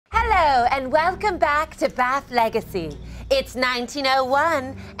Hello, and welcome back to Bath Legacy. It's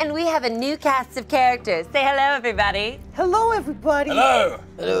 1901, and we have a new cast of characters. Say hello, everybody. Hello, everybody. Hello.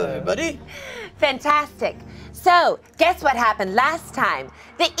 Hello, everybody. Fantastic. So, guess what happened last time?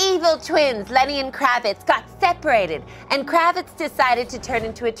 The evil twins, Lenny and Kravitz, got separated, and Kravitz decided to turn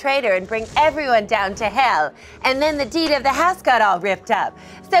into a traitor and bring everyone down to hell. And then the deed of the house got all ripped up.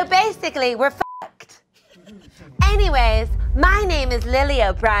 So basically, we're fucked. Anyways, my name is Lily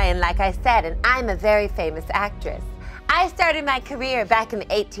O'Brien, like I said, and I'm a very famous actress. I started my career back in the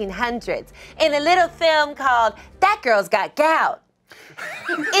 1800s in a little film called That Girl's Got Gout.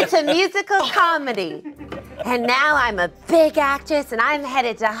 It's a musical comedy. And now I'm a big actress and I'm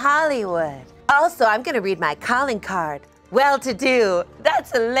headed to Hollywood. Also, I'm gonna read my calling card. Well-to-do.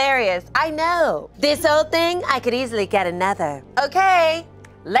 That's hilarious, I know. This old thing, I could easily get another. Okay,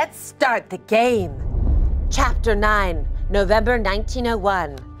 let's start the game. Chapter 9, November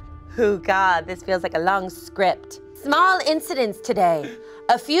 1901. Oh God, this feels like a long script. Small incidents today.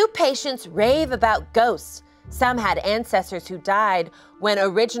 A few patients rave about ghosts. Some had ancestors who died when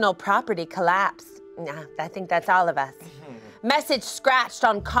original property collapsed. Nah, I think that's all of us. Message scratched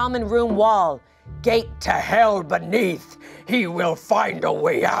on common room wall. Gate to hell beneath. He will find a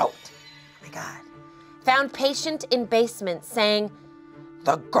way out. Oh my God. Found patient in basement saying,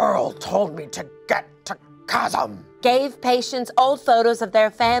 "The girl told me to get to chasm." Gave patients old photos of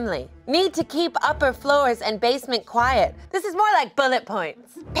their family. Need to keep upper floors and basement quiet. This is more like bullet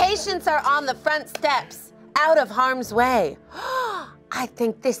points. Patients are on the front steps, out of harm's way. I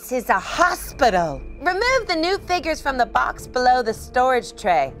think this is a hospital. Remove the new figures from the box below the storage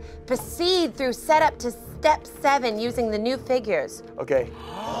tray. Proceed through setup to step 7 using the new figures. Okay.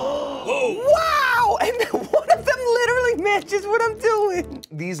 Whoa. Wow! And one of them literally matches what I'm doing.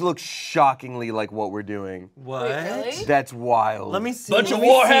 These look shockingly like what we're doing. What? Really? That's wild. Let me see. Bunch of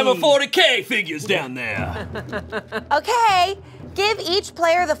Warhammer 40K figures down there. Okay, give each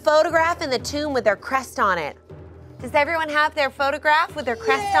player the photograph in the tomb with their crest on it. Does everyone have their photograph with their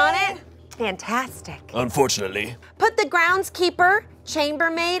crest on it? Fantastic. Unfortunately. Put the groundskeeper,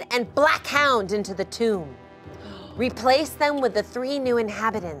 chambermaid, and black hound into the tomb. Replace them with the 3 new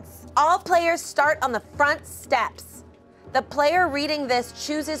inhabitants. All players start on the front steps. The player reading this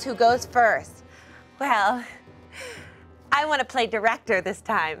chooses who goes first. Well, I want to play director this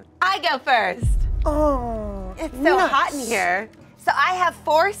time. I go first. Oh, It's so hot in here. So I have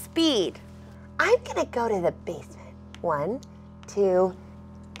 4 speed. I'm gonna go to the basement. 1, 2,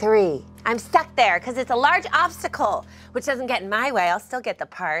 3. I'm stuck there because it's a large obstacle, which doesn't get in my way. I'll still get the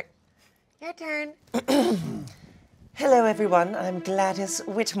part. Your turn. Hello, everyone. I'm Gladys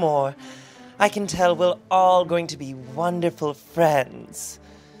Whitmore. I can tell we're all going to be wonderful friends.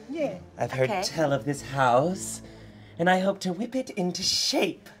 Yeah. I've heard Okay. tell of this house, and I hope to whip it into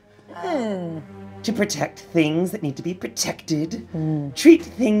shape. To protect things that need to be protected, treat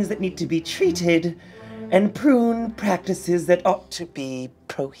things that need to be treated, and prune practices that ought to be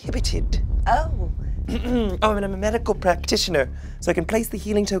prohibited. Oh. Oh, and I'm a medical practitioner, so I can place the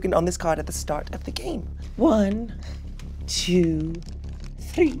healing token on this card at the start of the game. 1, 2,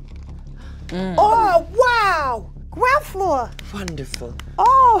 3. Oh, wow! Ground floor. Wonderful.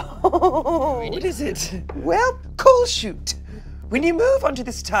 Oh. What is it? Well, coal chute. When you move onto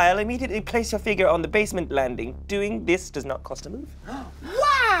this tile, immediately place your figure on the basement landing. Doing this does not cost a move.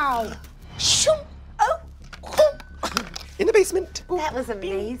 Wow! Shoom. Oh, In the basement. that was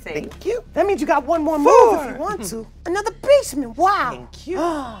amazing. Thank you. That means you got one more 4. move if you want to. Another basement. Wow. Thank you.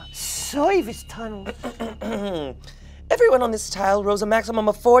 Service tunnel. Everyone on this tile rolls a maximum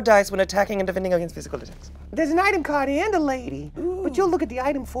of 4 dice when attacking and defending against physical attacks. There's an item card and a lady, but you'll look at the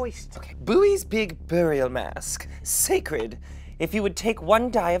item first. Okay. Bowie's big burial mask. Sacred. If you would take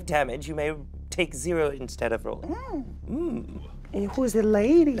 1 die of damage, you may take 0 instead of rolling. And who's the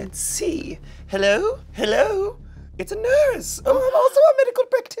lady? Let's see. Hello? Hello? It's a nurse. Oh, I'm also a medical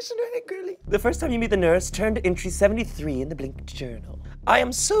practitioner. Hey, girly. The first time you meet the nurse, turn to entry 73 in the Blink Journal. I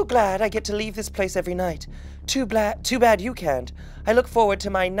am so glad I get to leave this place every night. Too bad you can't. I look forward to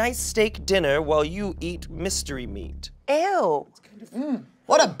my nice steak dinner while you eat mystery meat. Ew.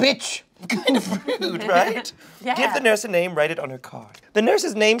 What a bitch. Kind of rude, right? Yeah. Give the nurse a name, write it on her card. The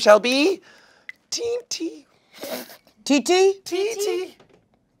nurse's name shall be TT. TT? TT.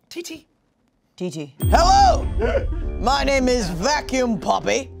 TT. TT. Hello! My name is Vacuum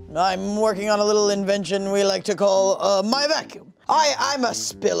Poppy. I'm working on a little invention we like to call my vacuum. I'm a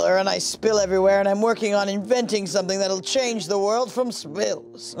spiller, and I spill everywhere, and I'm working on inventing something that'll change the world from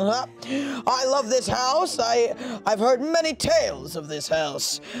spills. I love this house. I've heard many tales of this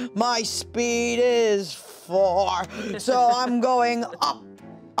house. My speed is 4, so I'm going up,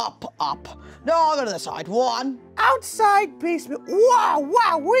 up, up. No, I'll go to the side. 1. Outside basement. Wow,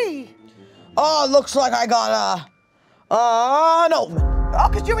 wowee. Oh, looks like I got an omen. Oh,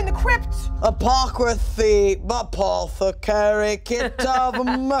 'cause you're in the crypt. Apocryphy, apothecary, of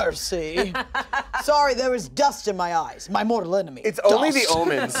mercy. Sorry, there was dust in my eyes. My mortal enemy. It's only the dust.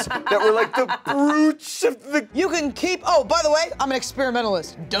 omens that were like the brooch of the... You can keep, oh, by the way, I'm an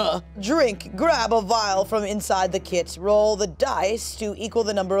experimentalist. Duh. Drink, grab a vial from inside the kit, roll the dice to equal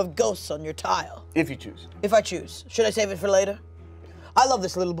the number of ghosts on your tile. If you choose. If I choose. Should I save it for later? I love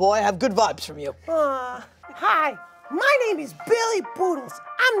this little boy. I have good vibes from you. Hi, my name is Billy Boodles.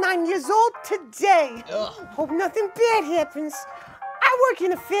 I'm 9 years old today. Hope nothing bad happens. I work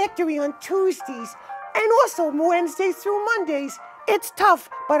in a factory on Tuesdays and also Wednesdays through Mondays. It's tough,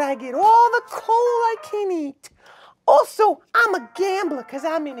 but I get all the coal I can eat. Also, I'm a gambler because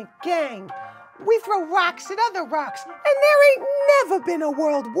I'm in a gang. We throw rocks at other rocks, and there ain't never been a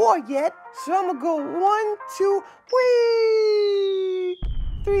world war yet. So I'm gonna go 1, 2,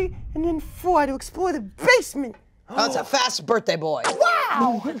 3, and then 4 to explore the basement. That's a fast birthday boy.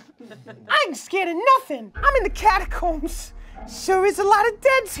 Wow! I ain't scared of nothing. I'm in the catacombs. Sure is a lot of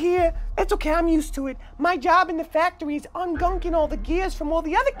deads here. It's okay, I'm used to it. My job in the factory is ungunking all the gears from all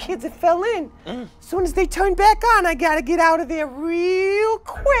the other kids that fell in. Soon as they turn back on, I gotta get out of there real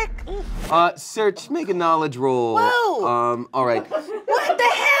quick. Search, make a knowledge roll. Whoa. All right. What the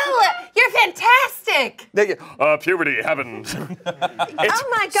hell? You're fantastic. Puberty happened. It's Oh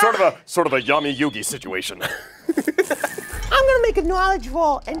my God. sort of a Yami Yugi situation. I'm gonna make a knowledge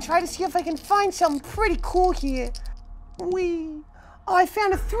roll and try to see if I can find something pretty cool here. Oh, I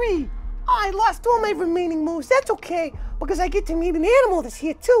found a 3. I lost all my remaining moves. That's okay, because I get to meet an animal that's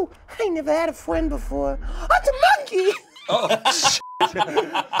here too. I ain't never had a friend before. Oh, it's a monkey!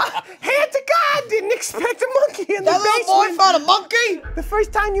 Hand to God, didn't expect a monkey in the That basement. little boy found a monkey? The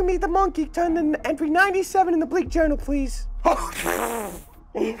first time you meet the monkey, turn in entry 97 in the Bleak Journal, please. I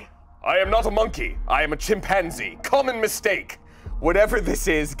am not a monkey. I am a chimpanzee. Common mistake. Whatever this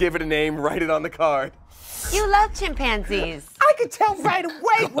is, give it a name, write it on the card. You love chimpanzees. I could tell right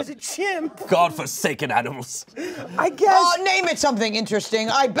away it was a chimp. God-forsaken animals. I guess. Oh, name it something interesting,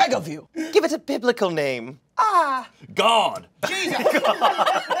 I beg of you. Give it a biblical name. God. Jesus. Bring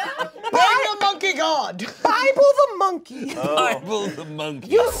the monkey god. Bible the monkey. Bible the monkey.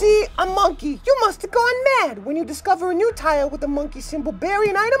 You see a monkey. You must have gone mad when you discover a new tile with a monkey symbol. Bury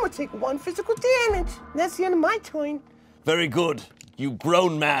an item or take 1 physical damage. And that's the end of my turn. Very good. You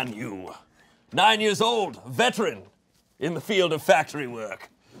grown man, you. 9 years old, veteran in the field of factory work.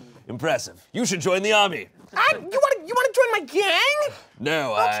 Impressive. You should join the army. You want to join my gang?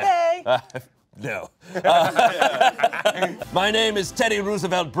 No, Okay. no. My name is Teddy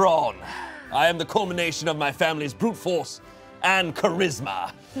Roosevelt Braun. I am the culmination of my family's brute force and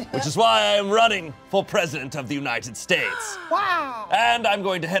charisma, which is why I am running for President of the United States. Wow. And I'm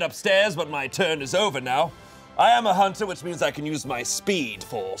going to head upstairs, but my turn is over now. I am a hunter, which means I can use my speed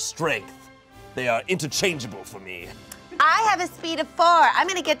for strength. They are interchangeable for me. I have a speed of 4. I'm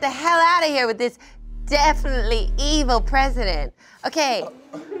gonna get the hell out of here with this definitely evil president. Okay.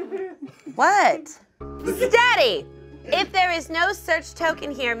 What? Steady! If there is no search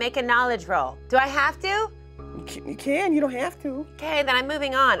token here, make a knowledge roll. Do I have to? You can, you don't have to. Okay, then I'm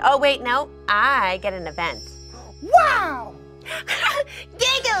moving on. Oh, wait, no. I get an event. Wow!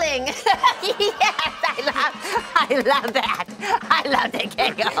 Giggling! Yes, I love that. I love the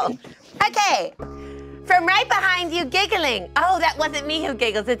giggle. Okay, from right behind you, giggling. Oh, that wasn't me who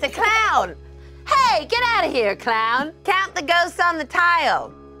giggles, it's a clown. Hey, get out of here, clown. Count the ghosts on the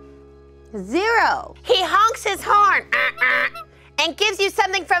tile. 0. He honks his horn and gives you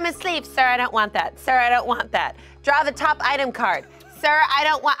something from his sleeve. Sir, I don't want that. Sir, I don't want that. Draw the top item card. Sir, I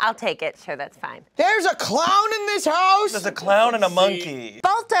don't want, I'll take it. Sure, that's fine. There's a clown in this house? There's a clown and a monkey.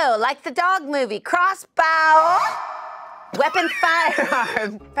 Balto, like the dog movie. Crossbow. Weapon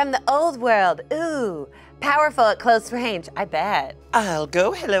firearm from the old world. Ooh, powerful at close range, I bet. I'll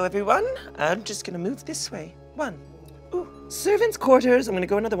go. Hello, everyone. I'm just gonna move this way. 1. Ooh, servants' quarters. I'm gonna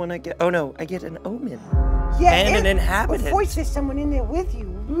go another one. I get an omen. Yeah, And an inhabitant. What voice is someone in there with you?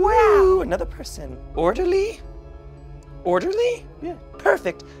 Ooh, another person. Orderly? Orderly? Yeah.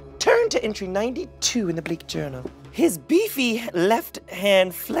 Perfect. Turn to entry 92 in the Bleak Journal. His beefy left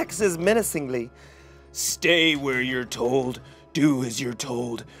hand flexes menacingly. Stay where you're told. Do as you're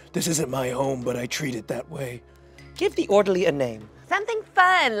told. This isn't my home, but I treat it that way. Give the orderly a name. Something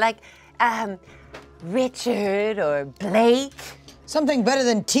fun, like Richard or Blake. Something better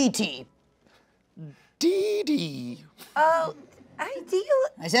than TT. Dee Dee. Oh, Ideal.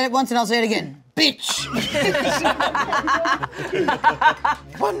 I said it once and I'll say it again. Bitch!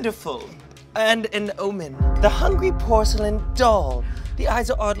 Wonderful. And an omen. The hungry porcelain doll. The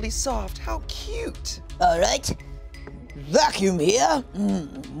eyes are oddly soft. How cute. All right. Vacuum here.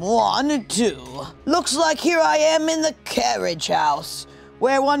 1, 2. Looks like here I am in the carriage house,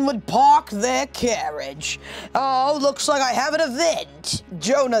 where one would park their carriage. Oh, looks like I have an event.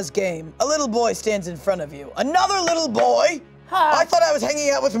 Jonah's game. A little boy stands in front of you. Another little boy? I thought I was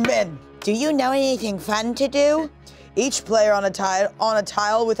hanging out with men. Do you know anything fun to do? Each player on a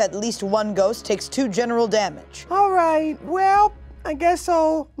tile with at least 1 ghost takes 2 general damage. All right, well, I guess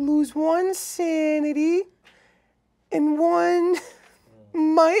I'll lose 1 sanity and 1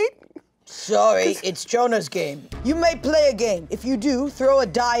 might. Sorry, it's Jonah's game. You may play a game. If you do, throw a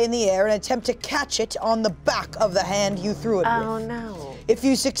die in the air and attempt to catch it on the back of the hand you threw it with. Oh, no. If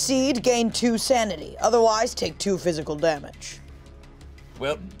you succeed, gain 2 sanity. Otherwise, take 2 physical damage.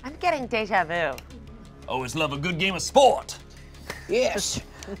 Well, I'm getting deja vu. always love a good game of sport. Yes.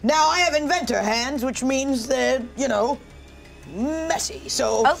 Now I have inventor hands, which means they're, you know, messy.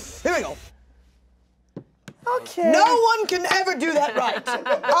 So, here we go. Okay. No one can ever do that right.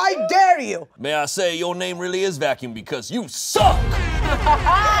 I dare you. May I say your name really is Vacuum because you suck!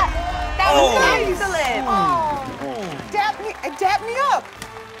 That was excellent. Dap me up.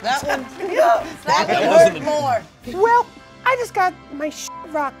 That one. That wasn't one hurt more. Well, I just got my shit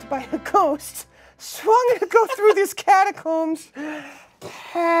rocked by a ghost. So I'm gonna go through these catacombs.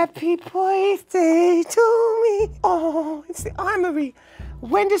 Happy birthday to me. Oh, it's the armory.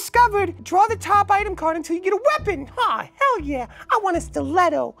 When discovered, draw the top item card until you get a weapon. Ah, hell yeah. I want a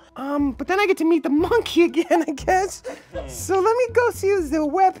stiletto. But then I get to meet the monkey again, I guess. So let me go see, is there a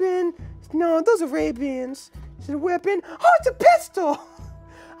weapon? No, those are Ray-Bans. Is it a weapon? Oh, it's a pistol.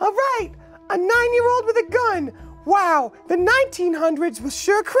 All right, a 9-year-old with a gun. Wow, the 1900s was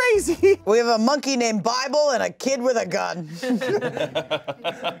sure crazy. We have a monkey named Bible and a kid with a gun.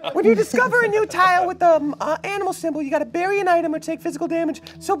 When you discover a new tile with the animal symbol, you gotta bury an item or take physical damage.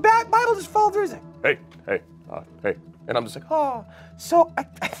 So Bible just falls through. Hey. And I'm just like, Oh, so I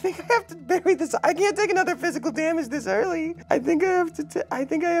think I have to bury this. I can't take another physical damage this early. I think I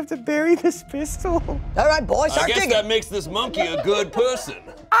have to bury this pistol. All right, boys, I start guess digging. that makes this monkey a good person.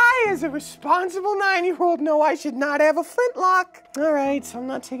 I, as a responsible 9-year-old, know I should not have a flintlock. All right, so I'm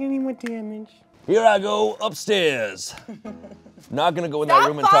not taking any more damage. Here I go upstairs. Not gonna go in that Stop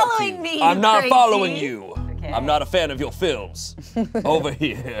room and talk to following you. me, you I'm not crazy. following you. Okay. I'm not a fan of your films. Over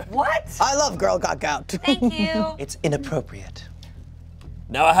here. What? I love Girl Got Gout. Thank you. it's inappropriate.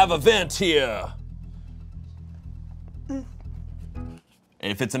 Now I have a vent here.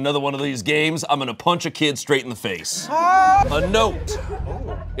 And if it's another one of these games, I'm gonna punch a kid straight in the face. A note.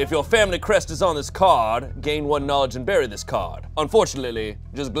 If your family crest is on this card, gain 1 knowledge and bury this card. Unfortunately,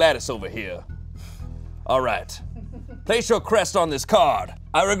 just Gladys over here. All right. Place your crest on this card.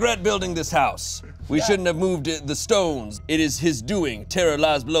 I regret building this house. We shouldn't have moved the stones. It is his doing. Terror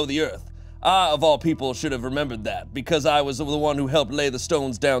lies below the earth. I, of all people, should have remembered that, because I was the one who helped lay the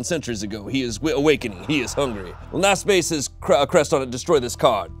stones down centuries ago. He is awakening. He is hungry. Will not space his crest on it. Destroy this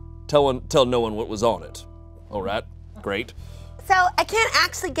card. Tell no one what was on it. All right. Great. So I can't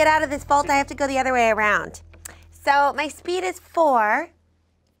actually get out of this vault. I have to go the other way around. So my speed is 4.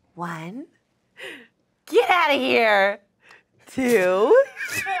 1. Get out of here. 2.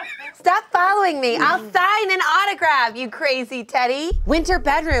 Stop following me. I'll sign an autograph, you crazy Teddy. Winter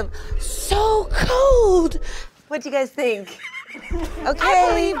bedroom. So cold. What'd you guys think? Okay. I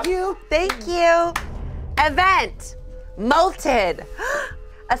believe you. Thank you. Event. Molted.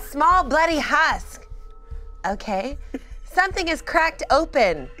 A small bloody husk. Okay. Something is cracked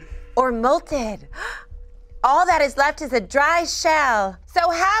open or molted. All that is left is a dry shell.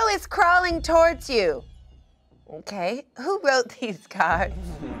 So how is crawling towards you? Okay, who wrote these cards?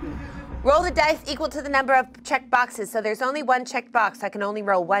 Roll the dice equal to the number of checked boxes. So there's only 1 checked box. I can only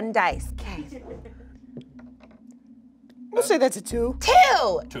roll 1 dice. Okay. We'll say that's a 2.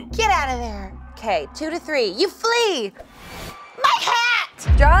 2! Get out of there. Okay, 2 to 3. You flee! My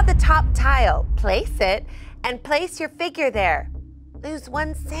hat! Draw the top tile, place it, and place your figure there. Lose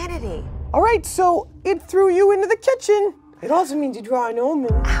 1 sanity. All right, so it threw you into the kitchen. It also means you draw an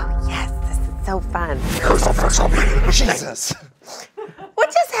omen. Oh, yes, this is so fun. Jesus. What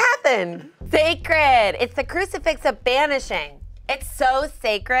just happened? Sacred. It's the crucifix of banishing. It's so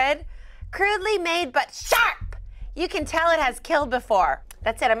sacred. Crudely made, but sharp. You can tell it has killed before.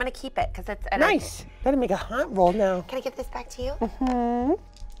 That's it, I'm gonna keep it, because it's Nice. Gotta make a hot roll now. Can I give this back to you? Mm-hmm.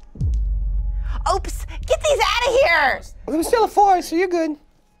 Oops, get these out of here. It was still a 4, so you're good.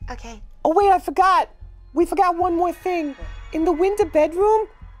 Okay. Oh wait, I forgot. We forgot one more thing. in the winter bedroom,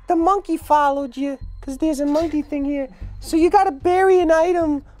 the monkey followed you, because there's a monkey thing here. So you gotta bury an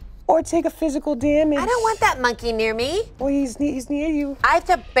item or take a physical damage. I don't want that monkey near me. Well, he's near you. I have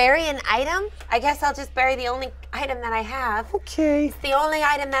to bury an item? I guess I'll just bury the only item that I have. Okay. It's the only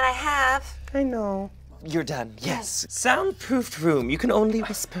item that I have. I know. You're done, yes. Soundproofed room. You can only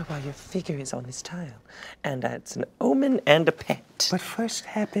whisper while your figure is on this tile. And that's an omen and a pet. But first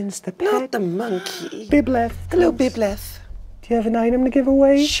happens the pet. Not the monkey. Bibleth. Hello, Bibleth. Do you have an item to give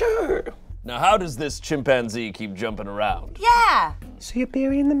away? Sure. Now, how does this chimpanzee keep jumping around? Yeah. So you're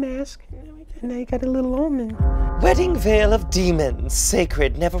burying the mask, and now you got a little omen. Wedding veil of demons,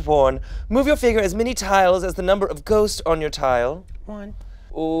 sacred, never worn. Move your figure as many tiles as the number of ghosts on your tile. 1.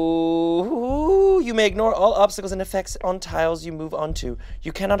 Ooh, you may ignore all obstacles and effects on tiles you move onto.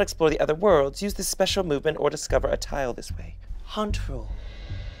 You cannot explore the other worlds. Use this special movement or discover a tile this way. Hunt roll.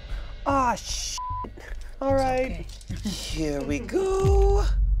 Ah, shit. All right. Here we go.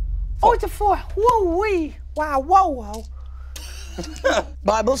 Oh, it's a 4. Whoa-wee. Wow, whoa.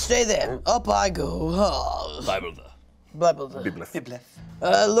 Bible, stay there. Up I go. Oh. Bible. Bible. Bibleth.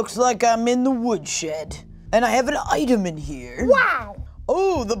 Looks like I'm in the woodshed. And I have an item in here. Wow.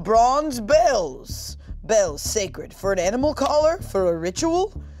 Oh, the bronze bells. Bells sacred for an animal collar, for a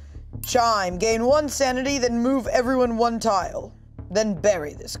ritual. Chime, gain 1 sanity, then move everyone 1 tile. Then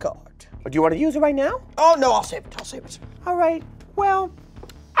bury this card. Do you want to use it right now? Oh, no, I'll save it. All right. Well,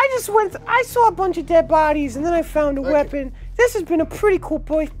 I saw a bunch of dead bodies, and then I found a weapon. This has been a pretty cool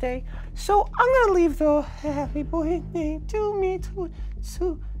birthday. So I'm going to leave the happy birthday to me, 2,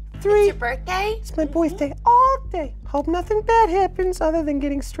 3. It's your birthday? It's my birthday all day. Hope nothing bad happens other than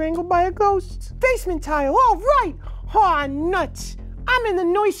getting strangled by a ghost. Basement tile, all right. Aw, nuts. I'm in the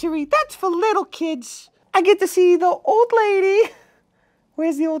nursery. That's for little kids. I get to see the old lady.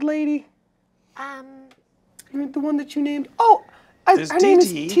 Where's the old lady? The one that you named. Oh, her name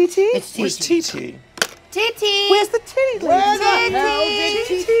is TT? It's Where's TT? Titi. Where's the titty lady?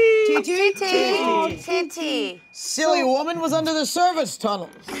 Titi. Silly woman was under the service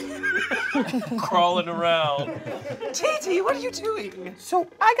tunnels. Crawling around. TT, what are you doing? So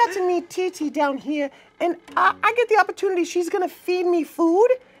I got to meet TT down here, and I get the opportunity. She's gonna feed me food.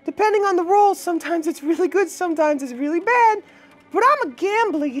 Depending on the role, sometimes it's really good, sometimes it's really bad. But I'm a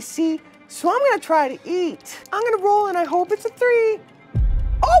gambler, you see, so I'm gonna try to eat. I'm gonna roll, and I hope it's a 3.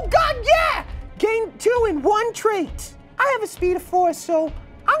 Oh God, yeah! Gain 2 in 1 trait. I have a speed of 4, so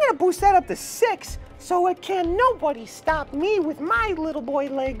I'm gonna boost that up to 6. So it can nobody stop me with my little boy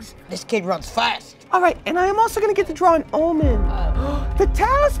legs. This kid runs fast. All right, and I am also gonna get to draw an omen. The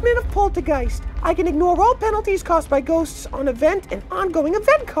Talisman of Poltergeist. I can ignore all penalties caused by ghosts on event and ongoing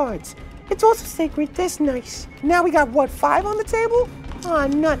event cards. It's also sacred, that's nice. Now we got what, 5 on the table? Aw,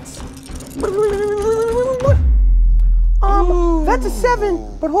 nuts. That's a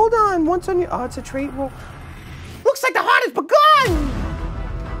 7, but hold on, once on your, oh, it's a trait roll. Looks like the hunt has begun!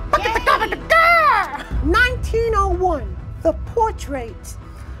 1901, the portrait.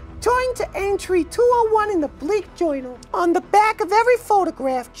 Turn to entry 201 in the Bleak Journal. On the back of every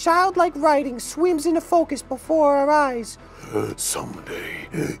photograph, childlike writing swims into focus before our eyes. Someday,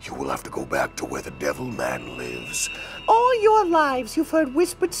 you will have to go back to where the devil man lives. All your lives, you've heard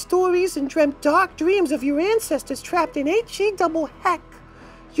whispered stories and dreamt dark dreams of your ancestors trapped in HE double heck.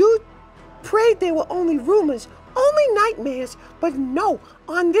 You prayed they were only rumors, only nightmares, but no.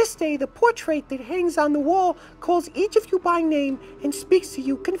 On this day, the portrait that hangs on the wall calls each of you by name and speaks to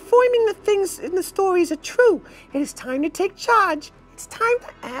you, confirming the things in the stories are true. It is time to take charge. It's time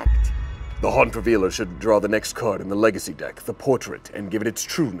to act. The Haunt Revealer should draw the next card in the Legacy deck, the Portrait, and give it its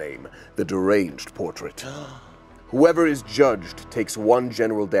true name, the Deranged Portrait. Whoever is judged takes 1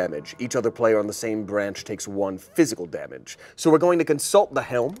 general damage. Each other player on the same branch takes 1 physical damage. So we're going to consult the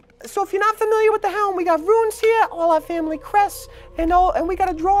helm. So if you're not familiar with the helm, we got runes here, all our family crests, and we got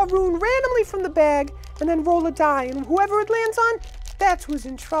to draw a rune randomly from the bag and then roll a die. And whoever it lands on, that's who's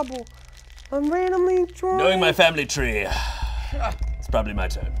in trouble. I'm randomly drawing. Knowing my family tree, it's probably my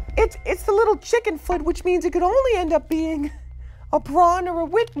turn. It's the little chicken foot, which means it could only end up being a Braun or a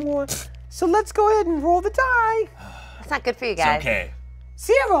Whitmore. So let's go ahead and roll the die. It's not good for you guys. It's okay.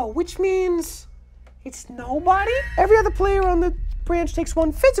 0, which means it's nobody. Every other player on the branch takes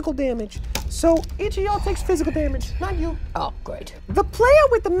 1 physical damage. So each of y'all takes physical damage, not you. Oh, great. The player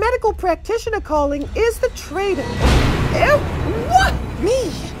with the medical practitioner calling is the traitor. Ew, what?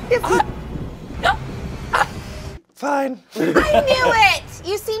 Me? If you... Fine. I knew it!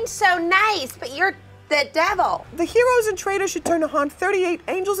 You seemed so nice, but you're the devil. The heroes and traitors should turn to haunt 38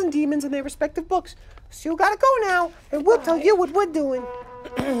 angels and demons in their respective books. So you gotta go now, and we'll tell you what we're doing.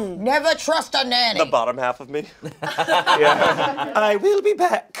 Never trust a nanny. The bottom half of me. Yeah. I will be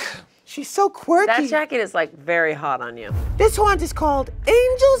back. She's so quirky. That jacket is like very hot on you. This haunt is called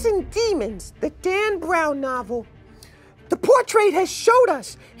Angels and Demons, the Dan Brown novel. The portrait has showed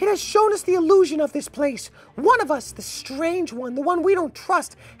us. It has shown us the illusion of this place. One of us, the strange one, the one we don't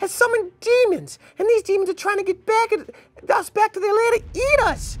trust, has summoned demons. And these demons are trying to get us back to their lair to eat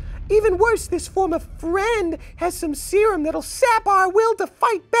us. Even worse, this former friend has some serum that'll sap our will to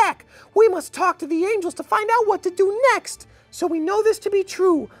fight back. We must talk to the angels to find out what to do next. So we know this to be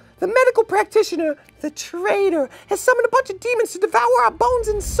true. The medical practitioner, the traitor, has summoned a bunch of demons to devour our bones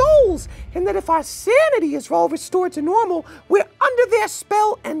and souls, and that if our sanity is all restored to normal, we're under their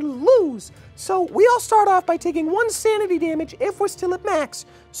spell and lose. So we all start off by taking 1 sanity damage if we're still at max.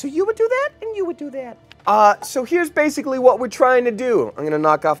 So you would do that, and you would do that. So here's basically what we're trying to do. I'm gonna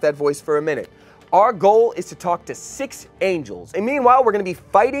knock off that voice for a minute. Our goal is to talk to 6 angels, and meanwhile, we're gonna be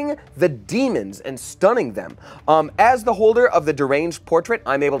fighting the demons and stunning them. As the holder of the deranged portrait,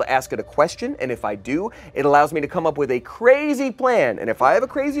 I'm able to ask it a question, and if I do, it allows me to come up with a crazy plan. And if I have a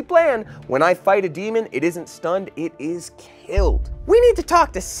crazy plan, when I fight a demon, it isn't stunned, it is killed. We need to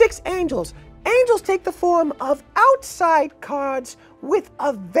talk to 6 angels. Angels take the form of outside cards with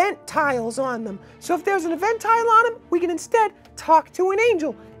event tiles on them. So if there's an event tile on them, we can instead talk to an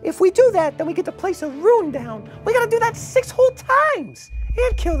angel. If we do that, then we get to place a rune down. We gotta do that 6 whole times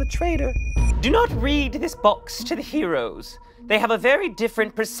and kill the traitor. Do not read this box to the heroes. They have a very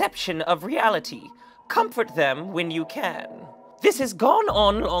different perception of reality. Comfort them when you can. This has gone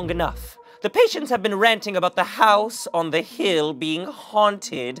on long enough. The patients have been ranting about the house on the hill being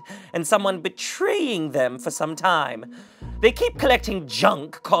haunted and someone betraying them for some time. They keep collecting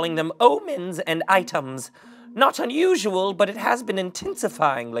junk, calling them omens and items. Not unusual, but it has been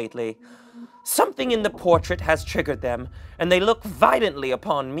intensifying lately. Something in the portrait has triggered them, and they look violently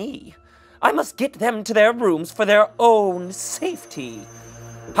upon me. I must get them to their rooms for their own safety.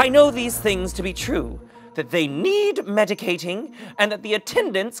 I know these things to be true, that they need medicating, and that the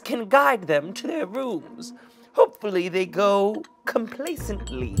attendants can guide them to their rooms. Hopefully they go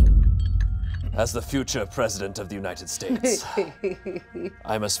complacently. As the future president of the United States,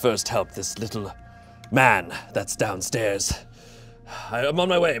 I must first help this little man that's downstairs. I'm on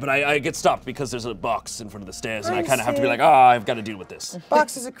my way, but I get stopped because there's a box in front of the stairs, and I kind of have to be like, I've got to deal with this.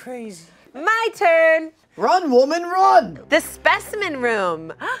 Boxes are crazy. My turn. Run, woman, run! The specimen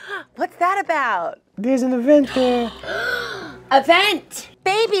room. What's that about? There's an event there. Event!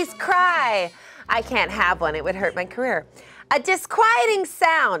 Babies cry. I can't have one, it would hurt my career. A disquieting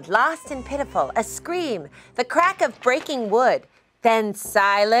sound, lost and pitiful, a scream, the crack of breaking wood, then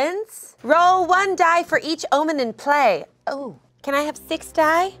silence. Roll 1 die for each omen in play. Oh, can I have 6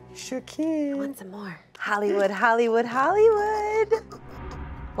 die? Sure can. I want some more. Hollywood, Hollywood, Hollywood.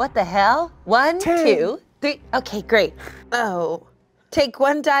 What the hell? 1, 2, 3, okay, great. Oh, take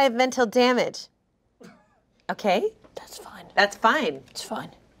 1 die of mental damage. Okay. That's fine. That's fine. It's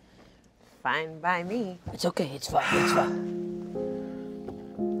fine. Fine by me. It's okay, it's fine, it's fine.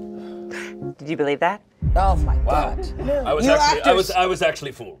 Did you believe that? Oh my God. I was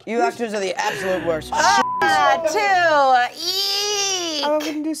actually fooled. You actors are the absolute worst. 2. Eek. I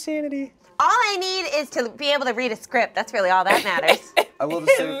wouldn't do sanity. All I need is to be able to read a script. That's really all that matters. I will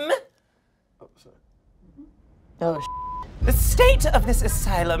just say. Oh, The state of this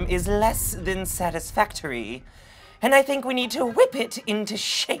asylum is less than satisfactory, and I think we need to whip it into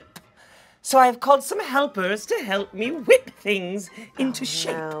shape. So I've called some helpers to help me whip things into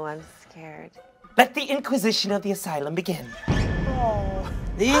shape. No, I'm scared. Let the inquisition of the asylum begin.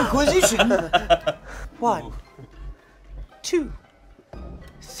 the Inquisition. 1, 2,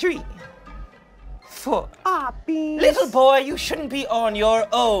 3, 4. Ah, beans. Little boy, you shouldn't be on your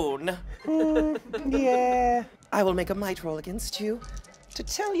own. Yeah. I will make a might roll against you to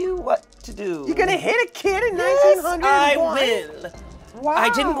tell you what to do. You're gonna hit a kid in Yes, 1901? I will. Wow. I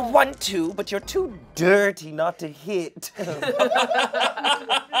didn't want to, but you're too dirty not to hit.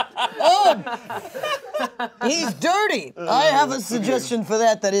 He's dirty. I have a suggestion for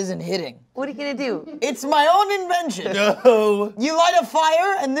that isn't hitting. What are you gonna do? It's my own invention. No. You light a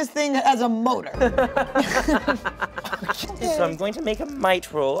fire, and this thing has a motor. So I'm going to make a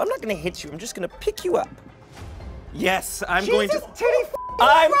might roll. I'm not going to hit you. I'm just going to pick you up. Yes, I'm going to.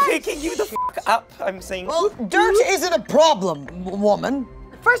 I'm picking you the fuck up. I'm saying. Well, dirt isn't a problem, woman.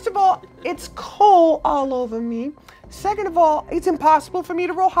 First of all, it's coal all over me. Second of all, it's impossible for me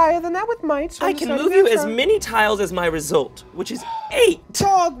to roll higher than that with might. So I can move you as many tiles as my result, which is 8.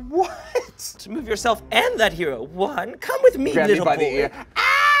 Dog, what? To move yourself and that hero. 1, come with me, Grab me little by boy. the ear.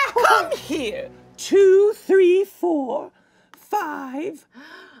 Come here. 2, 3, 4, 5,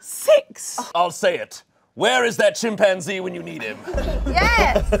 6. I'll say it. Where is that chimpanzee when you need him?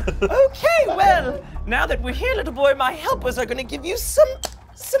 Yes! Okay, well, now that we're here, little boy, my helpers are gonna give you some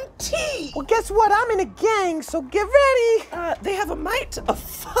tea. Well, guess what? I'm in a gang, so get ready. They have a might of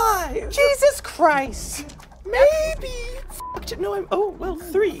 5. Jesus Christ. Maybe. F***ed it. No, I'm. Oh, well,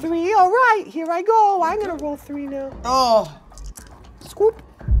 3. 3, all right, here I go. I'm gonna roll 3 now. Oh, Scoop.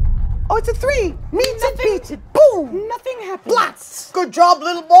 Oh, it's a 3. Meets it, beats it. Boom. Nothing happened. Blats. good job,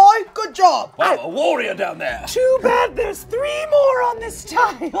 little boy. Good job. Wow, a warrior down there. Too bad there's 3 more on this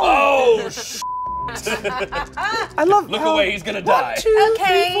tile. Oh, I love look how- away, he's gonna die. 1, 2,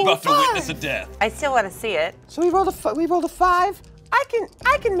 Okay. 3, 4, About to 5. witness a death. I still want to see it. So we rolled a 5.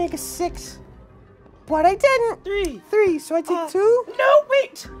 I can make a 6. But I didn't. 3. 3, so I take 2. No,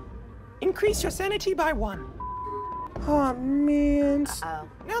 wait. Increase your sanity by 1. Oh, man. Oh.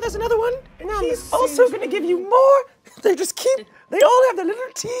 Now there's another one, and Now he's the also same- gonna give you more. They all have the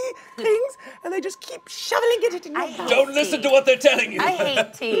little tea things, and they just keep shoveling it in your I mouth. hate Don't listen to what they're telling you. I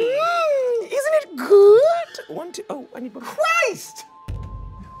hate tea. Isn't it good? 1, 2, oh, I need one. Christ!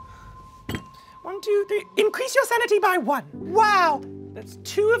 1, 2, 3. Increase your sanity by 1. Wow. That's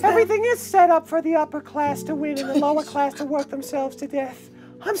 2 of them. Everything is set up for the upper class to win and the lower class to work themselves to death.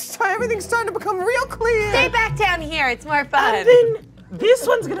 I'm sorry, everything's starting to become real clear. Stay back down here. It's more fun. And then this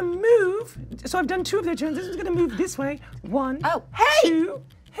one's gonna move. So I've done 2 of their turns. This one's gonna move this way. 1, Oh, hey! 2.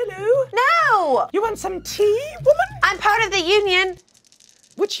 Hello. No! You want some tea, woman? I'm part of the union.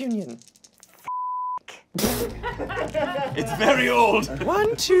 Which union? It's very old.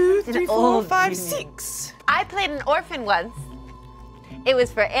 1, 2, 3, 4, old 5, union. 6. I played an orphan once. It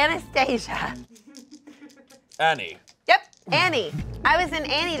was for Anastasia. Annie. Yep, Annie. I was in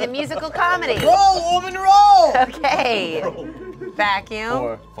Annie, the musical comedy. Roll, woman, roll. Okay.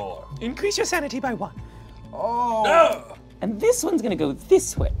 Vacuum. 4. Increase your sanity by 1. No! And this one's gonna go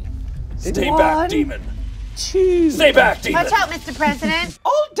this way. Stay 1, back, demon. 2. Stay back, demon. Watch out, Mr. President.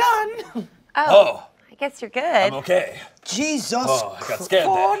 All done. Oh, I guess you're good. I'm okay. Jesus. Oh, I got scared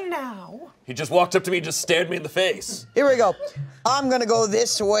For there. now. He just walked up to me and just stared me in the face. Here we go. I'm gonna go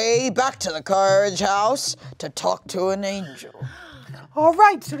this way back to the carriage house to talk to an angel. All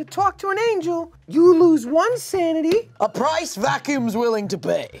right, so to talk to an angel, you lose 1 sanity, A price Vacuum's willing to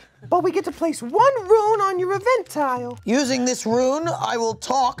pay. but we get to place 1 rune on your event tile. Using this rune, I will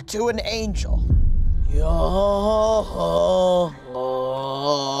talk to an angel. Oh,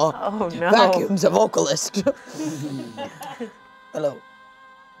 no. Vacuum's a vocalist. Hello.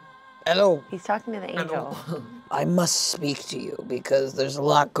 Hello. He's talking to the angel. I must speak to you because there's a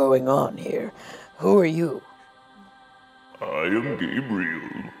lot going on here. Who are you? I am Gabriel.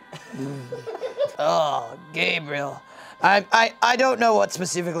 Oh, Gabriel. I don't know what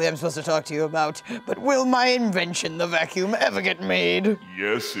specifically I'm supposed to talk to you about, but will my invention, the vacuum, ever get made?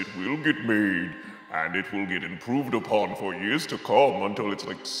 Yes, it will get made. And it will get improved upon for years to come until it's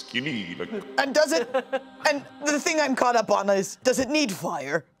like skinny, like. And does it, and the thing I'm caught up on is, does it need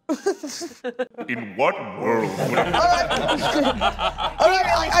fire? In what world would it? All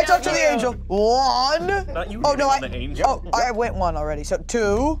right, I talked to the angel. 1. Not you, Oh, no, the angel. Oh, I went 1 already. So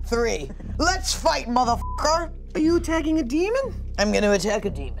 2, 3. Let's fight, motherfucker. Are you attacking a demon? I'm gonna attack a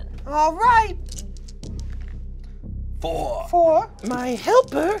demon. All right, 4. 4. My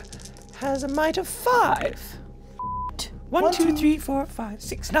helper has a might of 5. 1, 2, 3, 4, 5,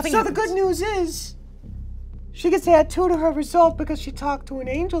 6. Nothing So the happens. good news is, she gets to add 2 to her result because she talked to an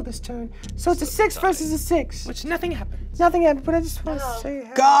angel this turn. So it's a 6 versus a 6. Which nothing happens. Nothing happened, but I just want to say.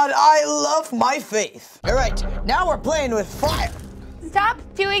 God, I love my faith. All right, now we're playing with fire. Stop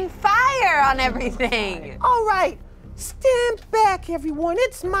doing fire on everything. All right, stand back, everyone.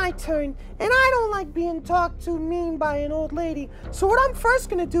 It's my turn, and I don't like being talked to mean by an old lady. So what I'm first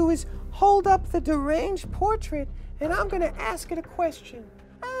gonna do is hold up the deranged portrait, and I'm gonna ask it a question.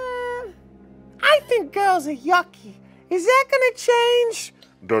 I think girls are yucky. Is that gonna change?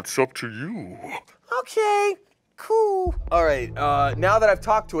 That's up to you. Okay, cool. All right, now that I've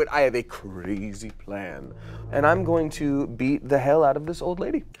talked to it, I have a crazy plan. And I'm going to beat the hell out of this old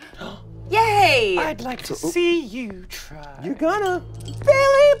lady. Yay! I'd like to see you try. You're gonna.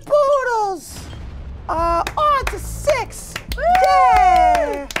 Billy Poodles! Oh, it's a 6.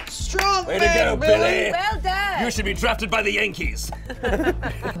 Yeah! Strong Way to man, go, Billy. Well done. You should be drafted by the Yankees.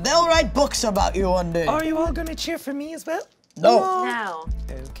 They'll write books about you one day. Are you all gonna cheer for me as well? No, No.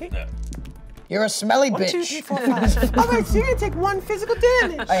 Okay. you're a smelly 1, 2, bitch. 3, 4, 5. All right, so you're gonna take 1 physical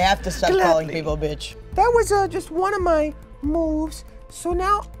damage. I have to stop calling Gladly. people bitch. That was just one of my moves. So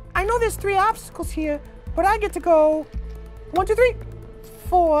now I know there's 3 obstacles here, but I get to go 1, 2, 3,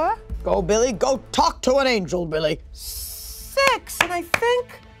 4, Go, Billy. Go talk to an angel, Billy. 6. 6, and I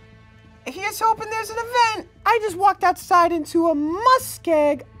think here's hoping there's an event. I just walked outside into a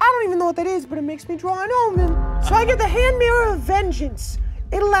muskeg. I don't even know what that is, but it makes me draw an omen. So I get the hand mirror of vengeance.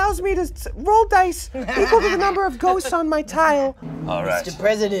 It allows me to roll dice equal to the number of ghosts on my tile. All right. Mr.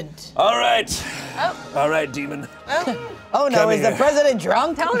 President. All right. All right, demon. Oh no, Come is the here. president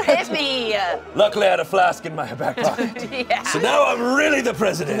drunk? Don't hit me. Luckily, I had a flask in my back pocket. Yeah. So now I'm really the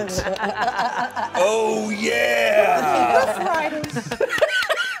president. Oh, yeah. Rough Riders.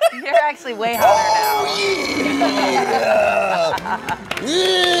 You're actually way hotter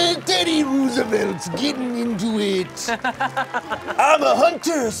Yeah. Teddy Roosevelt's getting into it. I'm a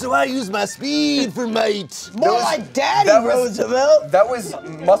hunter, so I use my speed for might. More like Daddy that was- Roosevelt. That was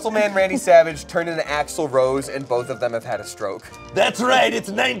Muscle Man Randy Savage turned into Axl Rose, and both of them have had a stroke. That's right, it's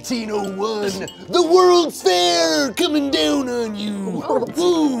 1901. The World's Fair coming down on you.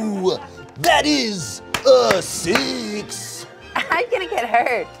 Ooh, that is a 6. I'm gonna get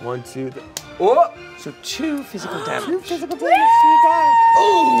hurt. 1, 2, 3. Oh! So 2 physical damage. 2 physical damage to your guy.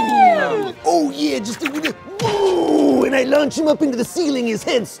 Oh yeah, just a little. Ooh, and I launch him up into the ceiling, his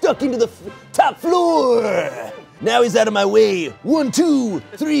head stuck into the top floor. Now he's out of my way. 1, 2,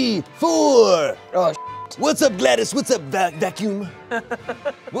 3, 4. Oh, What's up, Gladys? What's up, Vacuum?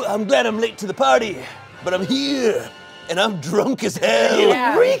 Well, I'm glad I'm late to the party, but I'm here, and I'm drunk as hell.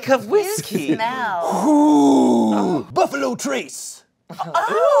 Yeah. Reek of whiskey. Smell. Ooh, Buffalo Trace.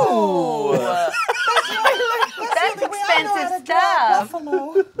 Oh. That's expensive stuff.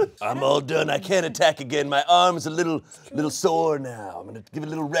 I'm all done. I can't attack again. My arm's a little sore now. I'm gonna give it a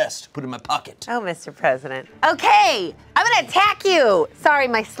little rest. Put it in my pocket. Oh, Mr. President. Okay, I'm gonna attack you. Sorry,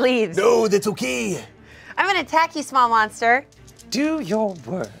 my sleeves. No, that's okay. I'm gonna attack you, small monster. Do your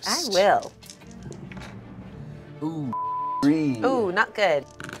worst. I will. Ooh, 3. Ooh, not good.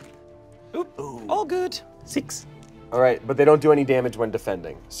 Oop. All good. 6. All right, but they don't do any damage when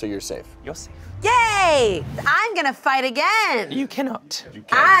defending, so you're safe. You're safe. Yay! I'm gonna fight again. You cannot.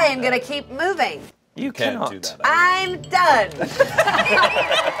 I am gonna keep moving. You Can't cannot. do that. I'm done.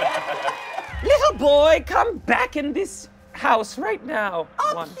 Little boy, come back in this house right now.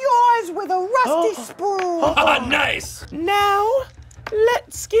 Up yours with a rusty spoon. Ah, nice. Now,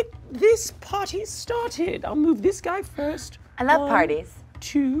 let's get this party started. I'll move this guy first. I love 1, parties.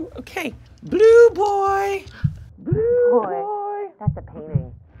 2, okay. Blue boy. Blue boy. That's a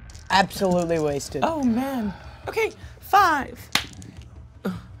painting. absolutely wasted. Oh man. Okay, 5.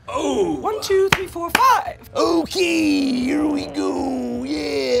 Oh. 1, 2, 3, 4, 5. Okay, here we go.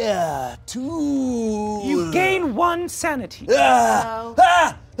 Yeah. 2. You gain 1 sanity. Ah.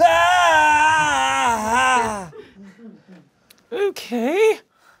 Ah. Ah. Okay.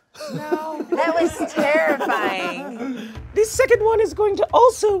 That was terrifying. This second one is going to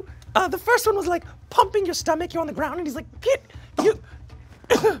also. The first one was like pumping your stomach. You're on the ground, and he's like, "Get you."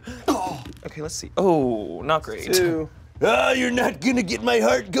 Oh. Okay, let's see. Oh, not great. 2. Ah, you're not gonna get my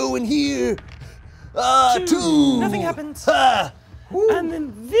heart going here. Ah, 2. Nothing happens. Ah. And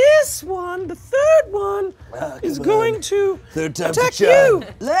then this one, the third one, is come going on. to Third time's a attack charm. you.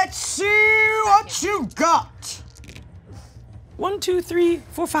 Let's see what you got. 1, 2, 3,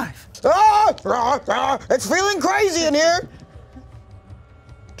 4, 5. It's feeling crazy in here.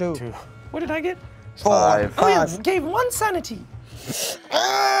 2. What did I get? 4. Oh yeah, gave 1 sanity.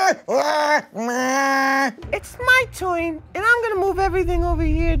 It's my turn, and I'm gonna move everything over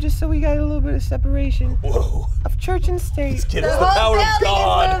here just so we got a little bit of separation Whoa. of church and state. Kid, The it's the whole power of building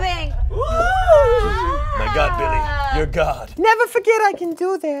God. is moving. My God, Billy, you're God. Never forget I can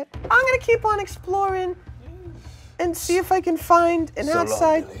do that. I'm gonna keep on exploring and see if I can find an So long,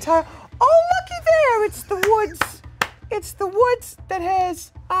 outside Billy. tile. Oh, looky there! It's the woods. It's the woods that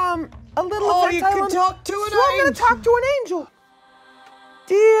has a little. Oh, event you tile can on- talk to an So I'm gonna angel. talk to an angel.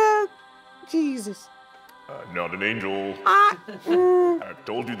 Dear Jesus. Not an angel. I've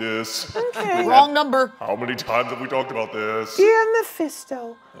told you this. Okay. Wrong number. How many times have we talked about this? Dear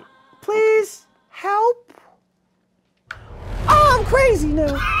Mephisto, please help. Oh, I'm crazy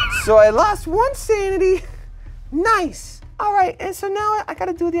now. So I lost 1 sanity. Nice. All right, and so now I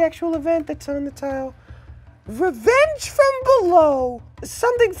gotta do the actual event that's on the tile. Revenge from below.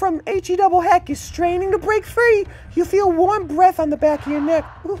 Something from H-E double heck is straining to break free. You feel warm breath on the back of your neck.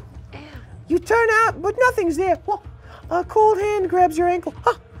 Ooh. You turn out, but nothing's there. Well, a cold hand grabs your ankle.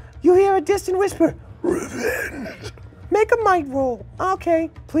 Huh. You hear a distant whisper. Revenge. Make a might roll. Okay,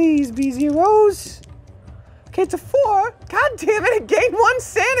 please be zeros. Okay, it's a 4. God damn it, it gained 1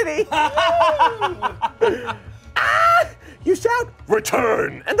 sanity. You shout,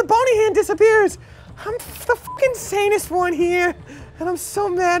 Return! and the bony hand disappears. I'm the fucking sanest one here, and I'm so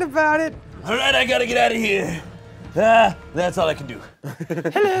mad about it. All right, I gotta get out of here. That's all I can do.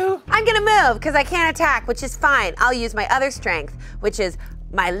 Hello. I'm gonna move because I can't attack, which is fine. I'll use my other strength, which is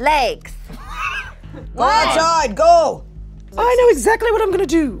my legs. Go outside, go! I know exactly what I'm gonna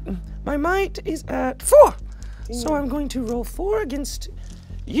do. My might is at 4. So I'm going to roll 4 against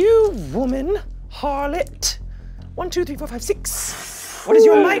you, woman, harlot. 1, 2, 3, 4, 5, 6. What is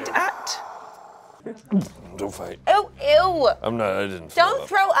your might at? Don't fight. Ew, ew. I didn't. Don't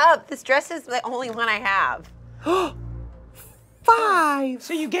throw up. This dress is the only one I have. 5.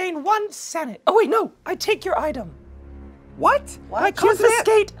 So you gain 1 sanity. Oh wait, no, I take your item. What? I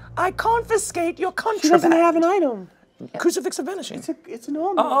confiscate your contraband. She doesn't have an item. Crucifix of vanishing. It's a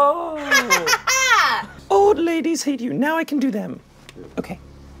normal. Oh. Old ladies hate you. Now I can do them. Okay.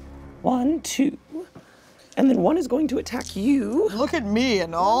 1, 2. And then 1 is going to attack you. Look at me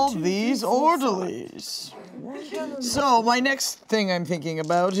and all these orderlies. So my next thing I'm thinking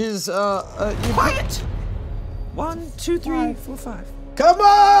about is Quiet! 1, 2, 3, 4, 5. Come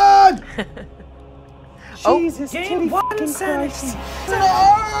on! Jesus, Gain 1 sanity.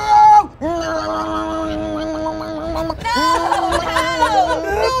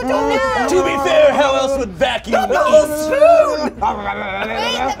 To be fair, how else would vacuum eat?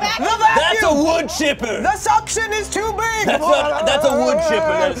 That's a wood chipper. The suction is too big! That's a wood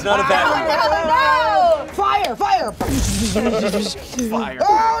chipper. That is not a vacuum. Fire! Fire!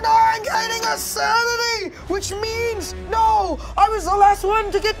 Oh no, I'm gaining a sanity! Which means no! I was the last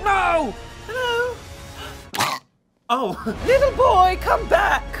one to get no! Hello. Oh, little boy, come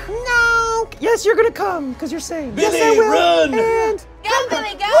back. No. Yes, you're gonna come because you're safe. Billy, yes, I will. run. And Go,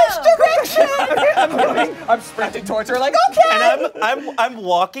 Billy, go! I'm sprinting towards her like, okay! And I'm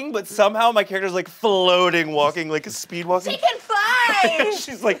walking, but somehow my character's like floating, walking like a speed walking. She can fly!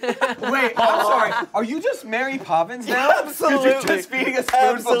 She's like, Wait, I'm sorry. Are you just Mary Poppins now? absolutely. You're just feeding us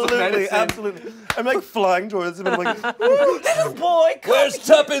spoonfuls of medicine. Absolutely. I'm like flying towards him and I'm like, little boy, come Where's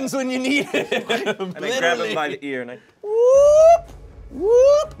Tuppence when you need him? And I grab him by the ear and I, whoop,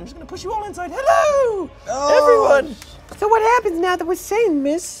 whoop. I'm just gonna push you all inside. Hello, everyone. So what happens now that we're sane,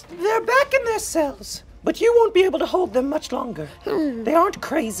 miss? They're back in their cells, but you won't be able to hold them much longer. They aren't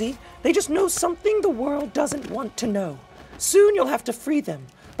crazy. They just know something the world doesn't want to know. Soon you'll have to free them,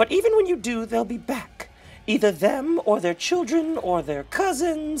 but even when you do, they'll be back. Either them or their children or their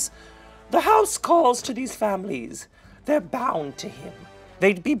cousins. The house calls to these families. They're bound to him.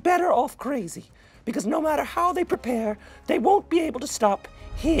 They'd be better off crazy, because no matter how they prepare, they won't be able to stop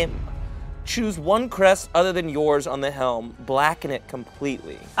him. choose one crest other than yours on the helm, blacken it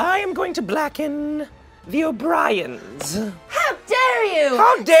completely. I am going to blacken the O'Briens. How dare you!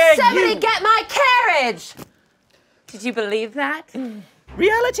 How dare Somebody you! get my carriage! Did you believe that?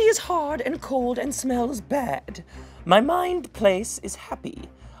 Reality is hard and cold and smells bad. My mind place is happy.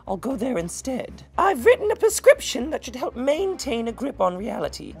 I'll go there instead. I've written a prescription that should help maintain a grip on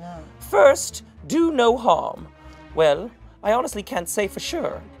reality. First, do no harm. Well, I honestly can't say for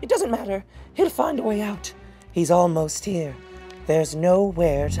sure. It doesn't matter. He'll find a way out. He's almost here. There's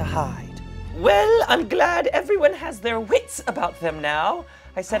nowhere to hide. Well, I'm glad everyone has their wits about them now.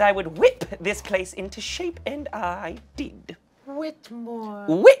 I said I would whip this place into shape, and I did. Whitmore.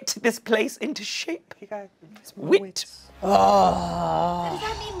 Wit this place into shape. Wit. Does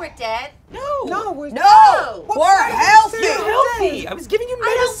that mean we're dead? No. No, we're No! We're healthy! You're healthy. I was giving you I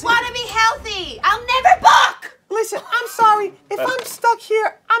don't medicine. want to be healthy! I'll never balk! Listen, I'm sorry. If I'm stuck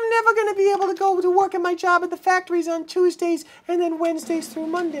here, I'm never going to be able to go to work at my job at the factories on Tuesdays and then Wednesdays through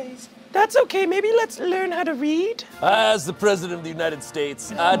Mondays. That's okay. Maybe let's learn how to read. As the President of the United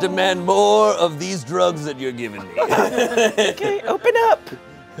States, I demand more of these drugs that you're giving me. Okay, open up.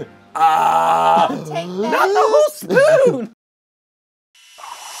 Take that. Not the whole spoon.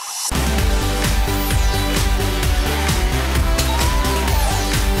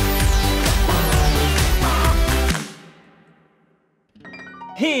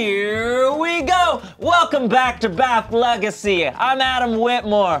 Here we go! Welcome back to Bath Legacy. I'm Adam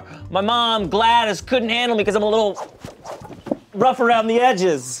Whitmore. My mom, Gladys, couldn't handle me because I'm a little rough around the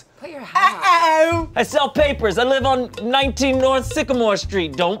edges. Put your hat on. I sell papers. I live on 19 North Sycamore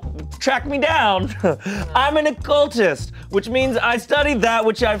Street. Don't track me down. I'm an occultist, which means I study that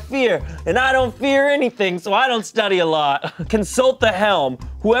which I fear. And I don't fear anything, so I don't study a lot. Consult the helm.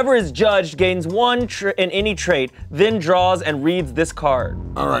 Whoever is judged gains one in any trait, then draws and reads this card.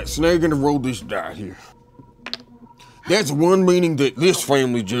 All right, so now you're gonna roll this die here. That's one meaning that this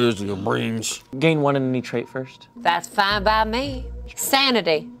family judged your brains. Gain one in any trait first. That's fine by me.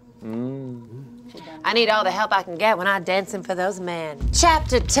 Sanity. I need all the help I can get when I'm dancing for those men.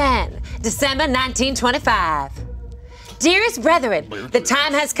 Chapter 10, December 1925. Dearest brethren, the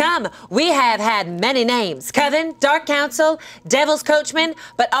time has come. We have had many names. Coven, Dark Council, Devil's Coachman,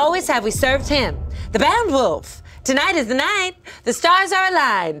 but always have we served him. The Bound Wolf. Tonight is the night. The stars are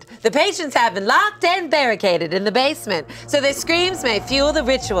aligned. The patrons have been locked and barricaded in the basement, so their screams may fuel the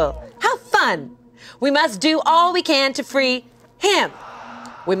ritual. How fun! We must do all we can to free him.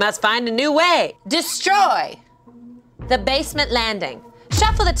 We must find a new way. Destroy the basement landing.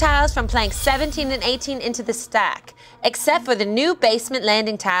 Shuffle the tiles from planks 17 and 18 into the stack, except for the new basement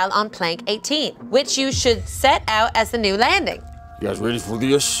landing tile on plank 18, which you should set out as the new landing. You guys ready for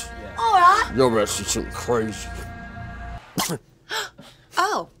this? Yeah. All right. Y'all about to see something crazy.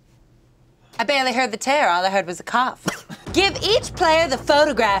 Oh. I barely heard the tear. All I heard was a cough. Give each player the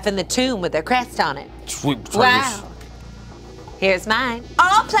photograph in the tomb with their crest on it. Sweet potatoes. Wow. Here's mine.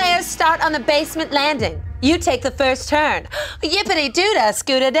 All players start on the basement landing. You take the first turn. Yippity-doo-dah,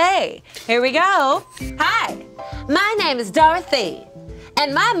 scooter-day. Here we go. Hi, my name is Dorothy,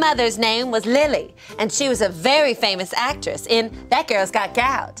 and my mother's name was Lily, and she was a very famous actress in That Girl's Got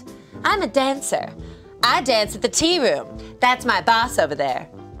Gout. I'm a dancer. I dance at the tea room. That's my boss over there.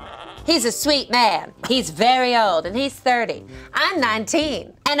 He's a sweet man. He's very old, and he's 30. I'm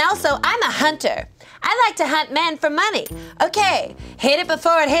 19, and also I'm a hunter. I like to hunt men for money. Okay, hit it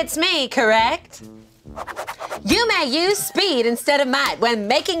before it hits me, correct? You may use speed instead of might when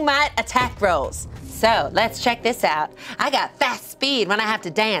making might attack rolls. So let's check this out. I got fast speed when I have to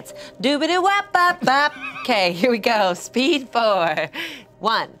dance. Doobity-wop-bop-bop. Okay, here we go. Speed 4.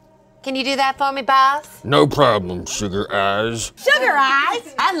 1. Can you do that for me, boss? No problem, Sugar Eyes. Sugar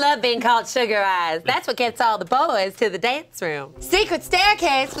Eyes? I love being called Sugar Eyes. That's what gets all the boys to the dance room. Secret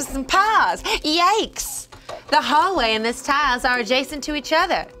staircase with some paws. Yikes. The hallway and this tiles are adjacent to each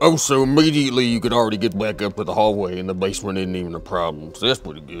other. Oh, so immediately you could already get back up to the hallway and the basement isn't even a problem. So that's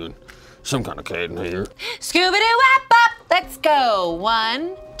pretty good. Some kind of cat in here. Scooby-Doo-wop-bop. Let's go.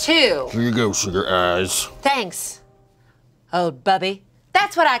 1, 2. Here you go, Sugar Eyes. Thanks, old bubby.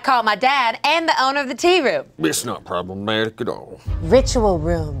 That's what I call my dad and the owner of the tea room. It's not problematic at all. Ritual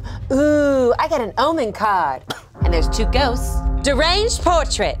room. Ooh, I got an omen card. And there's 2 ghosts. Deranged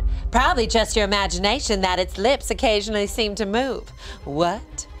portrait. Probably just your imagination that its lips occasionally seem to move.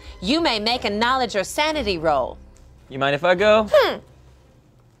 What? You may make a knowledge or sanity roll. You mind if I go?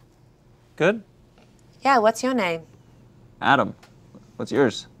 Good? Yeah, what's your name? Adam. What's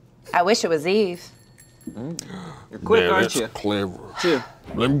yours? I wish it was Eve. You're quick, Man, aren't that's you? clever. Two.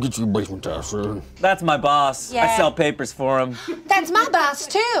 Let me get you a basement tile, son. That's my boss. Yeah. I sell papers for him. That's my boss,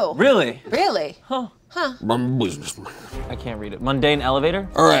 too. Really? Really? Huh. I'm a businessman. I can't read it. Mundane elevator?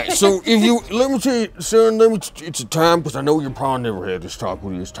 All right, so if you, let me tell you, son, it's a time, because I know you're probably never had this talk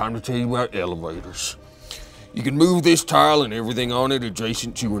with you. It's time to tell you about elevators. You can move this tile and everything on it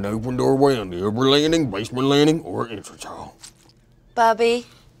adjacent to an open doorway on the upper landing, basement landing, or entrance hall. Bubby,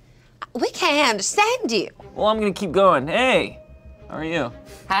 we can't understand you. Well, I'm gonna keep going. Hey, how are you?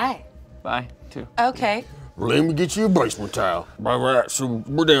 Hi. Bye, too. Okay. Let me get you a basement tile. All right, so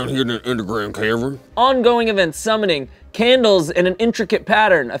we're down here in the underground cavern. Ongoing event summoning. Candles in an intricate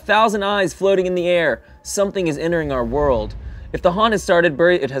pattern. 1,000 eyes floating in the air. Something is entering our world. If the haunt has started,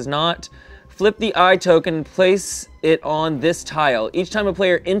 bury it has not. Flip the eye token and place it on this tile. Each time a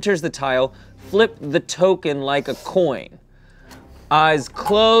player enters the tile, flip the token like a coin. Eyes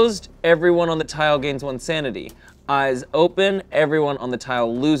closed, everyone on the tile gains 1 sanity. Eyes open, everyone on the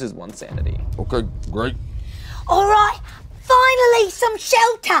tile loses 1 sanity. Okay, great. All right, finally some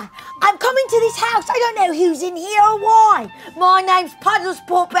shelter. I'm coming to this house. I don't know who's in here or why. My name's Puddles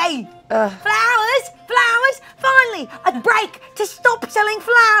Poppy. Flowers, flowers. Finally, a break to stop selling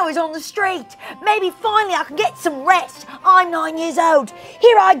flowers on the street. Maybe finally I can get some rest. I'm 9 years old.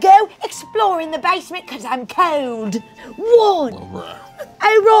 Here I go, exploring the basement because I'm cold. 1. All right.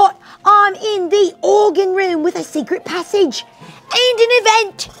 Oh, right, I'm in the organ room with a secret passage and an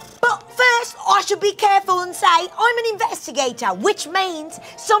event. But first, I should be careful and say I'm an investigator, which means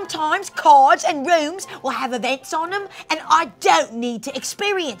sometimes cards and rooms will have events on them and I don't need to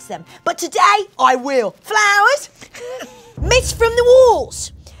experience them. But today, I will. Flowers, mist from the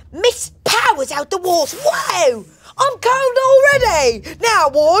walls, mist powers out the walls. Whoa, I'm cold already. Now,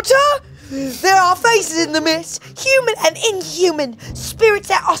 water. There are faces in the mist, human and inhuman. Spirits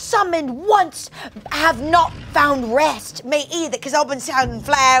that are summoned once have not found rest. Me either, because I've been sounding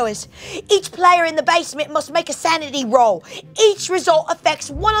flowers. Each player in the basement must make a sanity roll. Each result affects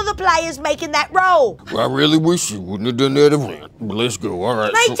one of the players making that roll. Well, I really wish you wouldn't have done that event, but let's go. All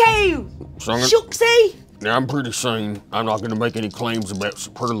right. Me too. Shooksy. Now, I'm pretty sane. I'm not going to make any claims about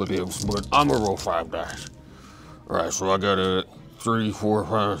superlatives, but I'm going to roll 5 dice. All right, so I got a 3, 4,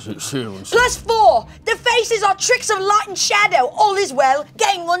 5, 6, 7. Plus 4. The faces are tricks of light and shadow. All is well.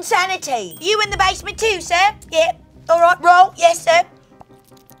 Gain 1 sanity. You in the basement too, sir? Yep. All right, roll. Yes, sir.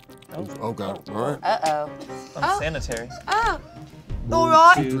 Oh, got it. All right. Uh-oh. Unsanitary. Oh. All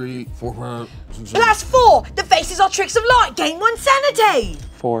right. 2, 3, 4, 5, 6, 7. Plus 4. The faces are tricks of light. Gain 1 sanity.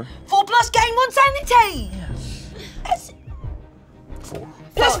 4. 4 plus gain 1 sanity. That's 4.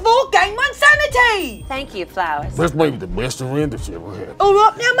 Plus 4 gain 1 sanity. Thank you, Flowers. That's maybe the best event that's ever had. All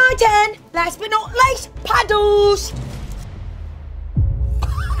right, now my turn. Last but not least, paddles.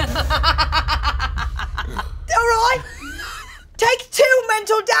 All right. Take 2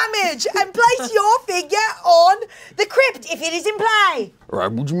 mental damage and place your figure on the crypt if it is in play. All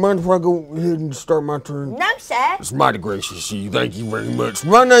right, would you mind if I go ahead and start my turn? No, sir. It's mighty gracious of you. Thank you very much.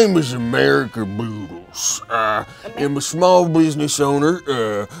 My name is America Boodles. I am a small business owner.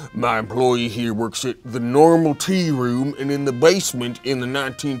 My employee here works at the normal tea room, and in the basement in the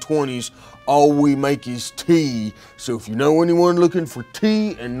 1920s, all we make is tea. So if you know anyone looking for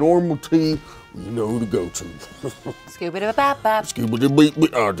tea and normal tea, you know who to go to. Scooby-Doo-bop-bop.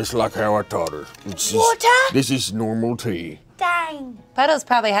 Scooby-Doo-beep-beep. Oh, just like how I taught her. Water? This is normal tea. Dang. Puddles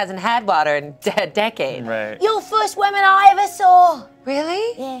probably hasn't had water in a decade. Right. You're the first woman I ever saw.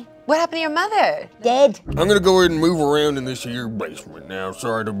 Really? Yeah. What happened to your mother? Dead. I'm gonna go ahead and move around in this here basement now.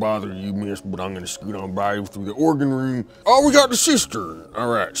 Sorry to bother you, miss, but I'm gonna scoot on by you through the organ room. Oh, we got the cistern. All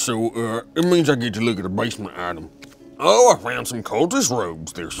right, so it means I get to look at a basement item. Oh, I found some cultist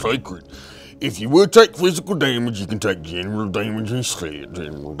robes. They're sacred. If you would take physical damage, you can take general damage instead.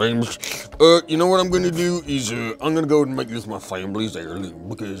 General damage. You know what I'm gonna do is I'm gonna go ahead and make this my family's heirloom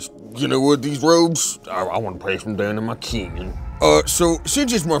because you know what, these robes, I want to pass them down to my kin. So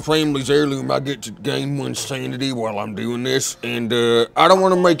since it's my family's heirloom, I get to gain 1 sanity while I'm doing this, and I don't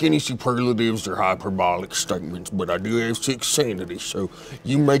want to make any superlatives or hyperbolic statements, but I do have 6 sanity, so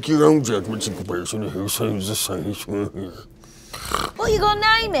you make your own judgments in comparison to who's the safest one here. What you gonna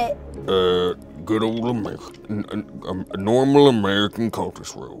name it? Good old American, normal American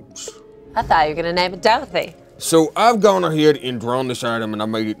cultist robes. I thought you were gonna name it Dorothy. So I've gone ahead and drawn this item and I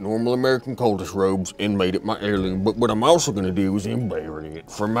made it normal American cultist robes and made it my heirloom. But what I'm also gonna do is bury it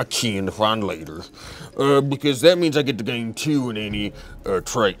for my kin to find later. Because that means I get to gain 2 in any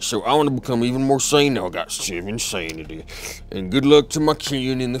trait. So I wanna become even more sane now. I got 7 sanity. And good luck to my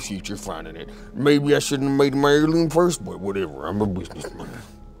kin in the future finding it. Maybe I shouldn't have made my heirloom first, but whatever, I'm a businessman.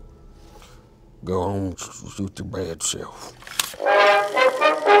 Go on with your bad self.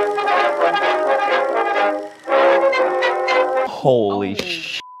 Holy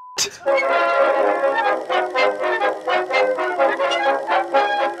shit.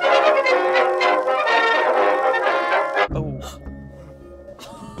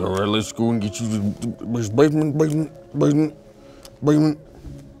 All right, let's go and get you to this basement.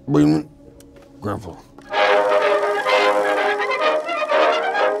 Ground floor.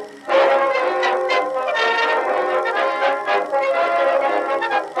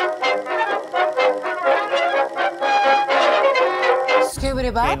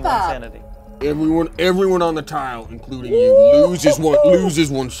 Scooby-Doo-bop-bop. Everyone on the tile, including you, loses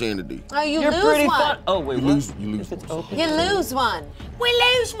one sanity. Oh, you You're lose pretty one. fun. Oh, wait, You what? lose one. You lose one. We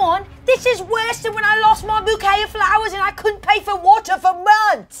lose 1. This is worse than when I lost my bouquet of flowers and I couldn't pay for water for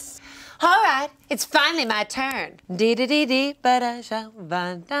months. All right, it's finally my turn. Dee dee dee dee, but I shall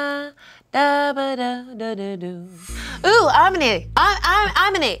da da ba da da da do. Ooh, Harmony.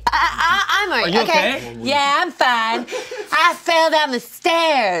 Harmony. Are you okay? Yeah, I'm fine. I fell down the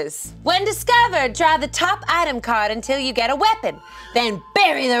stairs. When discovered, draw the top item card until you get a weapon. Then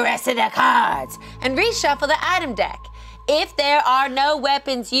bury the rest of the cards and reshuffle the item deck. If there are no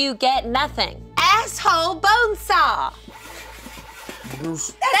weapons, you get nothing. Asshole bone saw.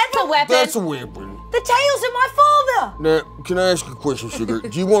 That's a weapon. That's a weapon. The tails of my father. Now, can I ask you a question, Sugar?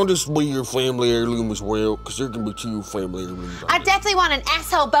 Do you want this to be your family heirloom as well? Because there can be 2 family heirlooms. I definitely want an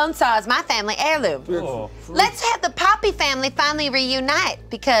asshole bone saw as my family heirloom. Oh. Let's have the Poppy family finally reunite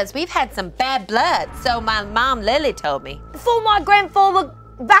because we've had some bad blood, so my mom Lily told me. Before my grandfather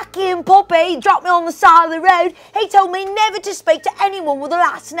Vacuum Poppy dropped me on the side of the road, he told me never to speak to anyone with the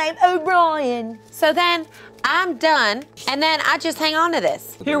last name O'Brien. So then I'm done, and then I just hang on to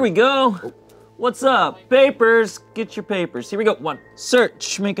this. Here we go. What's up? Papers. Get your papers. Here we go. 1.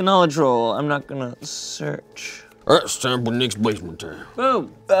 Search. Make a knowledge roll. I'm not gonna search. All right, it's time for the next basement time.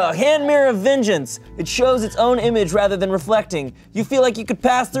 Boom. Hand mirror of vengeance. It shows its own image rather than reflecting. You feel like you could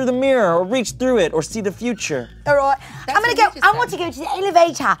pass through the mirror or reach through it or see the future. All right, I want to go to the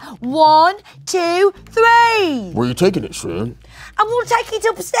elevator. 1, 2, 3. Where are you taking it, son? I want to take it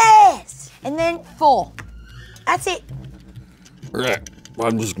upstairs. And then 4. That's it. Right.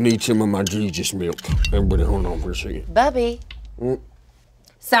 I just need some of my Jesus milk. Everybody hold on for a second. Bubby.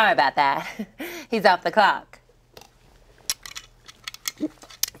 Sorry about that. He's off the clock.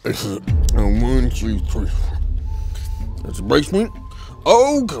 This is 1, 2, 3. That's the basement.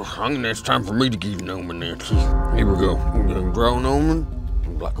 Oh, God. It's time for me to get an omen there, too. Here we go. We're going to draw an omen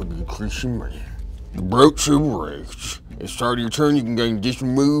like a good Christian man. The brooch of rage. At the start of your turn, you can gain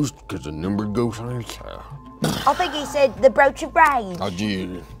additional moves because the number goes on your side. I think he said the brooch of rage. I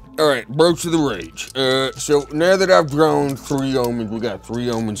did. All right, brooch of the rage. So now that I've drawn 3 omens, we got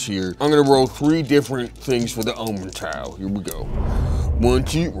 3 omens here. I'm gonna roll 3 different things for the omen tile. Here we go. 1,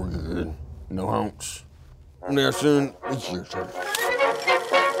 2, we're good. No haunts. Now, son, it's your turn.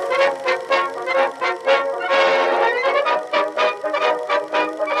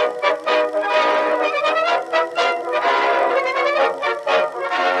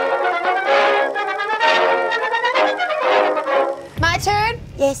 My turn?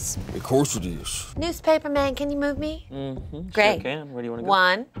 Yes. Of course it is. Newspaper man, can you move me? Mm-hmm. Great. Sure can. Where do you want to go?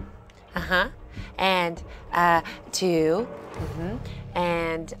 1. And 2.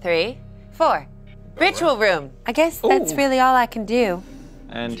 And 3, 4. Ritual room. I guess that's really all I can do.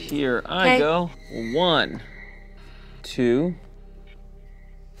 And here I go. 1, 2.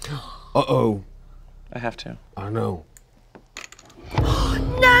 Uh-oh. I have to. I know.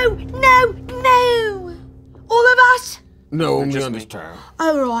 No, no, no! All of us? No, only on this tile.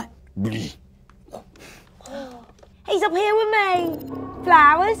 All right. Bleep. He's up here with me.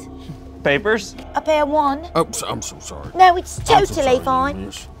 Flowers. Papers? Up here 1. Oh, I'm so sorry. No, it's I'm so totally sorry, fine.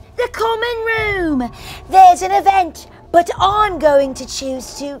 miss. The common room. There's an event, but I'm going to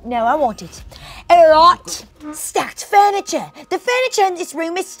choose to... No, I want it. A lot. Stacked furniture. The furniture in this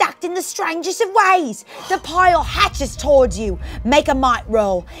room is stacked in the strangest of ways. The pile hatches towards you. Make a might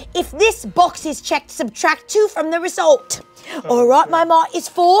roll. If this box is checked, subtract 2 from the result. All right, my might is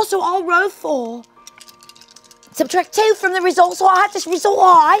 4, so I'll roll 4. Subtract 2 from the result, so I have this result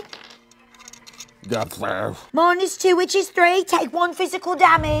high. Got 5. Mine is 2, which is 3. Take 1 physical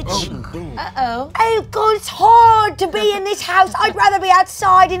damage. Uh-oh. Oh, God, it's hard to be in this house. I'd rather be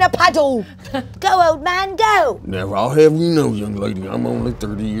outside in a paddle. Go, old man, go. Now, I'll have you know, young lady, I'm only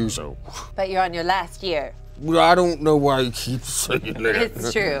 30 years old. But you're on your last year. Well, I don't know why you keep saying that.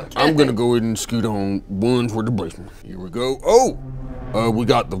 It's true. I'm gonna go ahead and scoot on 1 for the basement. Here we go. Oh! We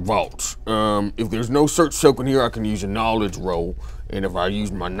got the vault. If there's no search token here, I can use a knowledge roll. And if I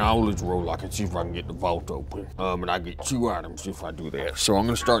use my knowledge roll, I can see if I can get the vault open. And I get 2 items if I do that. So I'm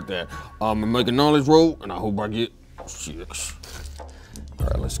gonna start that. I'm gonna make a knowledge roll, and I hope I get 6. All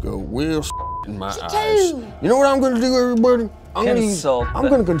right, let's go. Well, in my eyes. You know what I'm gonna do, everybody? I'm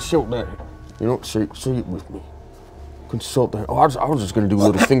gonna consult that. You know, say it with me. Consult that. Oh, I was just gonna do a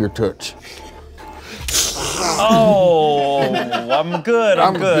little finger touch. Oh, I'm good.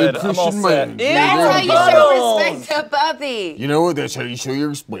 I'm good. I'm all set. That's how you show respect to Bubby. You know what? That's how you show your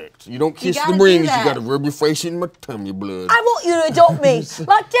respect. You don't kiss the gotta do rings. You that. gotta rub your face in my tummy blood. I want you to adopt me,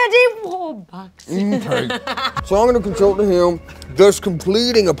 like Daddy Warbucks. Okay. So I'm gonna consult the helm, thus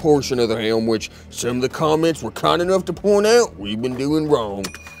completing a portion of the helm, which some of the comments were kind enough to point out we've been doing wrong.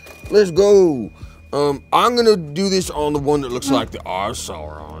 Let's go. I'm gonna do this on the one that looks like the Eye of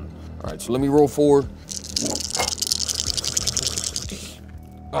Sauron. All right, so let me roll 4.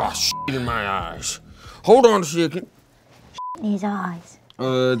 Ah, shit in my eyes. Hold on a second. In his eyes.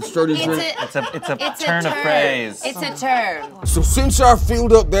 It's a turn of phrase. It's a turn. So since I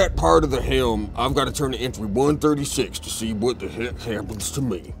filled up that part of the helm, I've got to turn to entry 136 to see what the heck happens to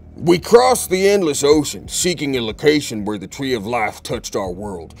me. We crossed the endless ocean, seeking a location where the Tree of Life touched our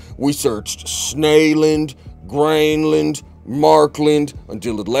world. We searched Snaeland, Grainland, Markland,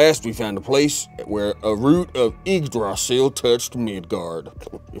 until at last we found a place where a root of Yggdrasil touched Midgard.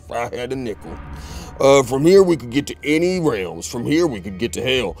 If I had a nickel. From here we could get to any realms. From here we could get to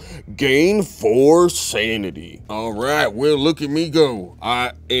hell. Gain 4 sanity. All right, well, look at me go.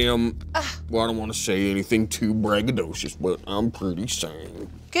 I am, well, I don't want to say anything too braggadocious, but I'm pretty sane.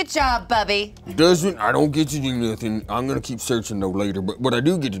 Good job, Bubby. I don't get to do nothing. I'm gonna keep searching though later, but what I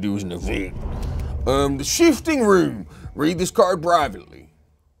do get to do is an event. The shifting room. Read this card privately.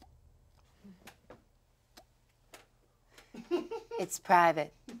 It's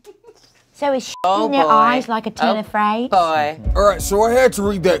private. So is in your eyes like a ton of phrase? Boy. All right, so I had to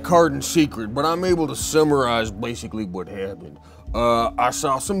read that card in secret, but I'm able to summarize basically what happened. I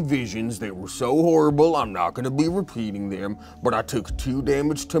saw some visions that were so horrible, I'm not gonna be repeating them, but I took 2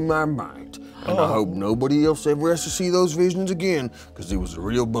 damage to my mind. And I hope nobody else ever has to see those visions again, because it was a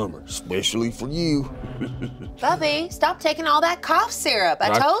real bummer, especially for you. Bubby, stop taking all that cough syrup.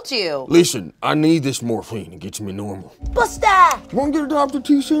 I told you. Listen, I need this morphine. It gets me normal. Buster! You want to get adopted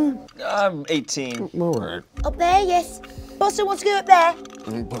too soon? I'm 18. All right. Up there, yes. Buster wants to go up there.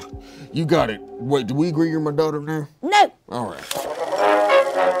 You got it. Wait, do we agree you're my daughter now? No. All right.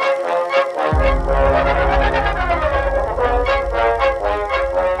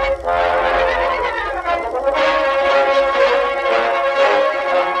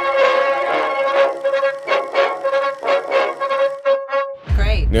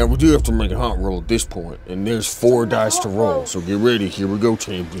 Now, we do have to make a hot roll at this point, and there's 4 dice to roll, so get ready. Here we go,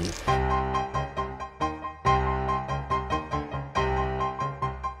 champion.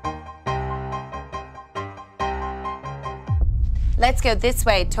 Let's go this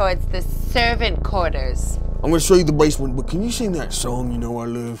way towards the servant quarters. I'm gonna show you the basement, but can you sing that song you know I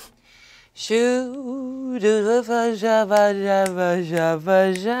love? Shoo do the vagina.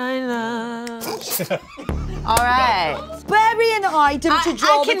 All right. Bury an item to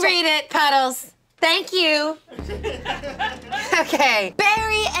draw. I can read it, Puddles. Thank you. Okay.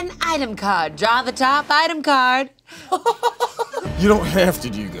 Bury an item card. Draw the top item card. You don't have to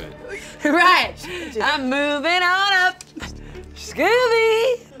do that. Right. I'm moving on up.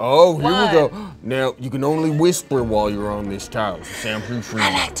 Scooby. Oh, here we go. Now, you can only whisper while you're on this tile. It's a soundproof free.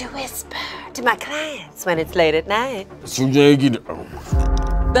 I like to whisper to my clients when it's late at night. So they get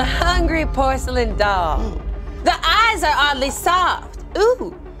The hungry porcelain doll. The eyes are oddly soft.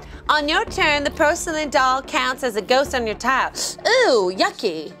 Ooh. On your turn, the porcelain doll counts as a ghost on your tile. Ooh,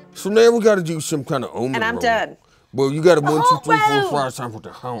 yucky. So now we gotta do some kind of omen And I'm roll. done. Well, you got a 1, 2, 3, 4, 5 time for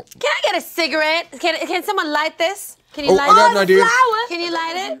the haunt. Can I get a cigarette? Can someone light this? Can you Oh, light I got it? an idea. Flower. Can you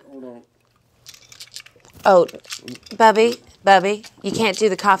light it? Oh, Bubby, you can't do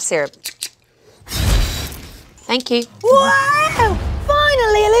the cough syrup. Thank you. Wow!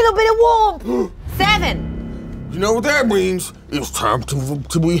 Finally, a little bit of warmth. 7. You know what that means? It's time to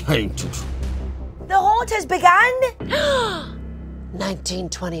be haunted. The haunt has begun.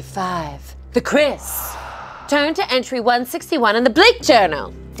 1925. The Chris. Turn to entry 161 in the Bleak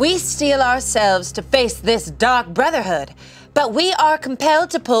Journal. We steel ourselves to face this dark brotherhood, but we are compelled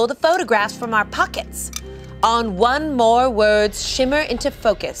to pull the photographs from our pockets. On one more, words shimmer into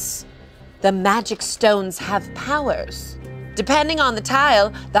focus. The magic stones have powers. Depending on the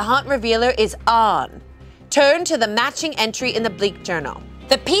tile, the haunt revealer is on. Turn to the matching entry in the Bleak Journal.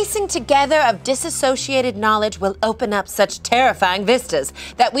 The piecing together of disassociated knowledge will open up such terrifying vistas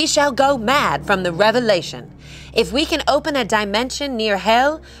that we shall go mad from the revelation. If we can open a dimension near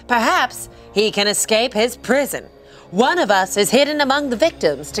hell, perhaps he can escape his prison. One of us is hidden among the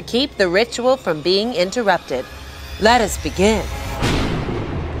victims to keep the ritual from being interrupted. Let us begin.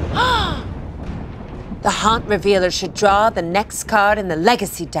 The haunt revealer should draw the next card in the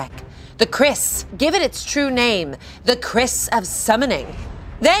legacy deck. The Chris. Give it its true name. The Chris of Summoning.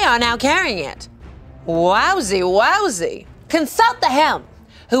 They are now carrying it. Wowzy, wowzy. Consult the helm.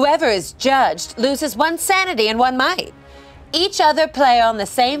 Whoever is judged loses 1 sanity and 1 might. Each other player on the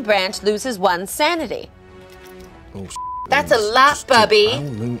same branch loses 1 sanity. Oh, That's a lot, Bubby.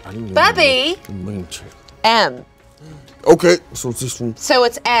 Bubby. M. Okay, so it's this one. So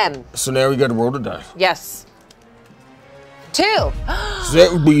it's M. So now we gotta roll the dice. Yes. 2. So that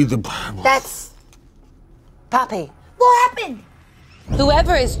would be the... That's Poppy. What happened?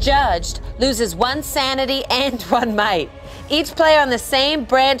 Whoever is judged loses 1 sanity and 1 might. Each player on the same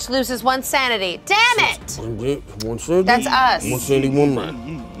branch loses 1 sanity. Damn it! 1 sanity. That's us. 1 sanity, 1 might.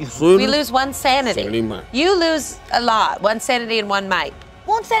 We lose 1 sanity. Sanity might. You lose a lot. 1 sanity and 1 might.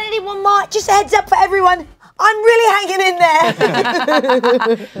 1 sanity, 1 might. Just a heads up for everyone. I'm really hanging in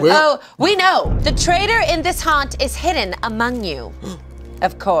there. Oh, we know. The traitor in this haunt is hidden among you.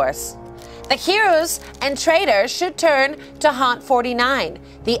 Of course. The heroes and traitors should turn to Haunt 49.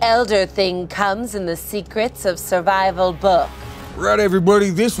 The elder thing comes in the Secrets of Survival book. Right, everybody,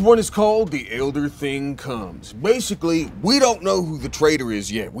 this one is called The Elder Thing Comes. Basically, we don't know who the traitor is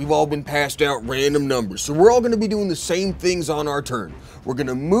yet. We've all been passed out random numbers, so we're all gonna be doing the same things on our turn. We're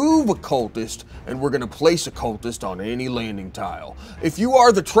gonna move a cultist, and we're gonna place a cultist on any landing tile. If you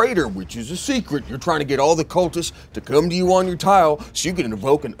are the traitor, which is a secret, you're trying to get all the cultists to come to you on your tile so you can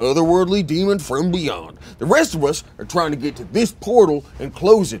invoke an otherworldly demon from beyond. The rest of us are trying to get to this portal and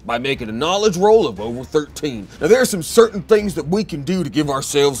close it by making a knowledge roll of over 13. Now, there are some certain things that we we can do to give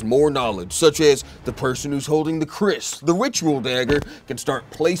ourselves more knowledge, such as the person who's holding the Chris, the ritual dagger, can start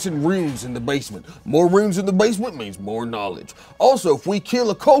placing runes in the basement. More runes in the basement means more knowledge. Also, if we kill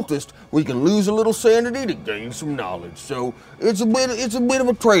a cultist, we can lose a little sanity to gain some knowledge. So it's a bit of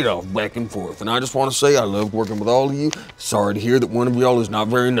a trade-off back and forth. And I just want to say I love working with all of you. Sorry to hear that one of y'all is not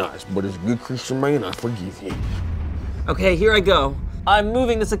very nice, but as a good Christian man, I forgive you. Okay, here I go. I'm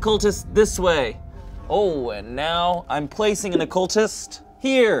moving this occultist this way. Oh, and now I'm placing an occultist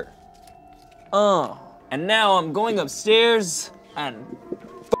here. And now I'm going upstairs and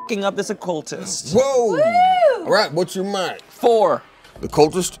fucking up this occultist. Whoa! Woo! All right, what's your might? 4. The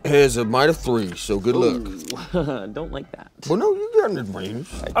cultist has a might of 3, so good luck. Don't like that. Well, no, you got an advantage.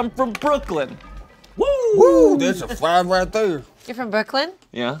 I'm from Brooklyn. Woo! Woo! That's a 5 right there. You're from Brooklyn?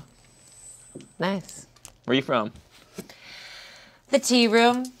 Yeah. Nice. Where you from? The tea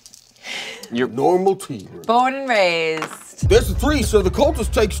room. Your normal tea room. Born and raised. That's a 3, so the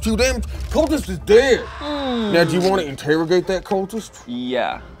cultist takes 2 damage. Cultist is dead. Now, do you want to interrogate that cultist?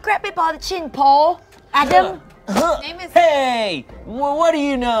 Yeah. Grab me by the chin, Paul. Adam. Name is Hey! What do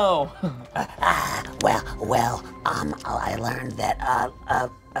you know? Well, I learned that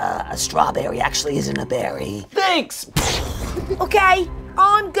a strawberry actually isn't a berry. Thanks! Okay,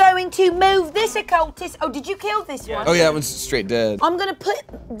 I'm going to move this occultist. Oh, did you kill this one? Oh yeah, that one's straight dead. I'm gonna put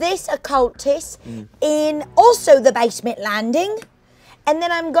this occultist in also the basement landing, and then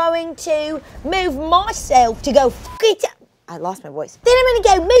I'm going to move myself to go fuck it up. I lost my voice. Then I'm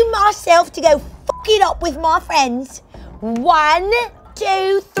gonna go move myself to go fuck it up with my friends. 1,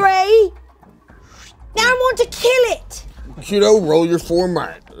 2, 3. Now I want to kill it. Kiddo, roll your 4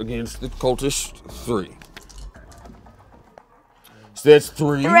 might against the cultist 3. So that's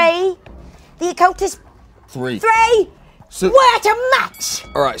 3. 3. The occultist. 3. 3. So, What a match!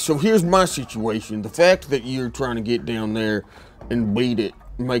 all right, so here's my situation. The fact that you're trying to get down there and beat it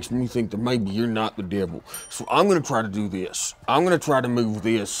makes me think that maybe you're not the devil. So I'm gonna try to do this. I'm gonna try to move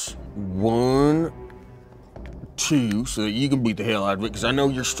this 1, 2, so that you can beat the hell out of it, because I know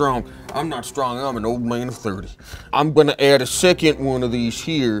you're strong. I'm not strong, I'm an old man of 30. I'm gonna add a second one of these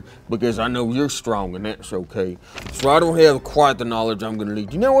here, because I know you're strong, and that's okay. So I don't have quite the knowledge I'm gonna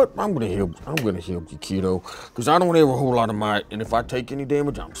need. You know what? I'm gonna help you, kiddo, because I don't have a whole lot of might, and if I take any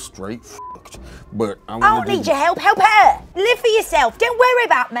damage, I'm straight fucked. But I don't need your help. Help her. Live for yourself. Don't worry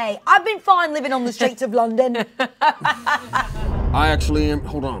about me. I've been fine living on the streets of London. I actually am,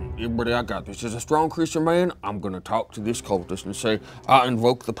 hold on, everybody, I got this. As a strong Christian man, I'm gonna talk to this cultist and say, I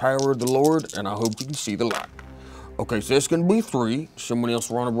invoke the power of the Lord, and I hope you can see the light. Okay, so that's gonna be 3. Someone else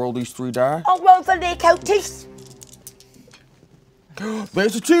wanna roll these 3 die? I'll roll for the occultist.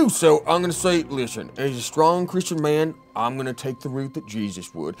 There's a 2, so I'm gonna say, listen, as a strong Christian man, I'm gonna take the route that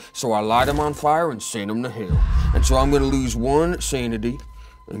Jesus would. So I light him on fire and send him to hell. And so I'm gonna lose 1 sanity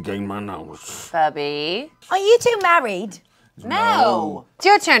and gain my knowledge. Bubby. Are you two married? No. It's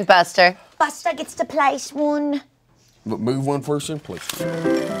your turn, Buster. Buster gets to place 1. But move 1 person, please.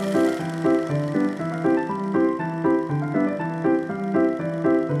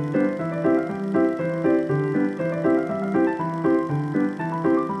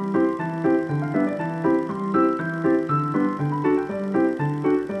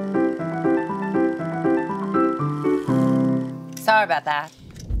 Sorry about that.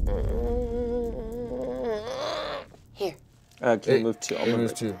 Here. Can you move 2? I'll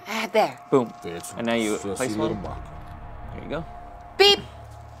move 2. There. Boom. That's And now you just place a little 1. box. There you go. Beep.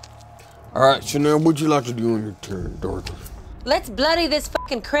 All right, so now what'd you like to do on your turn, Dorothy? Let's bloody this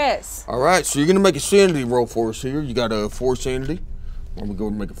fucking Chris. All right, so you're gonna make a sanity roll for us here. You got a 4 sanity. Why don't we go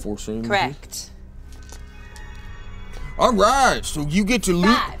and make a 4 sanity? Correct. All right, so you get to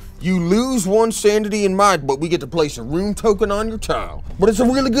lose. 5. You lose 1 sanity in might, but we get to place a rune token on your tile. But it's a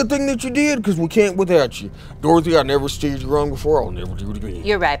really good thing that you did, because we can't without you. Dorothy, I never steered you wrong before. I'll never do it again.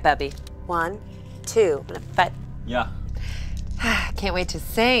 You're right, Bubby. 1, 2. I'm gonna fight. Yeah. Can't wait to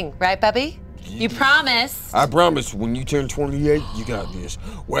sing, right, Bubby? You promise. I promise, when you turn 28, you got this.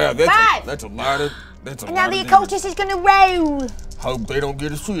 Wow, that's a lot of. And now the occultist is gonna roll. Hope they don't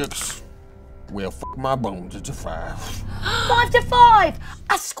get a 6. Well, fuck my bones, it's a 5. 5 to 5.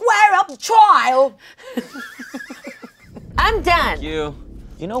 A square up trial. I'm done. You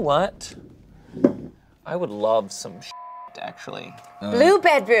know what? I would love some actually. Blue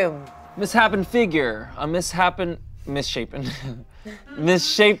bedroom. Misshapen figure. A misshapen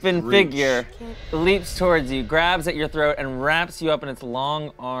figure leaps towards you, grabs at your throat, and wraps you up in its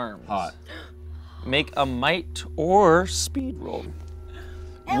long arms. Hot. Make a might or speed roll.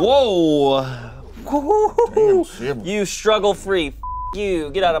 Whoa! Damn, You struggle free. You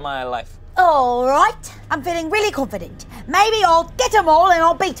get out of my life. All right. I'm feeling really confident. maybe I'll get them all and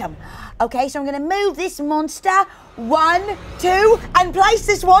I'll beat them. Okay, so I'm gonna move this monster 1, 2, and place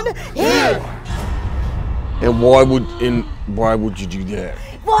this one here. And why would you do that?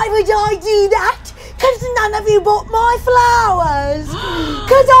 Why would I do that? Because none of you bought my flowers.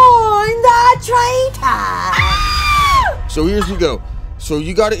 Because I'm the traitor. So here's you go. So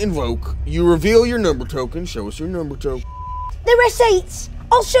you gotta invoke. You reveal your number token. Show us your number token. The receipts.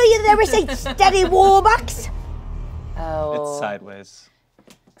 I'll show you the receipts, Daddy Warbucks. Oh. It's sideways.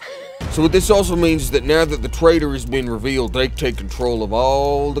 So what this also means is that now that the traitor has been revealed, they take control of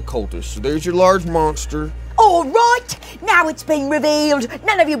all the cultists. So there's your large monster. All right, now it's been revealed.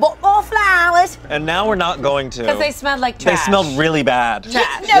 None of you bought more flowers. And now we're not going to. Because they smelled like trash. They smelled really bad.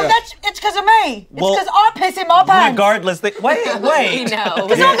 Trash. No, it's because of me. It's because I piss in my pants. Regardless, wait. No.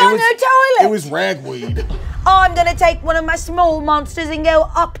 Because I got no toilet. It was ragweed. I'm gonna take one of my small monsters and go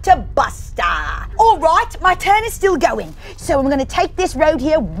up to Buster. All right, my turn is still going. So I'm gonna take this road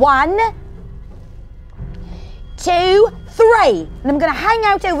here. 1, 2, 3. And I'm gonna hang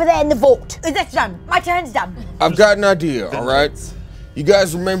out over there in the vault. That's done. My turn's done. I've got an idea, all right? You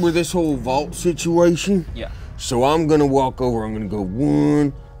guys remember this whole vault situation? Yeah. So I'm gonna walk over, I'm gonna go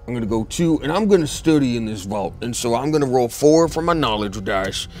 1, I'm gonna go 2, and I'm gonna study in this vault. And so I'm gonna roll 4 for my knowledge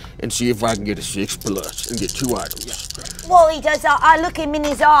dice and see if I can get a 6+ and get 2 items. While he does that, I look him in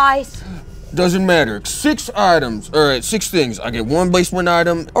his eyes. Doesn't matter. 6 items. All right, 6 things. I get 1 basement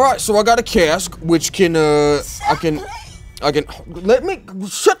item. All right, so I got a cask, which can, I can, let me,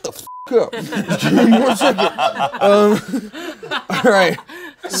 shut the f up. Give me 1 second. All right,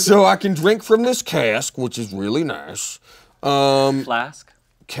 so I can drink from this cask, which is really nice. Flask?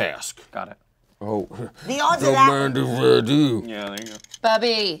 Cask. Got it. Oh, The odds of don't that. mind if I do. Yeah, there you go.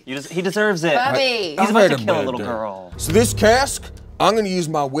 Bubby. He deserves it. Bubby. He's about to had a kill a bad little day. girl. So this cask, I'm gonna use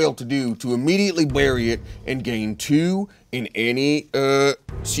my will-to-do to immediately bury it and gain 2 in any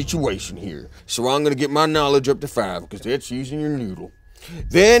situation here. So I'm gonna get my knowledge up to 5 because that's using your noodle.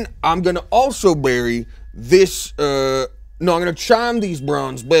 Then I'm gonna also bury this, no, I'm gonna chime these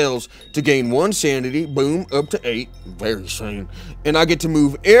bronze bells to gain 1 sanity, boom, up to 8, very sane. And I get to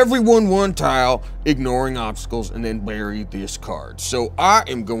move everyone 1 tile, ignoring obstacles, and then bury this card. So I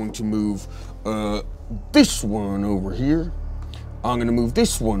am going to move this one over here. I'm gonna move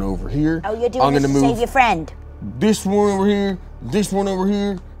this one over here. Oh, you're doing this to save your friend. This one over here, this one over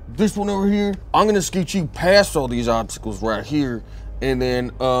here, this one over here. I'm gonna scoot you past all these obstacles right here. And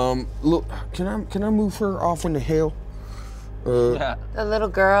then, look, can I move her off into hell? Yeah. The little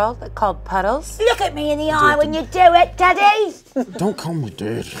girl that called Puddles. Look at me in the eye when you do it, Daddy. Don't call me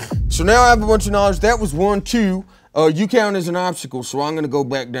daddy. So now I have a bunch of knowledge. That was 1, 2. You count as an obstacle, so I'm gonna go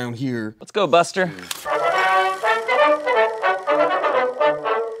back down here. Let's go, Buster.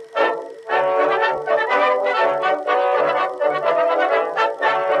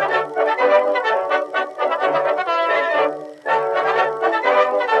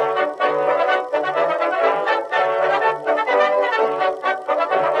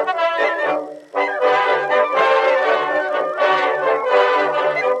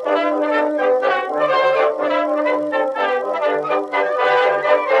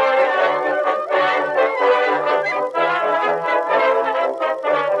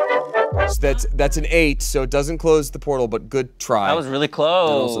 That's an 8, so it doesn't close the portal, but good try. That was really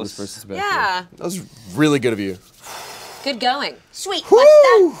close. Also, this person's back Yeah. here. That was really good of you. Good going. Sweet,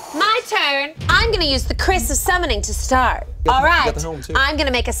 Buster. My turn. I'm gonna use the Chris of Summoning to start. All right. got the helm, too. I'm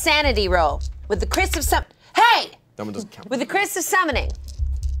gonna make a sanity roll with the Chris of Hey! That one doesn't count. With the Chris of Summoning.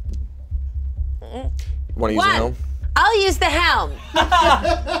 Want to use the 1. helm? I'll use the helm.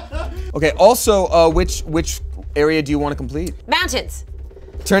 Okay. Also, which area do you want to complete? Mountains.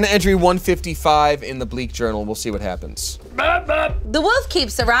 Turn to entry 155 in the Bleak Journal. We'll see what happens. The wolf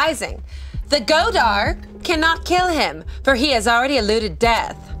keeps arising. The Godar cannot kill him, for he has already eluded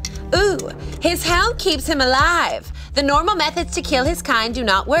death. Ooh, his helm keeps him alive. The normal methods to kill his kind do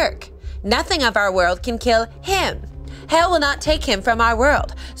not work. Nothing of our world can kill him. Hell will not take him from our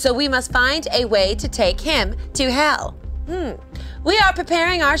world, so we must find a way to take him to hell. We are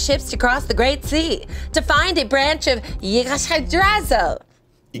preparing our ships to cross the Great Sea to find a branch of Yggdrasil.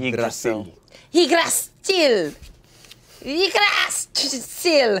 Yggdrasil. Yggdrasil.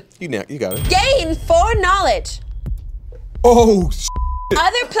 Yggdrasil. You got it. Gain 4 knowledge. Oh,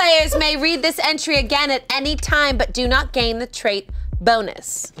 Other players may read this entry again at any time, but do not gain the trait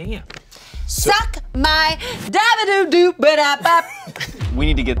bonus. Damn. Suck my dabba-doo-doo-ba-da-bop. We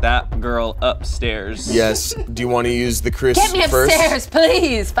need to get that girl upstairs. Yes. Do you want to use the Chris Get me first? upstairs,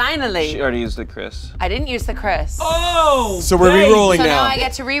 please, finally. She already used the Chris. I didn't use the Chris. Oh! So we're re-rolling So now. now I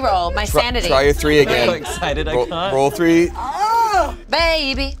get to re-roll my sanity. Try your 3 again. I'm so excited I can't. Roll 3. Oh,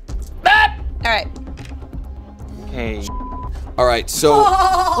 baby. Ah! All right. Okay. All right, so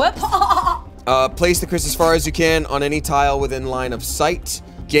Whoops. place the Chris as far as you can on any tile within line of sight.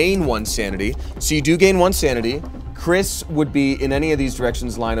 Gain 1 sanity. So you do gain 1 sanity. Chris would be in any of these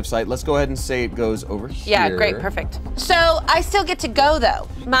directions line of sight. Let's go ahead and say it goes over here. Yeah, great, perfect. So I still get to go though.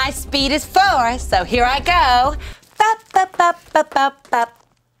 My speed is 4, so here I go. Bop, bop, bop, bop, bop, bop.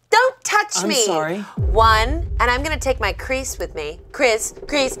 Don't touch me. I'm sorry. 1, and I'm gonna take my crease with me. Crease,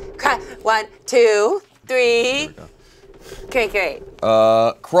 1, 2, 3. Okay, great.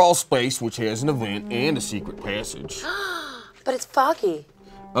 Crawl space, which has an event and a secret passage. But it's foggy.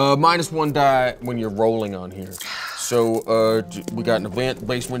 -1 die when you're rolling on here. So, we got an event,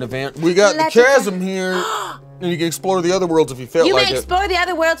 basement event. We got the chasm here, and you can explore the other worlds if you felt You like may it. explore the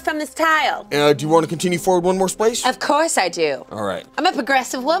other worlds from this tile. Do you want to continue forward 1 more space? Of course I do. All right. I'm a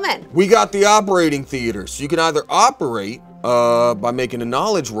progressive woman. We got the operating theater, so you can either operate by making a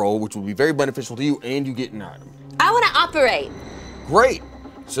knowledge roll, which will be very beneficial to you, and you get an item. I want to operate. Great.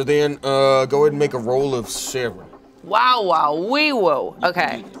 So then, go ahead and make a roll of 7. Wow, wow, wee woo.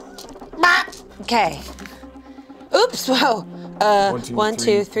 Okay. Okay. Oops, whoa. 1,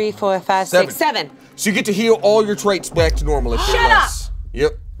 2, 3, 4, 5, 6, 7. So you get to heal all your traits back to normal if you're Shut less.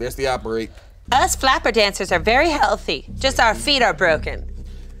 Yep, that's the operate. Us flapper dancers are very healthy. Just our feet are broken.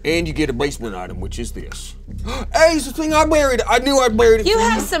 And you get a basement item, which is this. Hey, it's the thing I buried. I knew I buried it. You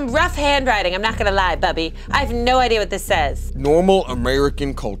have some rough handwriting, I'm not gonna lie, Bubby. I have no idea what this says. Normal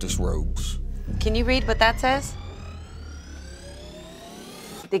American cultist robes. Can you read what that says?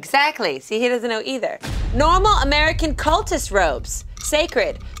 Exactly. See, he doesn't know either. Normal American cultist robes.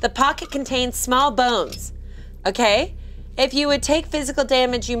 Sacred. The pocket contains small bones. Okay? If you would take physical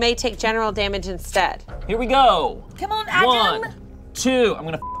damage, you may take general damage instead. Here we go. Come on, Adam. 1, 2. I'm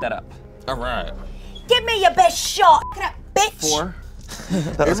gonna f that up. All right. Give me your best shot, bitch. 4.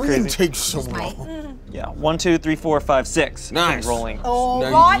 Everything takes so long. Yeah. 1, 2, 3, 4, 5, 6. Nice. I'm rolling. All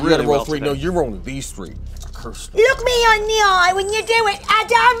Now right. you gotta Really roll well 3. today. No, you're rolling these 3. Cursed. Look me on the eye when you do it,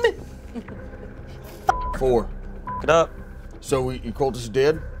 Adam. 4. Pick it up. So your cultist is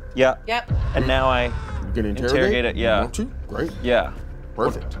dead? Yeah. Yep. And now I You can interrogate it. You Yeah. want to? Great. Yeah.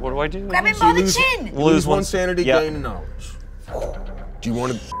 Perfect. What do I do? Grab him So by you the lose, chin. lose 1 sanity, Yep. gain knowledge. Do you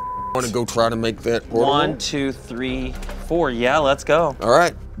want to go try to make that portal? 1, 2, 3, 4. Yeah, let's go. All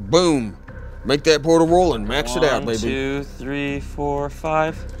right. Boom. Make that portal roll and max it out, 1, baby. 2, 3, 4,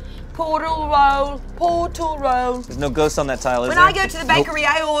 5. Portal roll, portal roll. There's no ghost on that tile, is When there? I go to the bakery,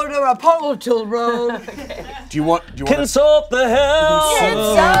 I order a portal roll. Do you want Consult the help.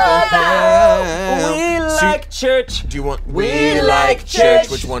 We like church. Do you want We like church.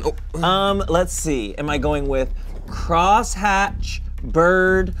 Which one? Oh. Let's see. Am I going with crosshatch,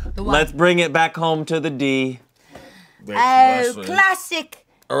 bird? Let's bring it back home to the D. That's Oh, it. classic.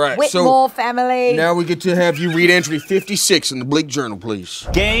 All right, Whitmore so family. now we get to have you read entry 56 in the Bleak Journal, please.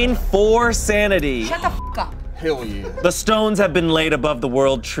 Gain 4 sanity. Shut the f up. Hell yeah. The stones have been laid above the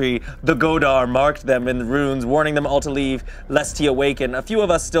world tree. The Godar marked them in the runes, warning them all to leave, lest he awaken. A few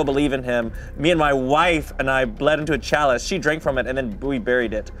of us still believe in him. Me and my wife and I bled into a chalice. She drank from it and then we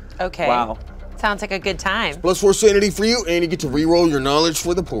buried it. Okay. Wow. Sounds like a good time. +4 sanity for you, and you get to re-roll your knowledge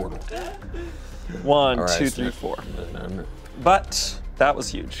for the portal. 1, All right, 2, so- 3, 4. But that was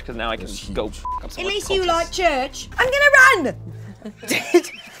huge because now I can go f up some At least cultists. you like church. I'm gonna run.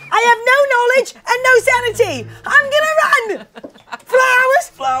 I have no knowledge and no sanity. I'm gonna run. Flowers.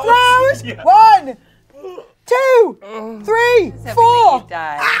 Flowers. Yeah. 1, 2, 3, 4.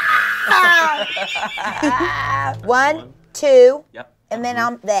 Die. 1, 2, Yep. and then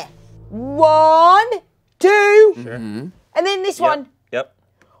I'm there. 1, 2, and then this one. Yep.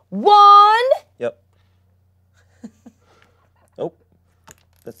 1. Yep. Oh.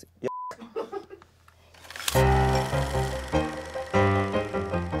 Let's see. Yep.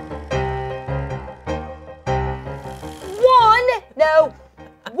 No.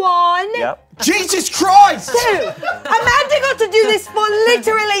 1. Yep. Jesus Christ! 2. Amanda got to do this for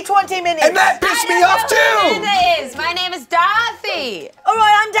literally 20 minutes. And that pissed me off Who too! that is? My name is Dorothy. All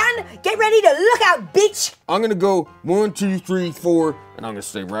right, I'm done. Get ready to look out, bitch. I'm gonna go 1, 2, 3, 4, and I'm gonna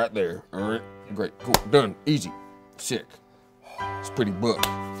stay right there. All right? Great, cool, done, easy, sick. It's pretty book.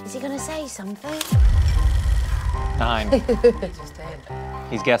 Is he gonna say something? 9.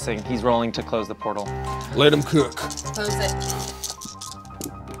 He's guessing. He's rolling to close the portal. Let him cook. Close it.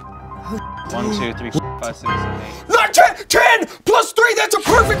 1, 2, 3, 4, 5, 6, 7, 8. Not 10! 10 +3 Hey, that's a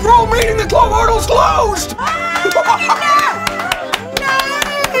perfect roll, meaning the glow portal's closed!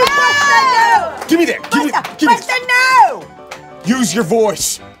 Give me that. Give me Buster, no! Use your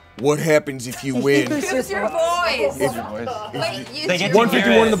voice. What happens if you win? Use your voice. Use your voice. Wait, use They get your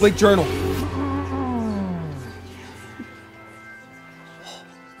 151 in the Blake Journal.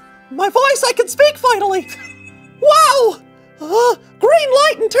 My voice, I can speak finally! Wow! Green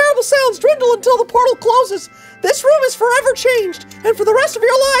light and terrible sounds dwindle until the portal closes. This room is forever changed, and for the rest of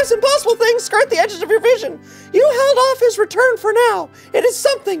your lives, impossible things skirt the edges of your vision. You held off his return for now. It is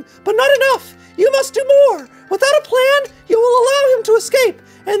something, but not enough. You must do more. Without a plan, you will allow him to escape,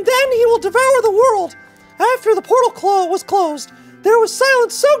 and then he will devour the world. After the portal was closed, there was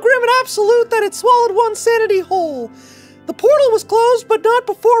silence so grim and absolute that it swallowed one's sanity whole. The portal was closed, but not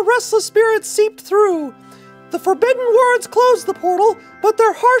before restless spirits seeped through. The forbidden words closed the portal, but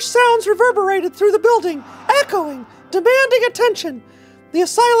their harsh sounds reverberated through the building, echoing, demanding attention. The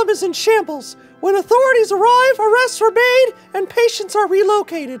asylum is in shambles. When authorities arrive, arrests are made, and patients are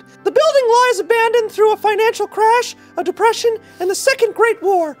relocated. The building lies abandoned through a financial crash, a depression, and the Second Great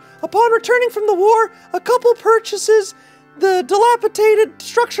War. Upon returning from the war, a couple purchases the dilapidated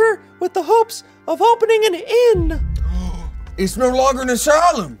structure with the hopes of opening an inn. It's no longer an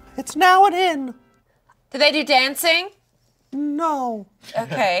asylum. It's now an inn. Do they do dancing? No.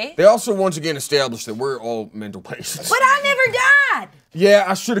 Okay. They also once again established that we're all mental patients. But I never died! Yeah,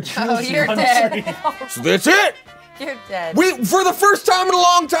 I should have killed Oh, you. you're dead. So that's it. You're dead. For the first time in a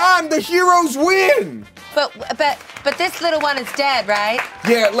long time, the heroes win. But this little one is dead, right?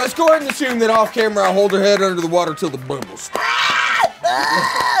 Yeah, let's go ahead and assume that off camera I hold her head under the water till the bubbles.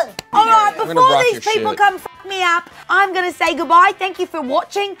 All right, I'm gonna before rock these your people shit. come f me up, I'm gonna say goodbye. Thank you for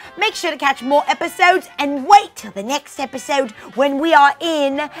watching. Make sure to catch more episodes and wait till the next episode when we are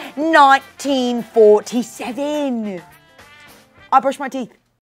in 1947. I brush my teeth.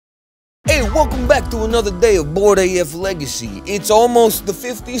 Hey, welcome back to another day of Bored AF Legacy. It's almost the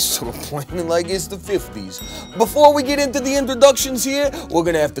 50s, so we're playing like it's the 50s. Before we get into the introductions here, we're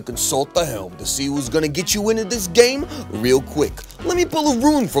gonna have to consult the helm to see who's gonna get you into this game real quick. Let me pull a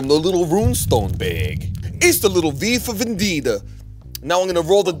rune from the little runestone bag. It's the little V for Vendetta. Now I'm gonna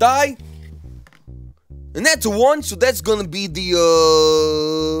roll the die. And that's a 1, so that's gonna be the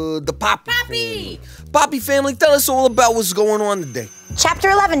Poppy family. Poppy family, tell us all about what's going on today.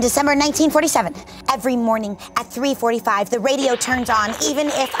 Chapter 11, December 1947. Every morning at 3:45, the radio turns on, even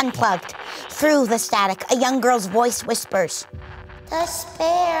if unplugged. Through the static, a young girl's voice whispers,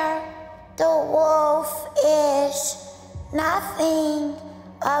 "Despair, the wolf is nothing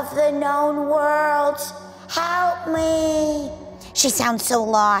of the known worlds. Help me." She sounds so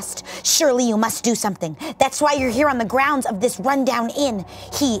lost. Surely you must do something. That's why you're here on the grounds of this rundown inn.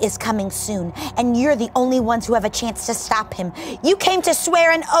 He is coming soon, and you're the only ones who have a chance to stop him. You came to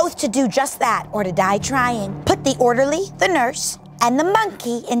swear an oath to do just that, or to die trying. Put the orderly, the nurse, and the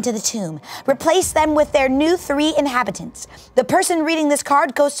monkey into the tomb. Replace them with their new 3 inhabitants. The person reading this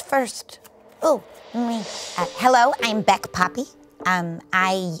card goes first. Oh, me. Hello, I'm Beck Poppy.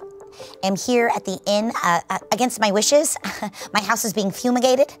 I am here at the inn against my wishes. My house is being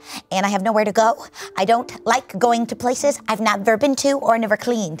fumigated and I have nowhere to go. I don't like going to places I've never been to or never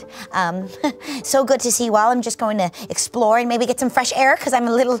cleaned. So good to see you all. I'm just going to explore and maybe get some fresh air because I'm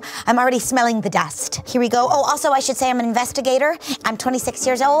already smelling the dust. Here we go. Oh, also I should say I'm an investigator. I'm 26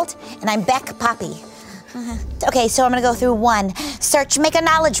 years old and I'm Beck Poppy. Okay, so I'm gonna go through 1. Search, make a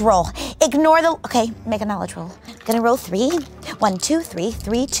knowledge roll. Ignore the, okay, make a knowledge roll. Gonna roll 3. 1, 2, 3,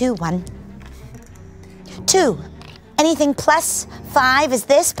 3, 2, 1. 2. Anything plus 5 is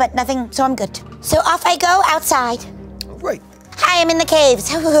this, but nothing, so I'm good. So off I go outside. All right. Hi, I'm in the caves.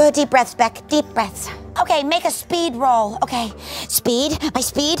 Deep breaths, Beck, deep breaths. Okay, make a speed roll. Okay, speed, my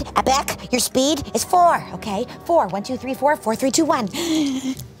speed, Beck, your speed is 4. Okay, 4, 1, 2, 3, 4, 4, 3, 2, 1.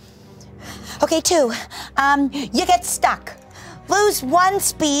 Okay, 2, you get stuck. Lose 1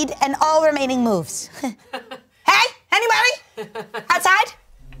 speed and all remaining moves. Hey, anybody? Outside?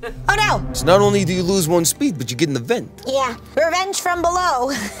 Oh no. So not only do you lose 1 speed, but you get an event. Yeah, revenge from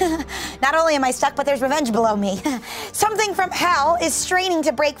below. Not only am I stuck, but there's revenge below me. Something from hell is straining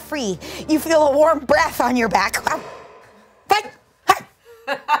to break free. You feel a warm breath on your back. Hey, hey.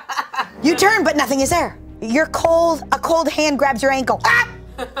 You turn, but nothing is there. You're cold, a cold hand grabs your ankle. Ah!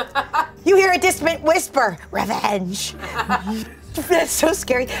 You hear a distant whisper, revenge. That's so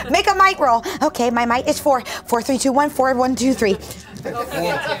scary. Make a might roll. Okay, my might is 4. 4, 3, 2, 1, 4, 1, 2, 3.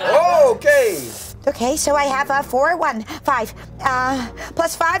 Okay. Okay, so I have 4, 1, 5.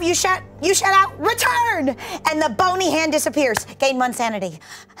 Plus 5, you shout out, return! And the bony hand disappears. Gain 1 sanity.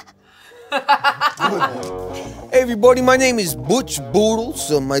 Hey everybody, my name is Butch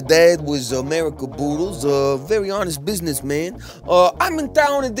Boodles. My dad was America Boodles, a very honest businessman. I'm in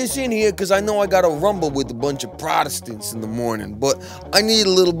town at this inn here because I know I got a rumble with a bunch of Protestants in the morning, but I need a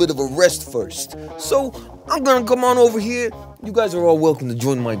little bit of a rest first. So I'm gonna come on over here. You guys are all welcome to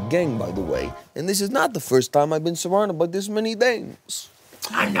join my gang, by the way. And this is not the first time I've been surrounded by this many dames.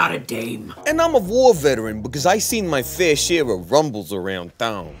 I'm not a dame. And I'm a war veteran because I seen my fair share of rumbles around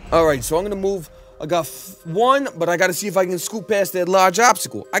town. All right, so I'm gonna move. I got 1, but I gotta see if I can scoot past that large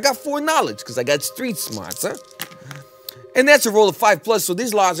obstacle. I got 4 knowledge because I got street smarts, huh? And that's a roll of 5+, so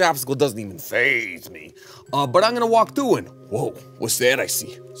this large obstacle doesn't even faze me. But I'm gonna walk through and, whoa, what's that I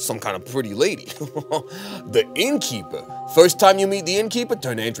see? Some kind of pretty lady. The innkeeper. First time you meet the innkeeper,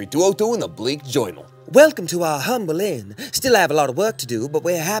 turn to entry 202 in the bleak journal. Welcome to our humble inn. Still have a lot of work to do, but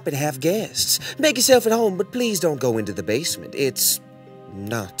we're happy to have guests. Make yourself at home, but please don't go into the basement. It's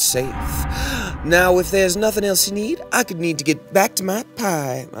not safe. Now, if there's nothing else you need, I could need to get back to my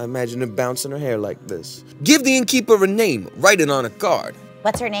pie. I imagine her bouncing her hair like this. Give the innkeeper a name. Write it on a card.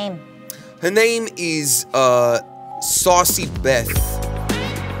 What's her name? Her name is, Saucy Beth.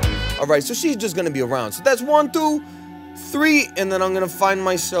 All right, so she's just gonna be around. So that's 1, 2, 3, and then I'm gonna find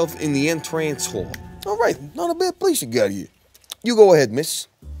myself in the entrance hall. All right, not a bad place you got here. You go ahead, miss.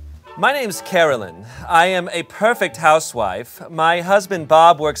 My name's Carolyn. I am a perfect housewife. My husband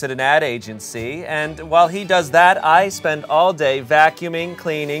Bob works at an ad agency, and while he does that, I spend all day vacuuming,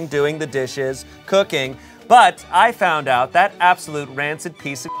 cleaning, doing the dishes, cooking. But I found out that absolute rancid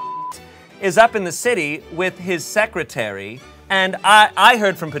piece of is up in the city with his secretary, and I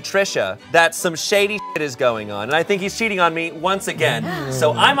heard from Patricia that some shady shit is going on, and I think he's cheating on me once again.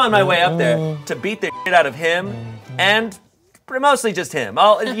 So I'm on my way up there to beat the shit out of him, and mostly just him.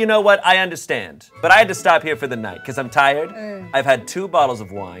 You know what, I understand. But I had to stop here for the night, because I'm tired. I've had 2 bottles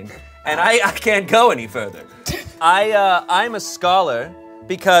of wine, and I can't go any further. I'm a scholar,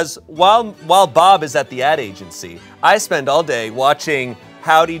 because while Bob is at the ad agency, I spend all day watching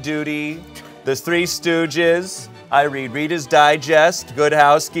Howdy Doody, The Three Stooges, I read Reader's Digest, Good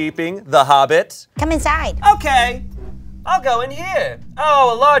Housekeeping, The Hobbit. Come inside. Okay, I'll go in here.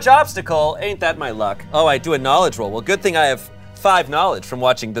 Oh, a large obstacle, ain't that my luck? Oh, I do a knowledge roll. Well, good thing I have 5 knowledge from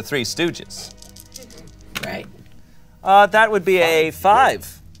watching The Three Stooges. Right. That would be a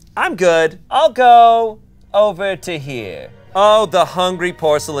 5. I'm good. I'll go over to here. Oh, the hungry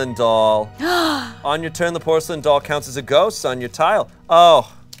porcelain doll. On your turn, the porcelain doll counts as a ghost on your tile.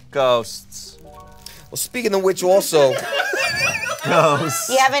 Oh, ghosts. Well, speaking of which, also, ghosts.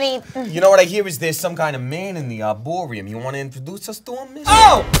 Do you have any? You know what I hear is there's some kind of man in the arboreum. You want to introduce us to him, miss?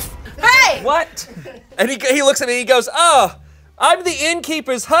 Oh! Hey! What? And he looks at me and he goes, oh, I'm the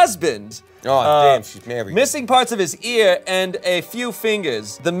innkeeper's husband. Oh, damn, she's married. Missing parts of his ear and a few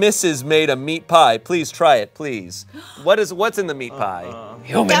fingers. The missus made a meat pie. Please try it, please. What's in the meat pie?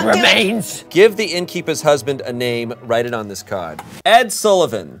 Human remains. Give the innkeeper's husband a name. Write it on this card. Ed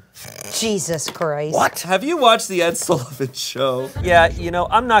Sullivan. Jesus Christ. What? Have you watched the Ed Sullivan show? Yeah, you know,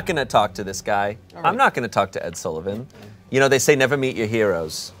 I'm not gonna talk to this guy. Right. I'm not gonna talk to Ed Sullivan. You know, they say never meet your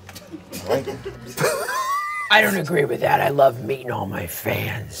heroes. I don't agree with that. I love meeting all my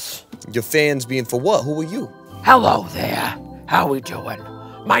fans. Your fans being for what? Who are you? Hello there. How we doing?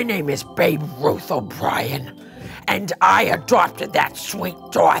 My name is Babe Ruth O'Brien, and I adopted that sweet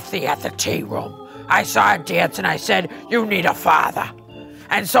Dorothy at the tea room. I saw her dance and I said, you need a father.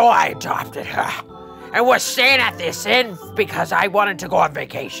 And so I adopted her. And we're staying at this inn because I wanted to go on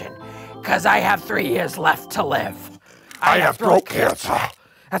vacation, because I have 3 years left to live. I have throat cancer.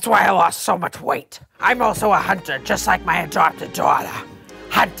 That's why I lost so much weight. I'm also a hunter, just like my adopted daughter.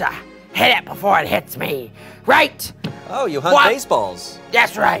 Hunter, hit it before it hits me. Right? Oh, you hunt baseballs.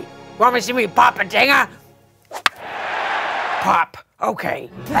 That's right. Want me to see me pop a dinger? Pop. Okay,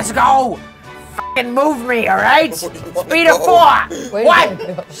 let's go. Fucking move me, all right? Speed of 4.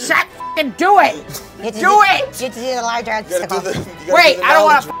 What? Shut fucking do it. Do it. You have to do the large obstacle. Wait, I don't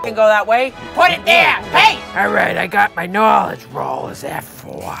want to fucking go that way. Put it there. Hey. All right, I got my knowledge roll as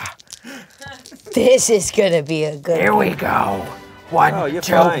F4. This is gonna be a good Here one. we go. 1, 2,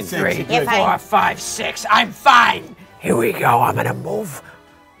 fine. 3, You're 4, fine. 5, 6. I'm fine. Here we go. I'm gonna move.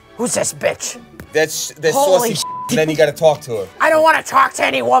 Who's this bitch? That's Holy Saucy. And then you gotta talk to her. I don't want to talk to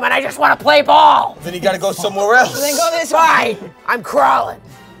any woman. I just want to play ball. Then you gotta go somewhere else. Then go this way. I'm crawling.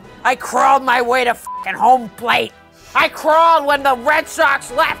 I crawled my way to fucking home plate. I crawled when the Red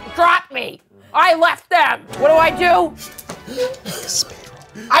Sox dropped me. I left them. What do?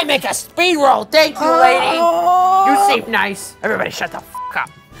 I make a speed roll. Thank you, lady. You seem nice. Everybody shut the fuck up.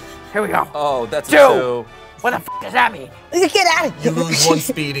 Here we go. Oh, that's 2, a 2. What the f does that mean? Get out of You here. lose one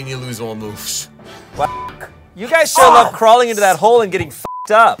speed and you lose all moves. You guys sure love crawling into that hole and getting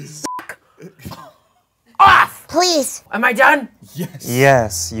f***ed up. Off! Please. Am I done?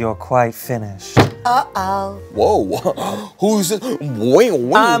 Yes, you're quite finished. Uh-oh. Whoa, who's it?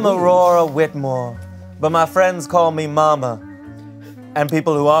 Wait. I'm Aurora Whitmore, but my friends call me Mama. And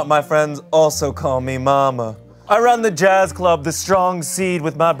people who aren't my friends also call me Mama. I run the jazz club, The Strong Seed,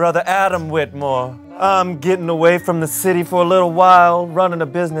 with my brother Adam Whitmore. I'm getting away from the city for a little while. Running a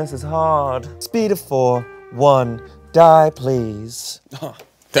business is hard. Speed of 4, 1, die please.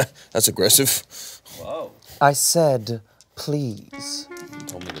 That's aggressive. Whoa. I said please. You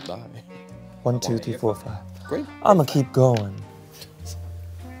told me to die. 1, 2, 3, 4, 5. Great. I'ma keep going.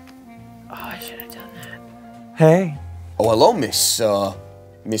 Oh, I should have done that. Hey. Oh, hello, Miss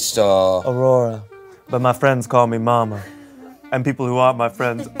Aurora. But my friends call me Mama. And people who aren't my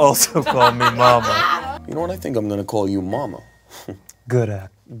friends also call me Mama. You know what? I think I'm gonna call you Mama. Good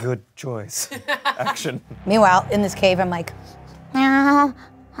choice. Action. Meanwhile, in this cave, I'm like,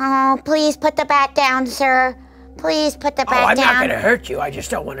 Oh, please put the bat down, sir. Please put the bat I'm down. not gonna hurt you. I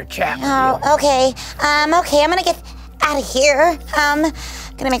just don't want to chat with you. Oh, okay. Okay, I'm gonna get out of here.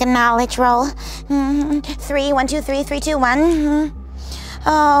 Gonna make a knowledge roll. 3, 1, 2, 3, 3, 2, 1.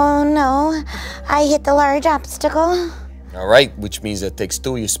 Oh no, I hit the large obstacle. All right, which means that takes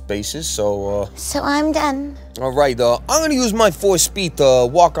 2 of your spaces, so So I'm done. all right, I'm gonna use my 4 speed to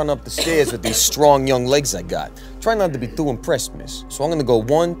walk on up the stairs with these strong young legs I got. Try not to be too impressed, miss. So I'm gonna go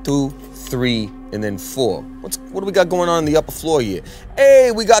 1, 2, 3, and then 4. What do we got going on the upper floor here?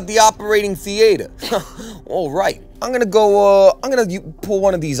 Hey, we got the operating theater. All right, I'm gonna go, pull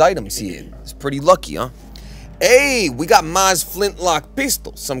one of these items here. It's pretty lucky, huh? Hey, we got Ma's flintlock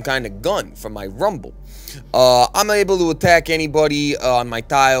pistol, some kind of gun from my rumble. I'm able to attack anybody on my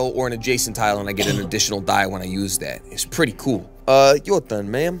tile or an adjacent tile, and I get an additional die when I use that. It's pretty cool. Your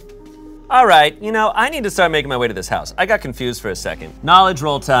turn, ma'am. All right, you know, I need to start making my way to this house. I got confused for a second. Knowledge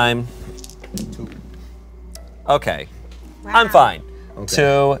roll time. 2. Okay, wow. I'm fine. Okay.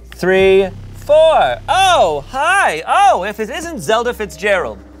 2, 3, 4. Oh, hi. Oh, if it isn't Zelda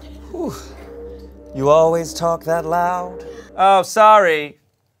Fitzgerald. Whew. You always talk that loud? Oh, sorry.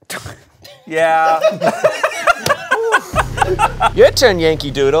 Yeah. Your turn, Yankee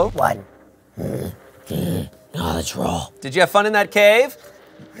Doodle. 1. Knowledge roll. Did you have fun in that cave?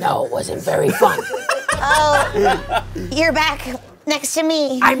 No, it wasn't very fun. Oh, you're back next to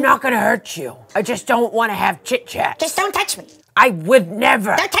me. I'm not gonna hurt you. I just don't want to have chit-chat. Just don't touch me. I would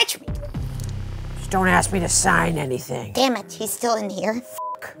never. Don't touch me. Just don't ask me to sign anything. Damn it, he's still in here.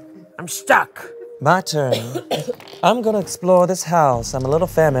 I'm stuck. My turn. I'm gonna explore this house. I'm a little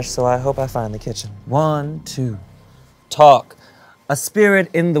famished, so I hope I find the kitchen. 1, 2. Talk. A spirit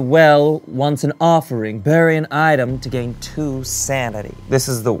in the well wants an offering. Bury an item to gain 2 sanity. This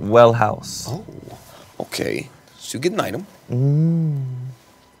is the well house. Oh, okay. So you get an item.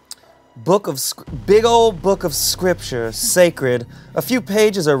 Big old book of scripture, sacred. A few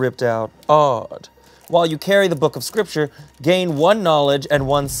pages are ripped out. Odd. While you carry the book of scripture, gain 1 knowledge and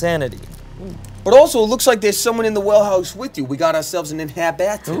 1 sanity. But also, it looks like there's someone in the well house with you. We got ourselves an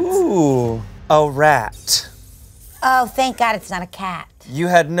inhabitant. Ooh, a rat. oh, thank God it's not a cat. You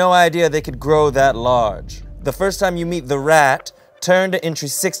had no idea they could grow that large. The first time you meet the rat, turn to entry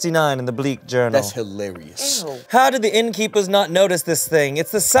 69 in the Bleak Journal. That's hilarious. Ew. How did the innkeepers not notice this thing?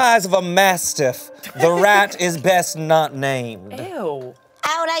 It's the size of a mastiff. The rat is best not named. Ew.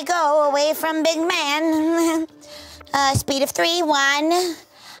 Out I go, away from big man. Speed of 3, 1.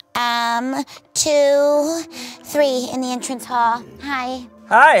 2, 3 in the entrance hall. Hi.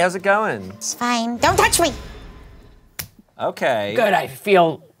 Hi, how's it going? It's fine. Don't touch me. Okay. Good, I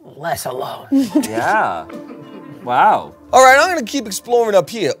feel less alone. Yeah. Wow. All right, I'm gonna keep exploring up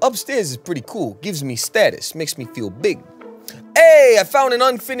here. Upstairs is pretty cool. Gives me status, makes me feel big. Hey, I found an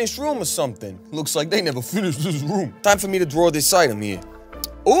unfinished room or something. Looks like they never finished this room. Time for me to draw this item here.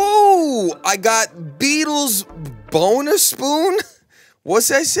 Ooh, I got Beetle's boner spoon. What's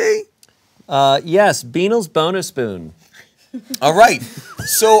that say? Yes, Beanel's boner spoon. All right,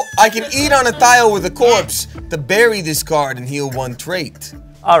 so I can eat on a tile with a corpse to bury this card and heal 1 trait.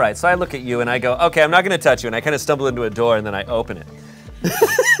 All right, so I look at you and I go, okay, I'm not gonna touch you, and I kind of stumble into a door and then I open it.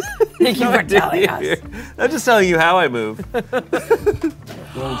 Thank you for telling us. I'm just telling you how I move.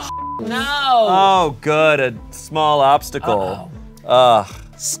 No. Oh, good, a small obstacle.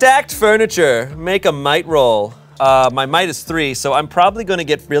 Stacked furniture, make a might roll. My might is 3, so I'm probably gonna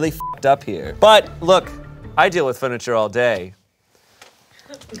get really f***ed up here. But look, I deal with furniture all day.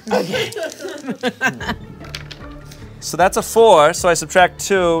 Okay. So that's a 4, so I subtract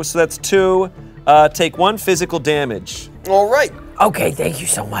 2, so that's 2 Take 1 physical damage. All right. Okay, thank you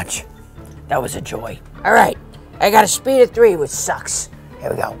so much. That was a joy. All right, I got a speed of 3, which sucks. Here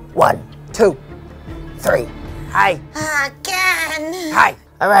we go. 1, 2, 3. Hi. Again. Hi.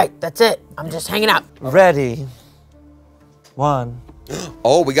 All right, that's it. I'm just hanging out. Ready. 1.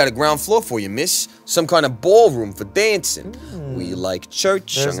 Oh, we got a ground floor for you, miss. Some kind of ballroom for dancing. We like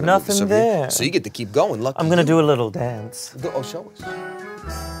church. There's I'm gonna move this nothing over here. there. So you get to keep going. Lucky I'm gonna you. do a little dance. Oh, show us.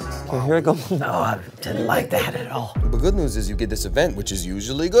 Okay, here I go. No, I didn't like that at all. The good news is you get this event, which is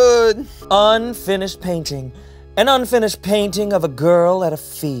usually good. Unfinished painting. An unfinished painting of a girl at a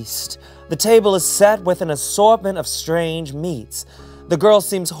feast. The table is set with an assortment of strange meats. The girl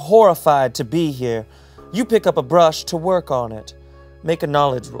seems horrified to be here. You pick up a brush to work on it. Make a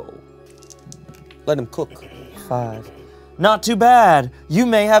knowledge roll. Let him cook. 5. Not too bad. You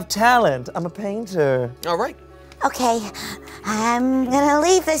may have talent. I'm a painter. All right. Okay, I'm gonna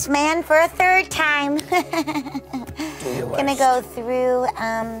leave this man for a 3rd time. Gonna go through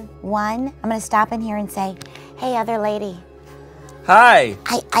 1. I'm gonna stop in here and say, hey, other lady. Hi.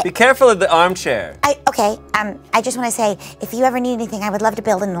 Be careful of the armchair. I just want to say, if you ever need anything, I would love to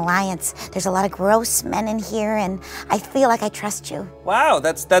build an alliance. There's a lot of gross men in here, and I feel like I trust you. Wow,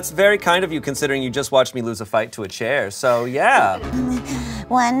 that's very kind of you considering you just watched me lose a fight to a chair. So yeah.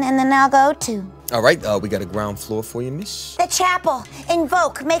 1, and then I'll go 2. All right, we got a ground floor for you, miss. The chapel.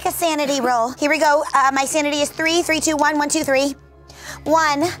 Invoke. Make a sanity roll. Here we go. My sanity is 3, 3, 2, 1, 1, 2, 3.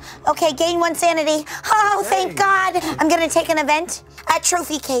 1. Okay, gain 1 sanity. Oh, thank God. I'm gonna take an event. A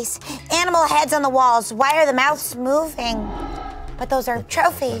trophy case. Animal heads on the walls. Why are the mouths moving? But those are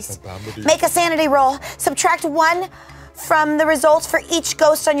trophies. Make a sanity roll. Subtract 1 from the results for each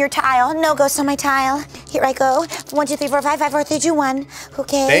ghost on your tile. No ghosts on my tile. Here I go. 1, 2, 3, 4, 5, 5, 4, 3, 2, 1.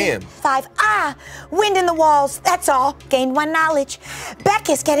 Okay. Damn. 5. Wind in the walls. That's all. Gained 1 knowledge. Beck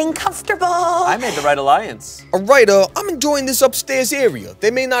is getting comfortable. I made the right alliance. All right, I'm enjoying this upstairs area.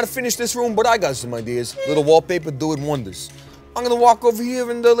 They may not have finished this room, but I got some ideas. Little wallpaper doing wonders. I'm gonna walk over here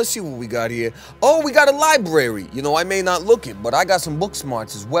and let's see what we got here. Oh, we got a library. You know, I may not look it, but I got some book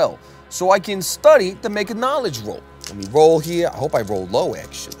smarts as well. So I can study to make a knowledge roll. Let me roll here. I hope I roll low,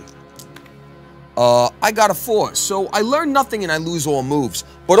 actually. I got a 4, so I learn nothing and I lose all moves.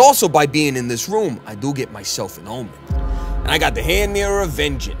 But also by being in this room, I do get myself an omen. And I got the Hand Mirror of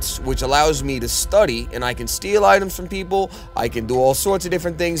Vengeance, which allows me to study, and I can steal items from people, I can do all sorts of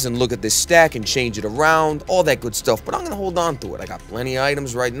different things and look at this stack and change it around, all that good stuff, but I'm gonna hold on to it. I got plenty of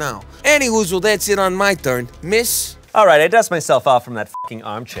items right now. Anywho's, well, that's it on my turn. Miss? All right, I dust myself off from that fucking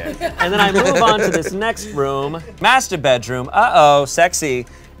armchair. And then I move on to this next room, master bedroom, uh-oh, sexy,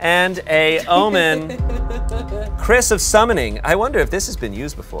 and a omen, Chris of Summoning. I wonder if this has been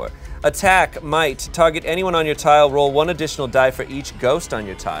used before. Attack, might, target anyone on your tile, roll 1 additional die for each ghost on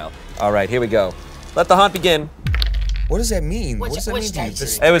your tile. All right, here we go. Let the haunt begin. What does that mean? What does that mean to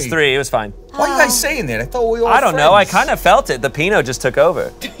you? It was 3, it was fine. Why are you guys saying that? I thought we all I don't know, I kind of felt it. The Pinot just took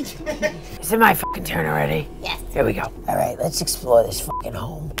over. Is it my fucking turn already? Yes. Here we go. All right, let's explore this fucking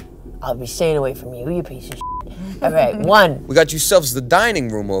home. I'll be staying away from you, you piece of shit. All right, 1. We got yourselves the dining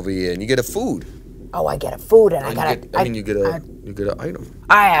room over here, and you get a food. Oh, I get a food, and I got a... you get an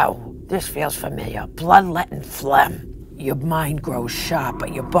item. This feels familiar. Bloodletting phlegm. Your mind grows sharp,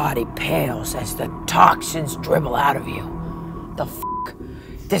 but your body pales as the toxins dribble out of you. The fuck?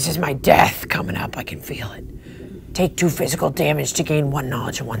 This is my death coming up. I can feel it. Take 2 physical damage to gain 1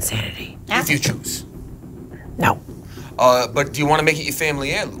 knowledge and 1 sanity. If you choose. No. But do you want to make it your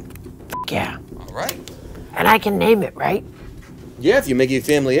family heirloom? Yeah. All right. And I can name it, right? Yeah, if you make it your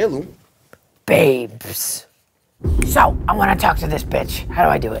family heirloom. Babes. So, I want to talk to this bitch. How do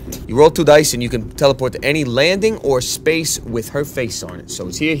I do it? You roll 2 dice and you can teleport to any landing or space with her face on it. So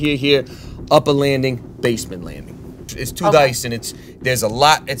it's here, here, here, upper landing, basement landing. It's 2 dice and there's a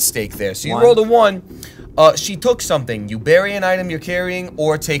lot at stake there. So you roll a 1. She took something. You bury an item you're carrying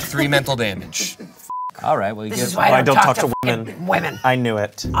or take 3 mental damage. All right, well, you This get is why I don't talk to women. I knew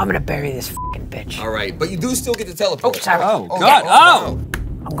it. I'm gonna bury this fucking bitch. All right, but you do still get to teleport. Oh, sorry. Oh, God. Oh!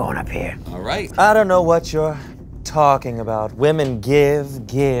 I'm going up here. All right. I don't know what you're talking about. Women give,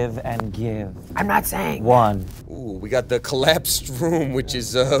 give, and give. I'm not saying. 1. Ooh, we got the collapsed room, which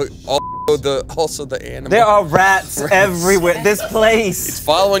is also the animal. There are rats everywhere. This place. It's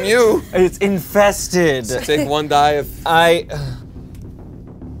following you. It's infested. So take 1 die of.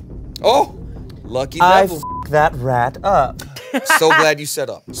 Oh, lucky devil. I that rat up. So glad you set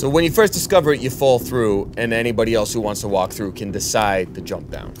up. So when you first discover it, you fall through, and anybody else who wants to walk through can decide to jump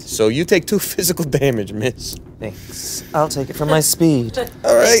down. So you take 2 physical damage, miss. Thanks. I'll take it from my speed.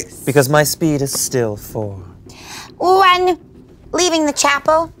 All right. Because my speed is still 4. 1. Leaving the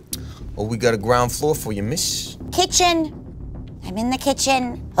chapel. Oh, we got a ground floor for you, miss. Kitchen. I'm in the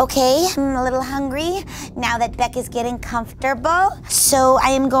kitchen. Okay, I'm a little hungry now that Beck is getting comfortable. So I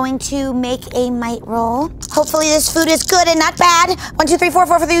am going to make a might roll. Hopefully this food is good and not bad. 1, 2, 3, 4,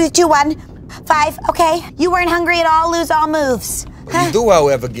 4, 3, 2, 1. 5, okay. You weren't hungry at all, lose all moves. You do,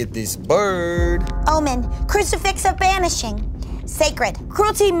 however, get this bird. Omen, crucifix of banishing. Sacred,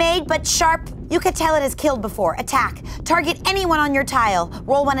 cruelty made but sharp. You could tell it is killed before. Attack, target anyone on your tile.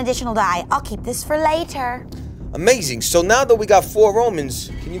 Roll 1 additional die. I'll keep this for later. Amazing. So now that we got 4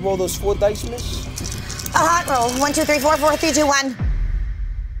 Romans, can you roll those 4 dice, miss? A haunt roll. 1, 2, 3, 4, 4, 3, 2, 1.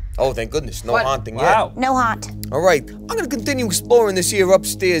 Oh, thank goodness. No haunting Wow. yet. No haunt. All right, I'm gonna continue exploring this here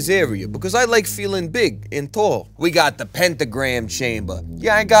upstairs area because I like feeling big and tall. We got the pentagram chamber.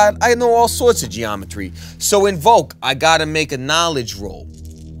 Yeah, I know all sorts of geometry. So invoke, I gotta make a knowledge roll.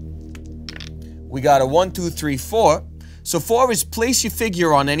 We got a 1, 2, 3, 4. So 4 is place your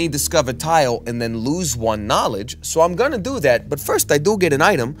figure on any discovered tile and then lose 1 knowledge. So I'm gonna do that, but first I do get an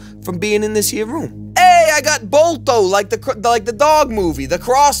item from being in this here room. Hey, I got Bolto, like the dog movie, the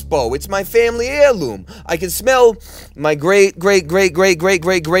crossbow. It's my family heirloom. I can smell my great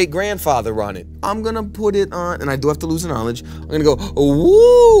grandfather on it. I'm gonna put it on, and I do have to lose a knowledge. I'm gonna go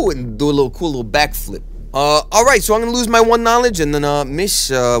woo and do a cool little backflip. All right, so I'm gonna lose my 1 knowledge, and then, miss,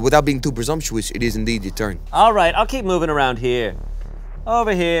 without being too presumptuous, it is indeed your turn. All right, I'll keep moving around here.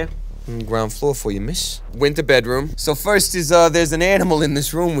 Over here. Ground floor for you, miss. Winter bedroom. So first is, there's an animal in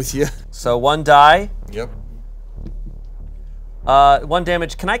this room with you. So 1 die. Yep. 1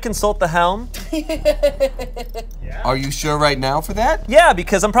 damage. Can I consult the helm? Are you sure right now for that? Yeah,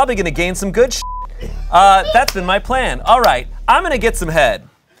 because I'm probably gonna gain some good shit. That's been my plan. All right, I'm gonna get some head.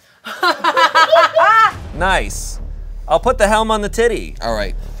 Nice. I'll put the helm on the titty. All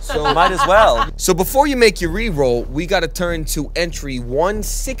right. So might as well. So before you make your re-roll, we gotta turn to entry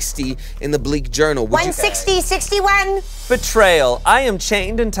 160 in the Bleak Journal. 160, 61. Betrayal. I am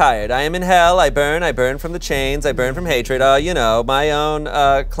chained and tired. I am in hell. I burn from the chains. I burn from hatred. You know, my own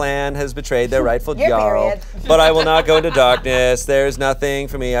clan has betrayed their rightful jarl. But I will not go into darkness. There's nothing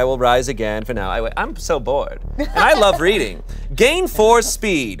for me. I will rise again for now. I'm so bored. And I love reading. Gain 4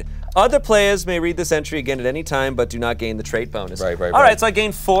 speed. Other players may read this entry again at any time, but do not gain the trait bonus. Right. All right, so I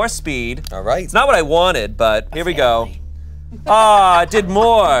gained 4 speed. All right. It's not what I wanted, but here we go. I did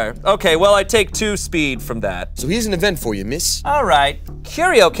more. Okay, well, I take 2 speed from that. So here's an event for you, miss. All right,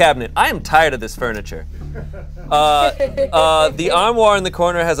 curio cabinet. I am tired of this furniture. The armoire in the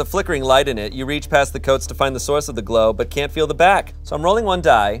corner has a flickering light in it. You reach past the coats to find the source of the glow, but can't feel the back. So I'm rolling 1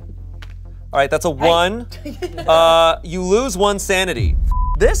 die. All right, that's a 1. You lose 1 sanity.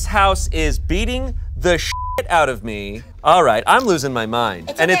 This house is beating the shit out of me. All right, I'm losing my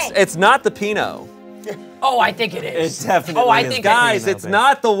mind. It's not the Pinot. Oh, I think it is. It definitely Oh, I is. think Guys, it's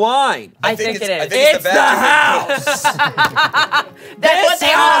not the wine. I think it is. It's the house. That's what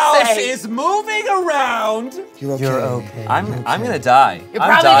they all This house say. is moving around. You're okay. I'm gonna die. You're I'm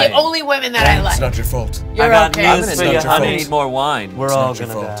probably dying. the only women that I like. It's not your fault. You're I got okay. news for you, honey. I need more wine. We're all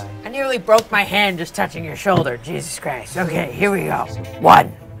gonna die. I nearly broke my hand just touching your shoulder. Jesus Christ. Okay, here we go.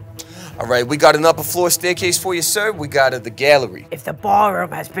 1. All right, we got an upper floor staircase for you, sir. We got the gallery. If the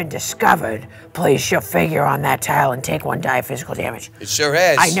ballroom has been discovered, place your figure on that tile and take 1 die of physical damage. It sure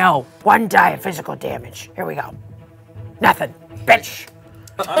has. I know. 1 die of physical damage. Here we go. Nothing. Bitch.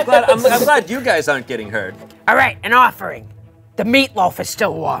 I'm glad you guys aren't getting hurt. All right, an offering. The meatloaf is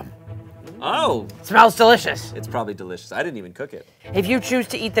still warm. Oh. Smells delicious. It's probably delicious. I didn't even cook it. If you choose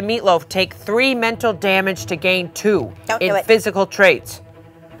to eat the meatloaf, take 3 mental damage to gain 2 Don't do in it. physical traits.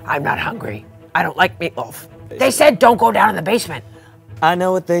 I'm not hungry. I don't like meatloaf. They said don't go down in the basement. I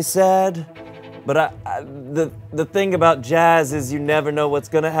know what they said, but the thing about jazz is you never know what's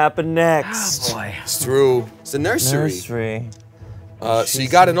gonna happen next. Oh boy. It's true. It's a nursery. Nursery. So you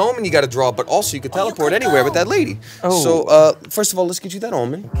got an omen you got to draw, but also you can teleport anywhere with that lady. Oh. So first of all, let's get you that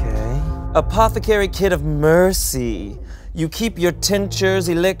omen. Okay. Apothecary kit of mercy. You keep your tinctures,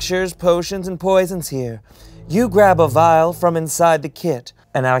 elixirs, potions, and poisons here. You grab a vial from inside the kit,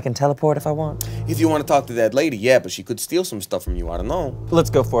 and now I can teleport if I want. If you want to talk to that lady, yeah, but she could steal some stuff from you. I don't know. Let's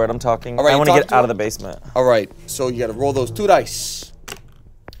go for it. I'm talking. All right, I you want to talk get to out her? of the basement. All right, so you got to roll those 2 dice.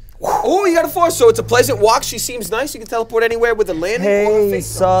 Oh, you got a 4, so it's a pleasant walk. She seems nice. You can teleport anywhere with a landing or a Hey, face.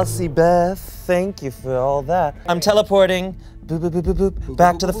 Saucy Beth. Thank you for all that. I'm teleporting. Boop, boop, boop, boop, boop.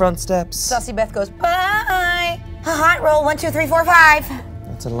 Back to the front steps. Saucy Beth goes, bye. A hot roll, 1, 2, 3, 4, 5.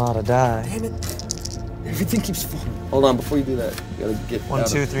 That's a lot of die. Damn it. Everything keeps falling. Hold on, before you do that, you gotta get 1,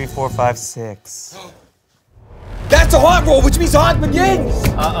 2, 3, 4, 5, 6. That's a haunt roll, which means haunt begins!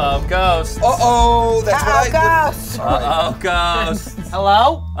 Uh-oh, ghost. Uh-oh, that's what I Uh-oh, ghost.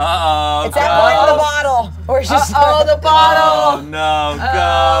 Hello? Uh-oh, It's that point in the bottle. Or just Uh-oh, the bottle. Oh, no,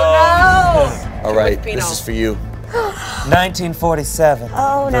 ghost. Oh, All right, this is for you. 1947.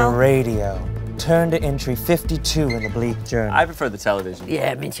 Oh, The no. radio. Turn to entry 52 in the Bleak Journal. I prefer the television.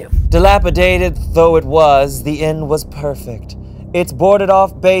 Yeah, me too. Dilapidated though it was, the inn was perfect. Its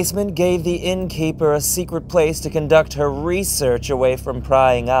boarded-off basement gave the innkeeper a secret place to conduct her research away from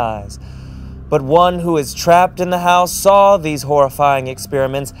prying eyes. But one who is trapped in the house saw these horrifying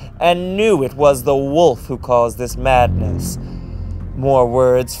experiments and knew it was the wolf who caused this madness. More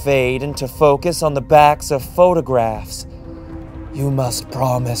words fade into focus on the backs of photographs. You must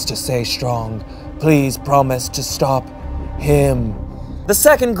promise to stay strong. Please promise to stop him. The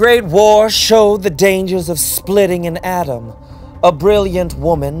Second Great War showed the dangers of splitting an atom. A brilliant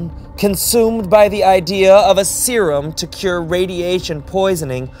woman, consumed by the idea of a serum to cure radiation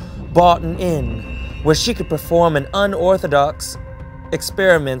poisoning, bought an inn where she could perform an unorthodox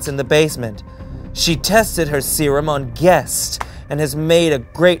experiments in the basement. She tested her serum on guests and has made a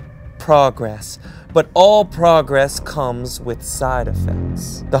great progress. But all progress comes with side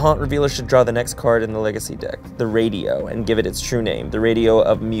effects. The Haunt Revealer should draw the next card in the Legacy deck, the Radio, and give it its true name, the Radio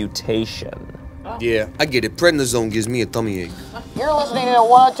of Mutation. Yeah, I get it. Prednisone gives me a tummy ache. You're listening to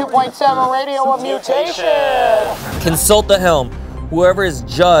 102.7 Radio of Mutation. Consult the helm. Whoever is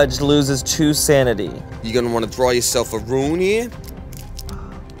judged loses 2 sanity. You gonna want to draw yourself a rune here?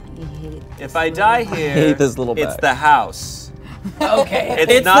 If I die here, hate this little it's bag. the house. Okay.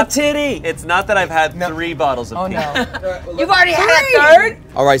 It's not the titty. It's not that I've had 3 bottles of pee. You've already had a third?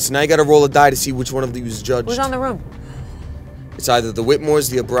 All right, so now you gotta roll a die to see which one of these is judged. Who's on the room? It's either the Whitmores,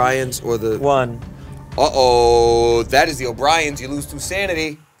 the O'Briens, or the... 1. Uh-oh, that is the O'Briens. You lose 2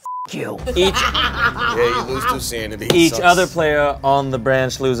 sanity. You. Yeah, you lose 2 sanity. Each Sucks. other player on the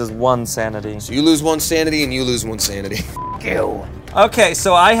branch loses 1 sanity. So you lose 1 sanity and you lose 1 sanity. You. Okay,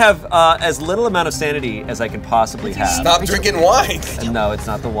 so I have as little amount of sanity as I can possibly have. Stop drinking wine. No, it's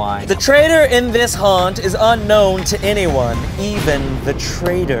not the wine. The traitor in this haunt is unknown to anyone, even the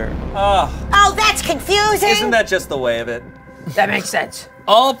traitor. Oh, that's confusing. Isn't that just the way of it? That makes sense.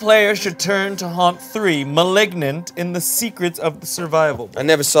 All players should turn to Haunt 3, Malignant, in the Secrets of the Survival. I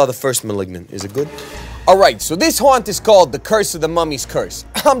never saw the first Malignant. Is it good? All right, so this haunt is called the Curse of the Mummy's Curse.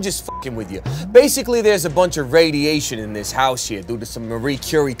 I'm just fucking with you. Basically, there's a bunch of radiation in this house here due to some Marie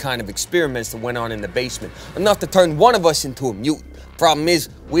Curie kind of experiments that went on in the basement. Enough to turn one of us into a mutant. Problem is,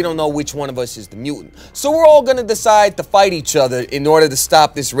 we don't know which one of us is the mutant. So we're all gonna decide to fight each other in order to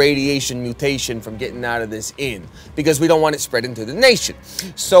stop this radiation mutation from getting out of this inn, because we don't want it spreading to the nation.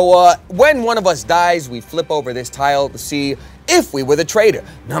 So when one of us dies, we flip over this tile to see if we were the traitor.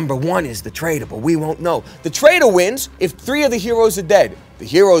 Number 1 is the traitor, but we won't know. The traitor wins if 3 of the heroes are dead. The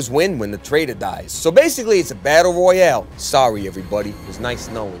heroes win when the traitor dies. So basically, it's a battle royale. Sorry, everybody. It was nice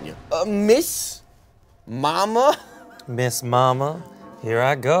knowing you. Miss Mama? Miss Mama, here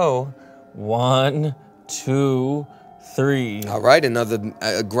I go. 1, 2, 3. All right, another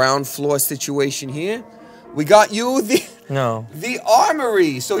ground floor situation here. We got you the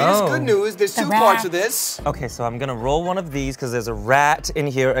armory. So here's good news. There's 2 parts of this. Okay, so I'm gonna roll one of these because there's a rat in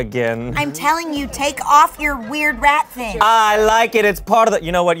here again. I'm telling you, take off your weird rat thing. I like it. It's part of the.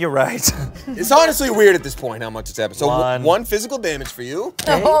 You know what? You're right. It's honestly weird at this point how much it's happened. So 1. 1 physical damage for you.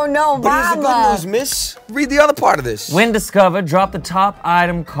 Oh no, But here's the good news, miss. Read the other part of this. When discovered, drop the top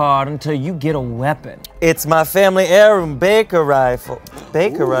item card until you get a weapon. It's my family heirloom Baker rifle.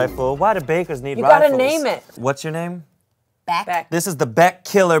 Baker rifle? Why do bakers need rifles? You gotta name it. What's your name? Beck. This is the Beck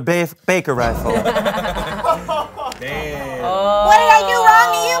Killer Baker rifle. What did I do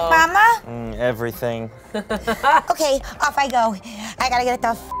wrong to you, Mama? Everything. Okay, off I go. I gotta get the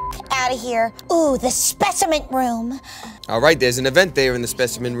f out of here. Ooh, the specimen room. All right, there's an event there in the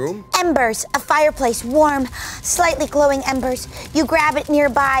specimen room. Embers, a fireplace, warm, slightly glowing embers. You grab it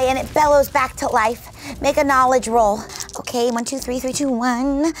nearby and it bellows back to life. Make a knowledge roll. Okay, 1, 2, 3, 3, 2,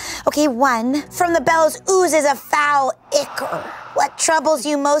 1. Okay, 1. From the bellows oozes a foul ichor. What troubles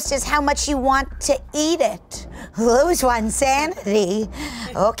you most is how much you want to eat it. Lose 1 sanity.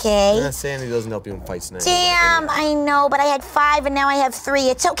 Okay. Sanity doesn't help you in fights now. Damn, I know, but I had 5 and now I have 3.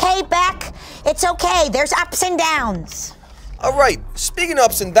 It's okay, Beck. It's okay. There's ups and downs. All right, speaking of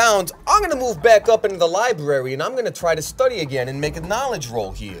ups and downs, I'm gonna move back up into the library and I'm gonna try to study again and make a knowledge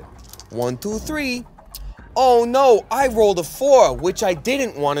roll here. 1, 2, 3. Oh no, I rolled a 4, which I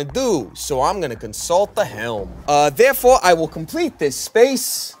didn't want to do, so I'm gonna consult the helm. Therefore, I will complete this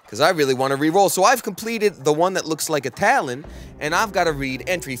space, because I really want to re-roll. So I've completed the one that looks like a talon, and I've got to read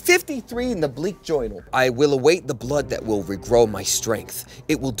entry 53 in the bleak journal. I will await the blood that will regrow my strength.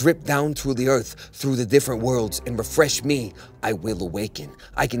 It will drip down through the earth, through the different worlds, and refresh me. I will awaken.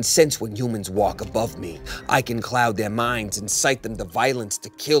 I can sense when humans walk above me. I can cloud their minds, incite them to violence, to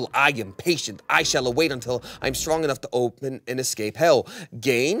kill. I am patient. I shall await until I'm strong enough to open and escape hell.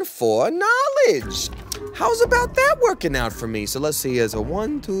 Gain 4 knowledge. How's about that working out for me? So let's see, as a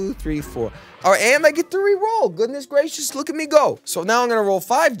 1, 2, 3, 4. All right, and I get to re-roll. Goodness gracious, look at me go. So now I'm gonna roll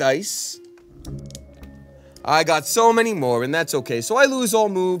 5 dice. I got so many more, and that's okay. So I lose all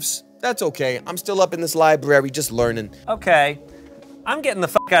moves. That's okay. I'm still up in this library just learning. Okay. I'm getting the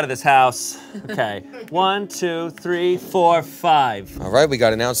fuck out of this house. Okay. 1, 2, 3, 4, 5. All right, we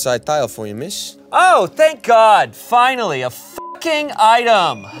got an outside tile for you, miss. Oh, thank God. Finally, a fucking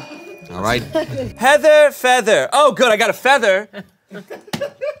item. All right. Heather, feather. Oh, good, I got a feather.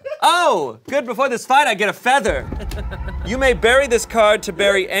 Oh, good, before this fight, I get a feather. You may bury this card to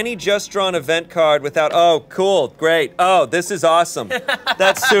bury any just drawn event card without, oh, cool, great. Oh, this is awesome.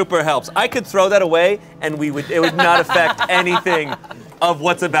 That super helps. I could throw that away and it would not affect anything of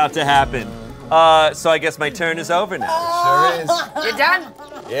what's about to happen. So I guess my turn is over now. Sure is. You're done?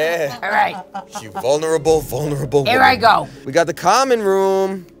 Yeah. All right. You vulnerable Here I go. We got the common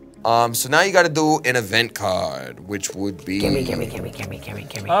room. So now you gotta do an event card, which would be... Gimme.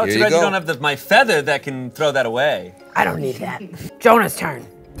 Oh, Here too you bad you go. don't have my feather that can throw that away. I don't need that. Jonah's turn.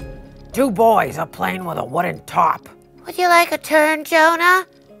 2 boys are playing with a wooden top. Would you like a turn, Jonah?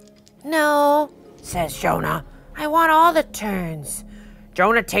 No, says Jonah. I want all the turns.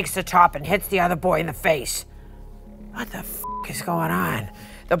 Jonah takes the top and hits the other boy in the face. What the f is going on?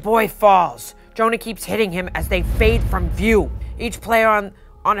 The boy falls. Jonah keeps hitting him as they fade from view. Each player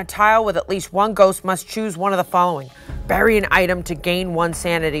on a tile with at least 1 ghost must choose one of the following. Bury an item to gain 1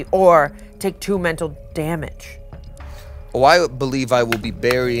 sanity or take 2 mental damage. Oh, I believe I will be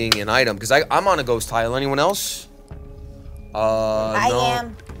burying an item, because I'm on a ghost tile. Anyone else? I no.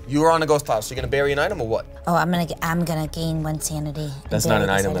 am. You are on a ghost tile, so you're gonna bury an item or what? Oh, I'm gonna gain 1 sanity. That's not an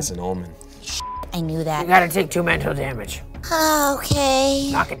item, that's an omen. I knew that. You gotta take 2 mental damage. Okay.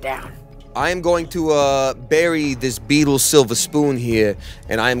 Knock it down. I am going to bury this beetle silver spoon here,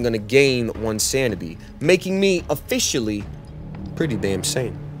 and I am gonna gain 1 sanity, making me officially pretty damn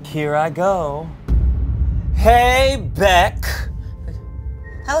sane. Here I go. Hey, Beck.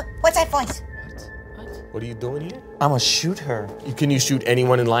 Oh, what's that voice? What are you doing here? I'ma shoot her. Can you shoot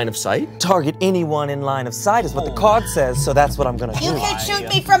anyone in line of sight? Target anyone in line of sight is what the card says, so that's what I'm gonna do. You can shoot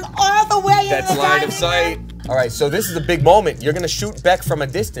me from all the way in That's the line of sight. All right, so this is a big moment. You're gonna shoot Beck from a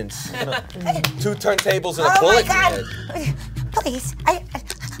distance. 2 turntables and a bullet. Oh my God! Please,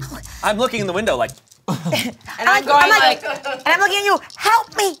 I'm looking in the window like, And I'm going like, and I'm looking at you.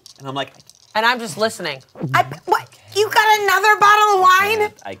 Help me! and I'm like, and I'm just listening. What? You got another bottle of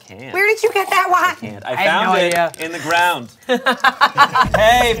wine? I can't. Where did you get that wine? I have found no it idea. in the ground.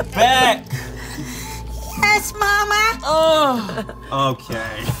 Hey, Beck. Yes, Mama. Oh.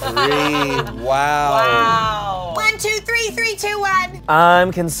 Okay. 3. Wow. 1, 2, 3, 3, 2, 1.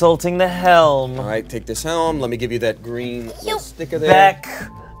 I'm consulting the helm. All right, take this helm. Let me give you that green little sticker there. Beck,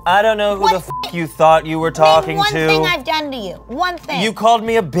 I don't know who the f you thought you were talking Name one to. thing I've done to you. One thing. You called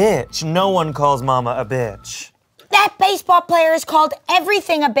me a bitch. No one calls Mama a bitch. That baseball player has called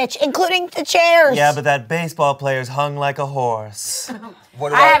everything a bitch, including the chairs. Yeah, but that baseball player's hung like a horse.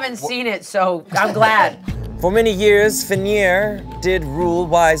 I haven't seen it, so I'm glad. For many years, Fenrir did rule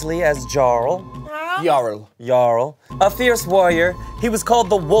wisely as Jarl. Jarl. A fierce warrior, he was called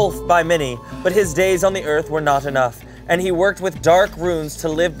the Wolf by many, but his days on the earth were not enough, and he worked with dark runes to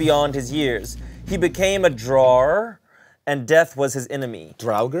live beyond his years. He became a drawer, and death was his enemy.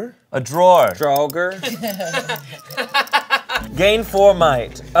 Draugr? A drawer. Draugr. Gain 4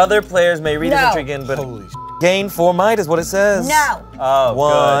 might. Other players may read his entry again, but gain 4 might is what it says. No. Oh,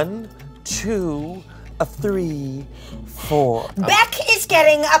 1, 2, 3, 4. Beck is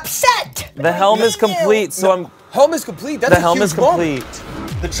getting upset. The helm is complete, so I'm... Helm is complete? That's the helm is complete.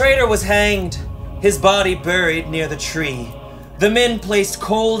 The traitor was hanged, his body buried near the tree. The men placed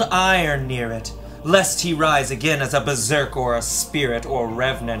cold iron near it, lest he rise again as a berserk or a spirit or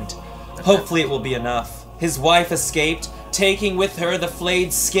revenant. Hopefully it will be enough. His wife escaped, taking with her the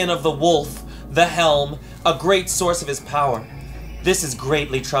flayed skin of the wolf, the helm, a great source of his power. This is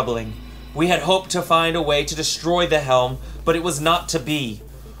greatly troubling. We had hoped to find a way to destroy the helm, but it was not to be.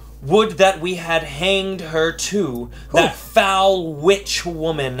 Would that we had hanged her too, that foul witch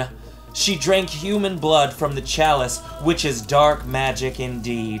woman. She drank human blood from the chalice, which is dark magic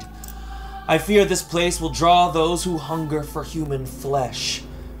indeed. I fear this place will draw those who hunger for human flesh.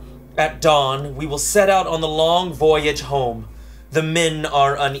 At dawn, we will set out on the long voyage home. The men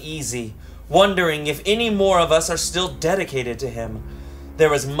are uneasy, wondering if any more of us are still dedicated to him.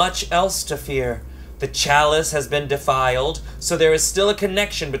 There is much else to fear. The chalice has been defiled, so there is still a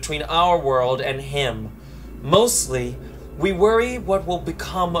connection between our world and him. Mostly, we worry what will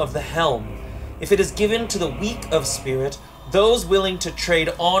become of the helm. If it is given to the weak of spirit, those willing to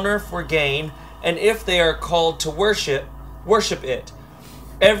trade honor for gain, and if they are called to worship it.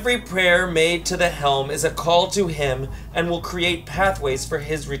 Every prayer made to the helm is a call to him and will create pathways for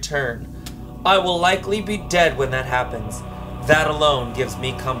his return. I will likely be dead when that happens. That alone gives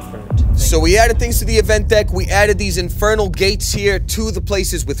me comfort. So we added things to the event deck. We added these infernal gates here to the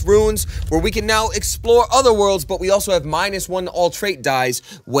places with runes, where we can now explore other worlds, but we also have -1 all trait dies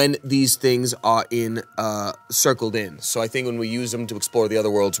when these things are circled in. So I think when we use them to explore the other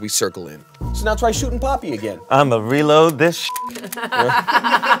worlds, we circle in. So now try shooting Poppy again. I'ma reload this Watch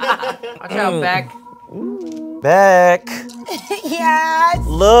out, Beck. Beck. Yes.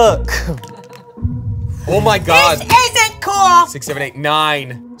 Look. Oh my god. This isn't cool. 6, 7, 8,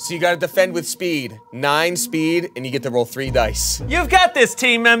 9. So you gotta defend with speed. 9 speed, and you get to roll 3 dice. You've got this,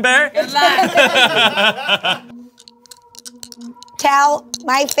 team member. Good luck. Tell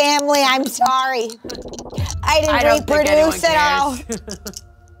my family I'm sorry. I didn't reproduce at all.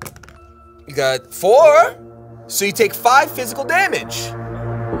 You got 4, so you take 5 physical damage.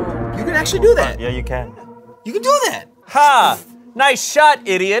 You can actually do that. Yeah, you can. You can do that. Ha! Nice shot,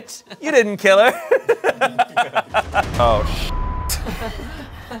 idiot. You didn't kill her. Oh,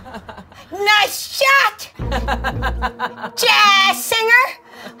 Nice shot! Jazz singer,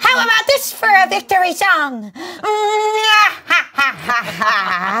 how about this for a victory song?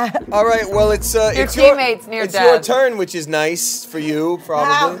 All right, well, it's Your it's teammate's near it's death. your turn, which is nice for you,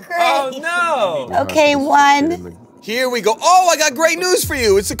 probably. Oh, great. no. Okay, 1. Here we go. Oh, I got great news for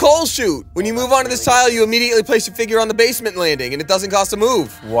you. It's a coal chute. When you move onto this tile, you immediately place your figure on the basement landing, and it doesn't cost a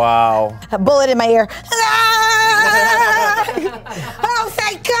move. Wow. A bullet in my ear. Oh,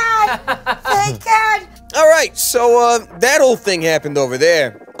 thank God! Thank God! All right, so that whole thing happened over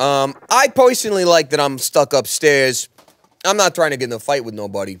there. I personally like that I'm stuck upstairs. I'm not trying to get in a fight with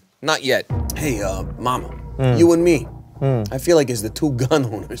nobody. Not yet. Hey, Mama, you and me. I feel like as the 2 gun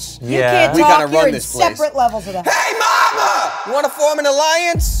owners, You can't we talk, gotta you're run in this place. separate levels of the Hey, Mama! You want to form an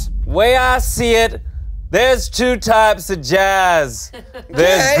alliance? Way I see it, there's 2 types of jazz.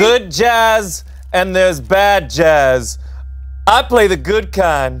 There's Okay. good jazz and there's bad jazz. I play the good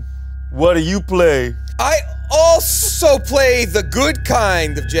kind. What do you play? I also play the good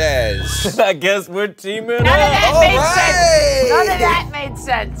kind of jazz. I guess we're teaming up. None of that All made right. sense. None of that made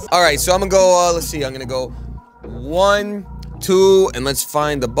sense. All right, so I'm gonna go, let's see, I'm gonna go 1, 2, and let's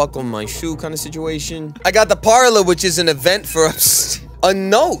find the buckle in my shoe kind of situation. I got the parlor, which is an event for us. A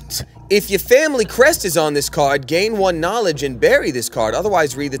note. If your family crest is on this card, gain 1 knowledge and bury this card.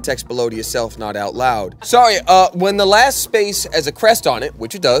 Otherwise, read the text below to yourself, not out loud. Sorry, when the last space has a crest on it,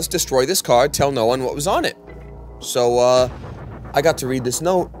 which it does, destroy this card, tell no one what was on it. So, I got to read this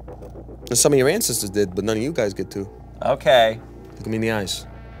note. And some of your ancestors did, but none of you guys get to. Okay. Look me in the eyes.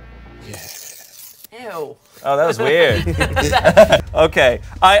 Ew. Oh, that was weird. Okay,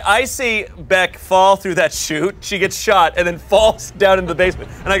 I see Beck fall through that chute. She gets shot and then falls down into the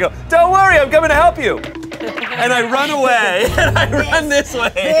basement. And I go, don't worry, I'm coming to help you. And I run away, and I run this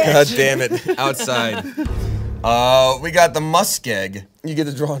way. God damn it, outside. We got the muskeg. You get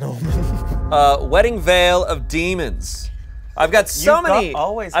to draw an omen. Wedding Veil of Demons. I've got so many.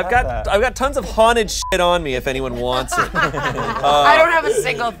 I've got tons of haunted shit on me if anyone wants it. I don't have a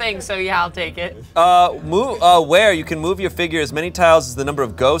single thing, so yeah, I'll take it. Where you can move your figure as many tiles as the number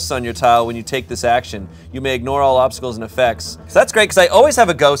of ghosts on your tile when you take this action. You may ignore all obstacles and effects. So that's great because I always have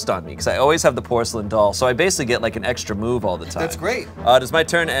a ghost on me because I always have the porcelain doll. So I basically get like an extra move all the time. That's great. Does my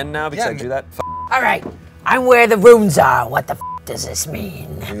turn end now because I do that? All right, I'm where the runes are. What the does this mean?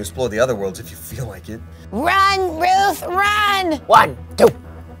 You can explore the other worlds if you feel like it. Run, Ruth, run! 1, 2,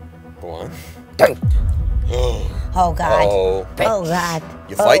 1, 3. Oh, God. Oh. Oh, God.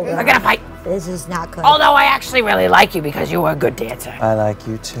 You fighting? We're gonna fight. This is not good. Although I actually really like you because you were a good dancer. I like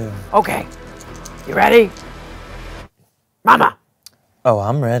you too. Okay, you ready? Mama. Oh,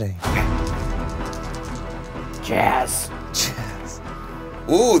 I'm ready. Jazz.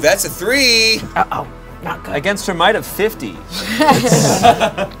 Ooh, that's a 3. Uh-oh, not good. Against her might of 50.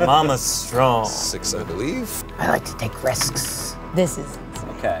 Mama's strong. 6, I believe. I like to take risks. This is...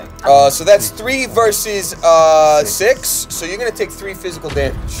 Okay. So that's 3 versus 6. So you're gonna take 3 physical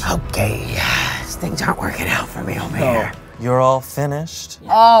damage. Okay, things aren't working out for me over here. You're all finished?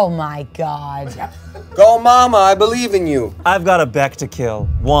 Oh my God. Go, Mama, I believe in you. I've got a Beck to kill.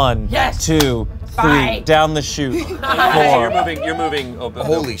 1, Yes. 2, 3, Bye. down the chute. 4. You're moving. Oh,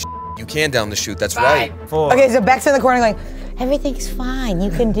 Holy sh! You can down the chute. That's right. 4. Okay, so Beck's in the corner going, everything's fine.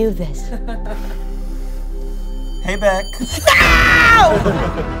 You can do this. Hey, Beck. No!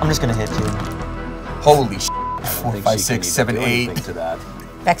 I'm just gonna hit you. Holy sh! 4, 5, 6, 7, 8. To that.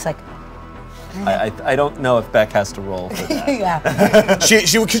 Beck's like, I don't know if Beck has to roll for that. yeah.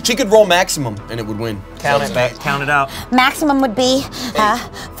 She could roll maximum and it would win. Count it, Beck. Count it out. Maximum would be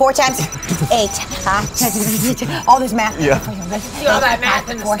 4 times 8. All this math. Yeah. See all that math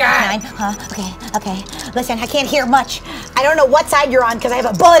in the 4, sky. 9. Okay. Listen, I can't hear much. I don't know what side you're on because I have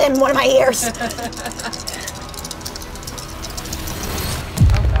a bullet in one of my ears.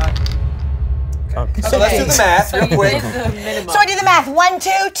 Okay. So let's do the math real quick. So I do the math. 1,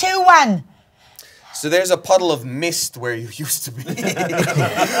 2, 2, 1. So there's a puddle of mist where you used to be. A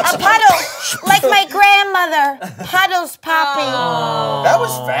puddle, like my grandmother. Puddles, Poppy. That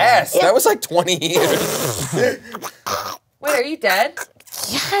was fast. That was like 20 years. Wait, are you dead?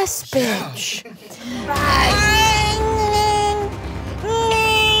 Yes, bitch.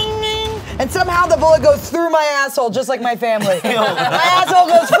 And somehow the bullet goes through my asshole, just like my family. My asshole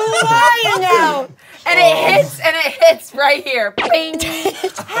goes flying out. And it hits right here. Bing.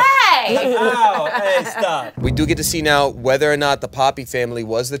 Hey! Ow, hey, stop. We do get to see now whether or not the Poppy family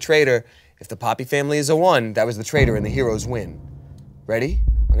was the traitor. If the Poppy family is a 1, that was the traitor and the heroes win. Ready?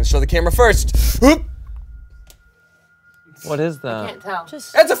 I'm gonna show the camera first. Whoop. What is that? Can't tell.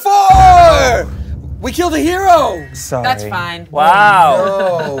 That's a 4! We killed a hero! Sorry. That's fine.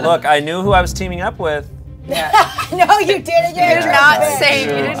 Wow. No. Look, I knew who I was teaming up with. No, you didn't. You did not save.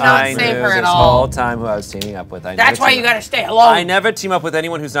 You did not save her at this all. whole time who I was teaming up with. That's why you gotta stay alone. I never team up with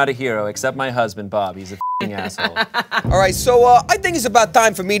anyone who's not a hero, except my husband, Bob. He's a f***ing asshole. All right, so I think it's about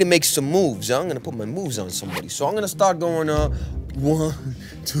time for me to make some moves. I'm gonna put my moves on somebody. So I'm gonna start going 1,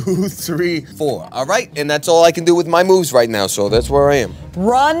 2, 3, 4. All right, and that's all I can do with my moves right now. So that's where I am.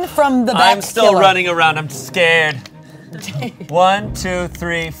 Run from the back. I'm still running around. I'm scared. 1, 2,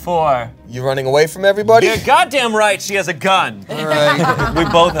 3, 4. You running away from everybody? You're goddamn right. She has a gun. All right. We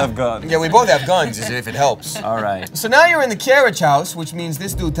both have guns. Yeah, we both have guns, as if it helps. All right. So now you're in the carriage house, which means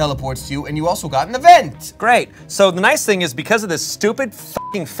this dude teleports to you, and you also got an event. Great. So the nice thing is, because of this stupid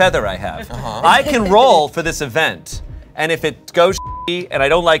f***ing feather I have, I can roll for this event. And if it goes shitty and I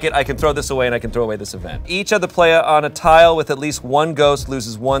don't like it, I can throw this away and I can throw away this event. Each other player on a tile with at least 1 ghost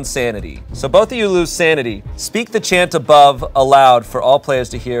loses 1 sanity. So both of you lose sanity. Speak the chant above aloud for all players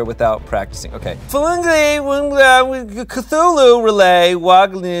to hear without practicing. Okay. Cthulhu relay,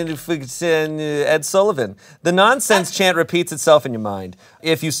 Ed Sullivan. The nonsense chant repeats itself in your mind.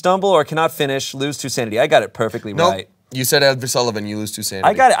 If you stumble or cannot finish, lose 2 sanity. I got it perfectly right. You said Ed Sullivan, you lose 2 sanity.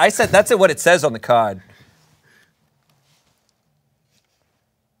 I got it. I said, that's what it says on the card.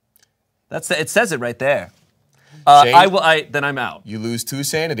 It says it right there. Then I'm out. You lose 2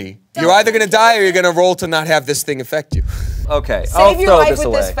 sanity. You're either gonna die or you're gonna roll to not have this thing affect you. Okay, Save your life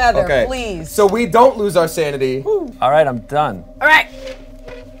with this feather, please. So we don't lose our sanity. All right, I'm done. All right.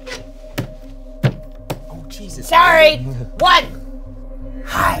 Oh, Jesus. Sorry. 1.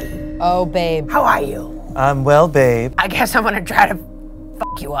 Hi. Oh, babe. How are you? I'm well, babe. I guess I'm gonna try to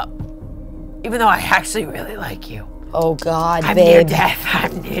fuck you up. Even though I actually really like you. Oh, God, I'm babe. near death.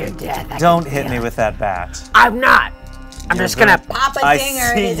 I'm near death. Don't hit me with that bat. I'm not. I'm just gonna pop a I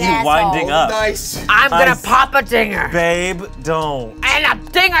dinger in see his you asshole. winding up. Nice. I'm gonna pop a dinger. Babe, don't. And a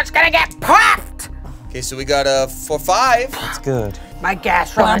dinger's gonna get popped. Okay, so we got a 4, 5. That's good. My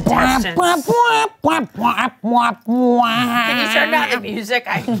gas from intestines. Can you turn down the music?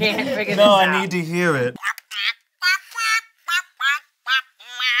 I can't figure this No, out. I need to hear it.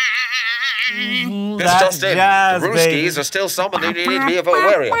 This just in. The Brewskis are still summoning the Evil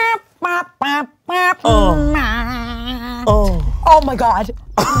Warrior. Oh my God.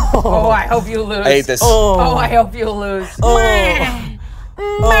 Oh, I hope you lose. I hate this. Oh, I hope you lose.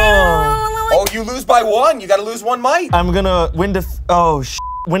 Oh, you lose by 1. You gotta lose 1 might. I'm gonna when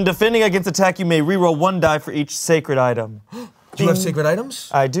defending against attack, you may reroll 1 die for each sacred item. Do you have sacred items?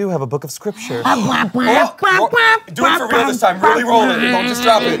 I do have a book of scripture. Do it for real this time. Really roll it. Don't just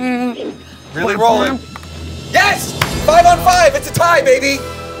drop it. Really roll it. Yes! 5 on 5. It's a tie, baby.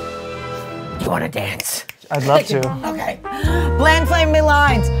 You wanna dance? I'd love to. Okay. Blind flame me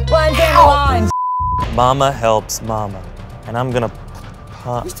lines. Blind flame me lines. Mama helps mama. And I'm gonna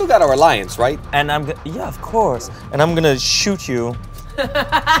We still got our alliance, right? And yeah, of course. And I'm gonna shoot you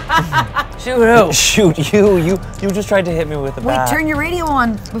Shoot who? Shoot you. You just tried to hit me with a bat. Wait, turn your radio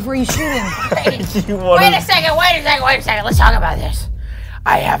on before you shoot him. Wait a second. Let's talk about this.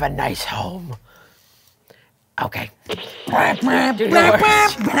 I have a nice home. Okay. That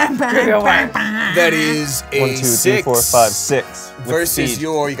is a 1, 2, 3, 6. 4, 5, 6. Versus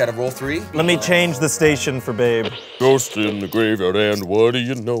you gotta roll 3. Let me change the station for Babe. Ghost in the graveyard, and what do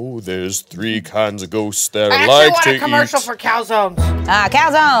you know? There's 3 kinds of ghosts that I like actually to want a commercial eat. for calzones.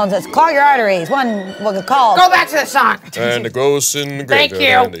 Calzones, it's clog your arteries. One, what it's called. Go back to the song. And the ghosts in the Thank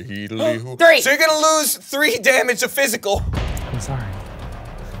graveyard, you. and the heedly-hoo. 3. So you're gonna lose 3 damage of physical. I'm sorry.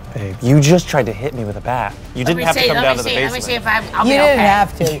 Babe, you just tried to hit me with a bat. You didn't have to come down to the basement. Let me see if I'll You be didn't okay.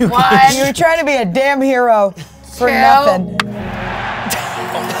 have to. 1. You were trying to be a damn hero for 2. nothing.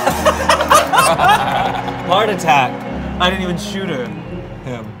 Heart attack. I didn't even shoot him.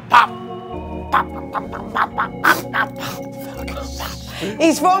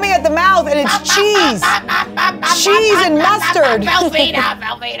 He's foaming at the mouth and it's cheese. Cheese and mustard. Velveeta.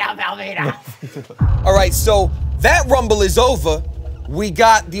 All right, so that rumble is over. We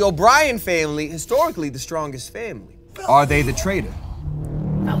got the O'Brien family, historically the strongest family. Are they the traitor?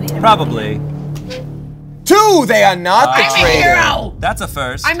 Probably. 2, they are not the I'm traitor. a hero. That's a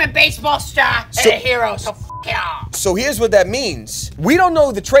first. I'm a baseball star and a hero, so f yeah. So here's what that means. We don't know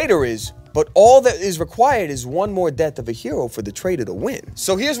who the traitor is, but all that is required is 1 more death of a hero for the traitor to win.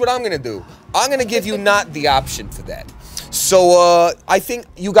 So here's what I'm gonna do. I'm gonna give you not the option for that. So I think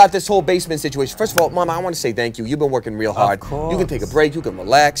you got this whole basement situation. First of all, Mama, I want to say thank you. You've been working real hard. Of course. You can take a break. You can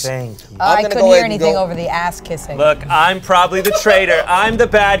relax. Thank you. I couldn't hear anything over the ass kissing. Look, I'm probably the traitor. I'm the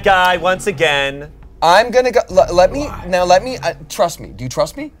bad guy once again. I'm gonna go. Let me trust me. Do you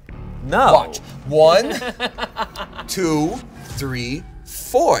trust me? No. Watch. 1, 2, 3,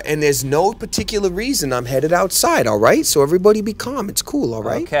 4, and there's no particular reason I'm headed outside. All right. So everybody be calm. It's cool. All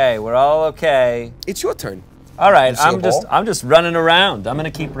right. Okay, we're all okay. It's your turn. All right, You see a ball? I'm just running around. I'm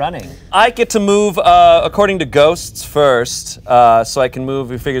gonna keep running. I get to move according to ghosts first, so I can move.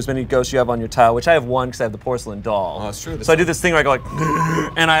 You figure as many ghosts you have on your tile, which I have 1 because I have the porcelain doll. Oh, that's true. So I do this thing where I go like,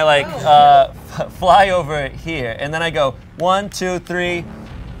 and I like fly over here, and then I go 1, 2, 3,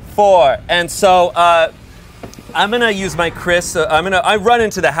 4, and so I'm gonna use my Chris. I run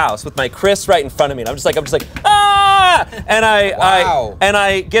into the house with my Chris right in front of me, and I'm just like ah! And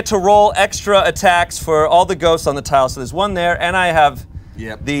I get to roll extra attacks for all the ghosts on the tile. So there's 1 there, and I have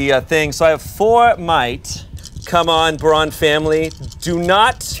the thing. So I have 4 might. Come on, Braun family. Do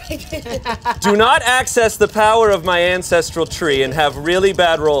not access the power of my ancestral tree and have really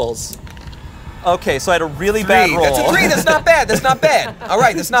bad rolls. Okay, so I had a really bad roll. That's a 3. That's not bad. That's not bad. All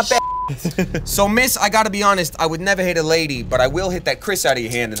right, that's not bad. So, Miss, I gotta be honest, I would never hit a lady, but I will hit that Chris out of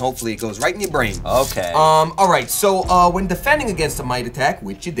your hand, and hopefully it goes right in your brain. Okay. All right, so when defending against a might attack,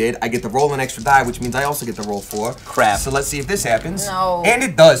 which you did, I get to roll an extra die, which means I also get to roll 4. Crap. So let's see if this happens. No. And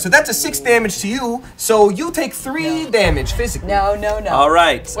it does. So that's a 6 damage to you, so you take 3 damage physically. No. All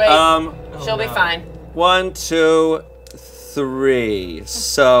right. Wait, she'll be fine. 1, 2, 3.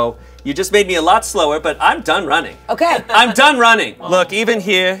 So you just made me a lot slower, but I'm done running. Okay. I'm done running. Look, even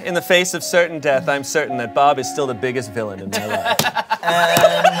here, in the face of certain death, I'm certain that Bob is still the biggest villain in my life.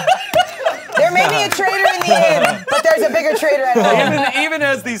 There may be a traitor in the inn, but there's a bigger traitor at home. Even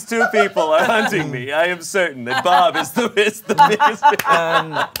as these 2 people are hunting me, I am certain that Bob is the biggest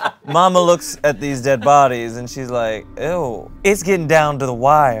villain. Mama looks at these dead bodies and she's like, ew, it's getting down to the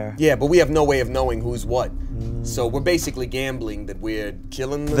wire. Yeah, but we have no way of knowing who's what. So we're basically gambling that we're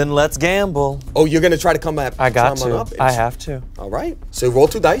killing them. Then let's gamble. Oh, you're gonna try to come up. I got climb on to. up? I have to. All right. So roll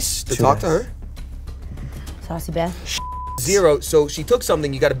 2 dice to talk to her. Saucy Beth. 0. So she took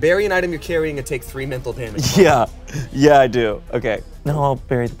something. You got to bury an item you're carrying and take 3 mental damage. Yeah, I do. Okay. No, I'll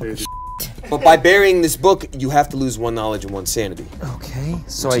bury the book. But by burying this book, you have to lose 1 knowledge and 1 sanity. Okay.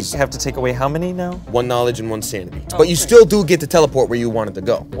 So I have to take away how many now? 1 knowledge and 1 sanity. But you still do get to teleport where you wanted to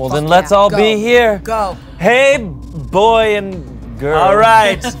go. Well, then let's all be here. Go. Hey, boy and girl. All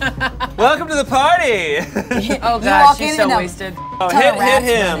right. Welcome to the party. Oh God, she's so wasted. Oh, hit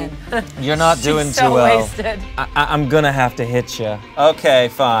him. You're not doing She's too so well. wasted. I'm gonna have to hit you. Okay,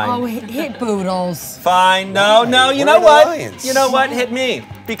 fine. Oh, hit Boodles. Fine. No. You know what? You know what? Hit me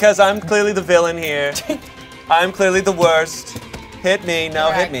because I'm clearly the villain here. I'm clearly the worst. Hit me.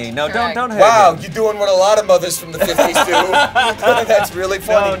 No, hit me. No, don't hit me. Wow, you're doing what a lot of mothers from the 50s do. That's really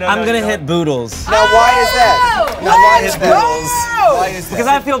funny. No, I'm gonna hit Boodles. Now, why is that? Now, why is that? Why is that? Because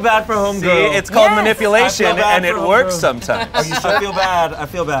I feel bad for homegirl. It's called manipulation, and it works sometimes. Are you sure? I feel bad. I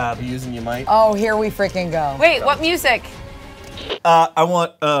feel bad. Are you using your might? Oh, here we freaking go. Wait, what music? I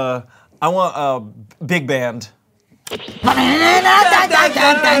want big band.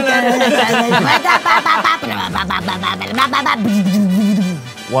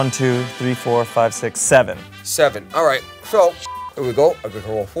 One, two, three, four, five, six, seven. 7. All right. So here we go. I can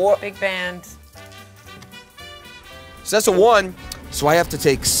roll 4. Big band. So that's a 1. So I have to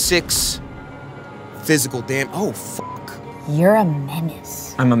take 6 physical damage. Oh, fuck. You're a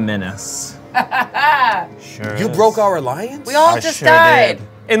menace. I'm a menace. Sure You is. broke our alliance? We all just died.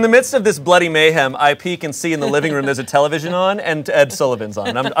 In the midst of this bloody mayhem, I peek and see in the living room there's a television on and Ed Sullivan's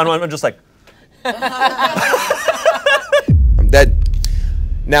on. And I'm just like, I'm dead.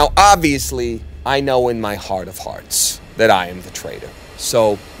 Now, obviously, I know in my heart of hearts that I am the traitor.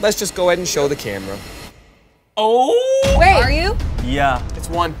 So let's just go ahead and show the camera. oh. Wait, are you? Yeah. It's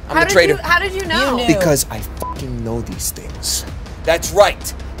 1. I'm the traitor. How did you know? Because I fucking know these things. That's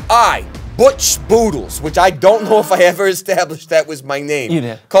right. I, Butch Boodles, which I don't know if I ever established that was my name. You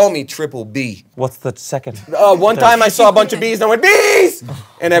did. Call me Triple B. What's the second? One time I saw a bunch of bees and I went, bees!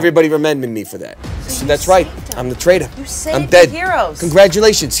 And everybody remembered me for that. So that's right. I'm the traitor. You saved I'm dead. the heroes.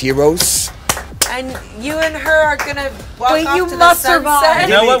 Congratulations, heroes. And you and her are gonna walk Wait, off you to the must sunset. survive.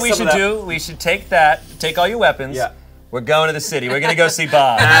 You know what we should do? We should take all your weapons. Yeah. We're going to the city. We're gonna go see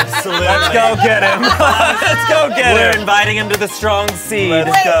Bob. Absolutely. Let's go get him. Let's go get We're him. inviting him to the strong seed.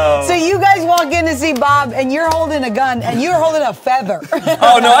 Let's go. So you guys walk in to see Bob, and you're holding a gun, and you're holding a feather.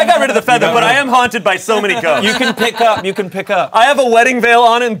 Oh no, I got rid of the feather, but I am haunted by so many ghosts. You can pick up. You can pick up. I have a wedding veil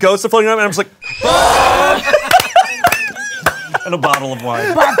on and ghosts are floating around, and I'm just like, And a bottle of wine.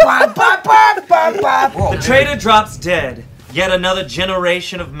 The traitor drops dead. Yet another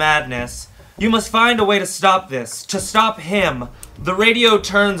generation of madness. You must find a way to stop this. To stop him. The radio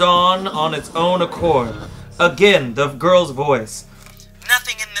turns on its own accord. Again, the girl's voice.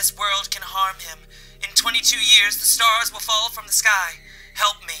 Nothing in this world can harm him. In 22 years, the stars will fall from the sky.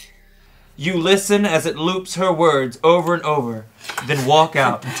 Help me. You listen as it loops her words over and over, then walk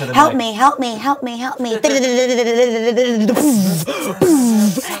out into the Help night. me, help me, help me, help me.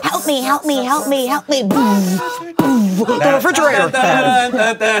 Help me, help me, help me, help me. The refrigerator.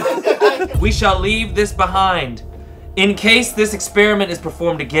 We shall leave this behind. In case this experiment is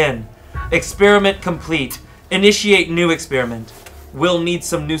performed again. Experiment complete. Initiate new experiment. We'll need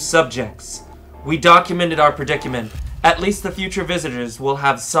some new subjects. We documented our predicament. At least the future visitors will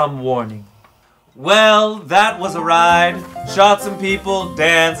have some warning. Well, that was a ride. Shot some people,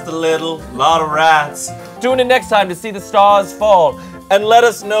 danced a little, lot of rats. Tune in next time to see the stars fall. And let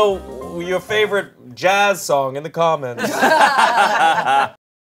us know your favorite jazz song in the comments.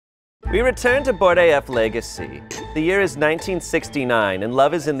 We return to Board AF Legacy. The year is 1969 and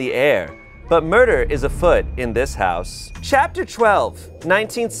love is in the air, but murder is afoot in this house. Chapter 12,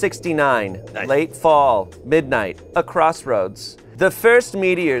 1969, late fall, midnight, a crossroads. The first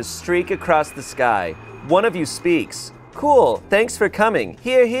meteors streak across the sky. One of you speaks. Cool, thanks for coming.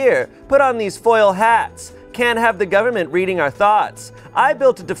 Here, here, put on these foil hats. Can't have the government reading our thoughts. I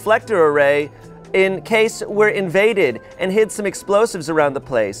built a deflector array in case we're invaded and hid some explosives around the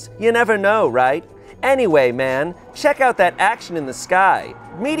place. You never know, right? Anyway, man, check out that action in the sky.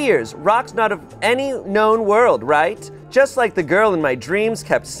 Meteors, rocks not of any known world, right? Just like the girl in my dreams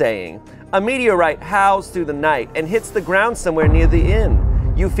kept saying. A meteorite howls through the night and hits the ground somewhere near the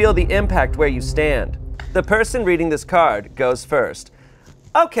inn. You feel the impact where you stand. The person reading this card goes first.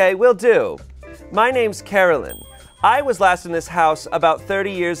 Okay, will do. My name's Carolyn. I was last in this house about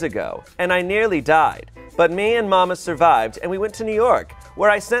 30 years ago, and I nearly died. But me and Mama survived, and we went to New York, where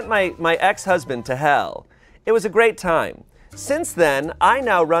I sent my ex-husband to hell. It was a great time. Since then, I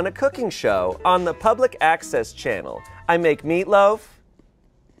now run a cooking show on the public access channel. I make meatloaf.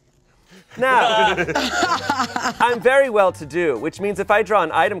 Now, I'm very well-to-do, which means if I draw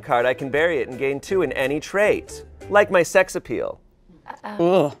an item card, I can bury it and gain 2 in any trait, like my sex appeal.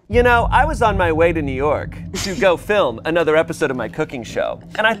 You know, I was on my way to New York to go film another episode of my cooking show,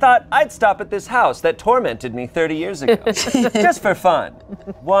 and I thought I'd stop at this house that tormented me 30 years ago, just for fun.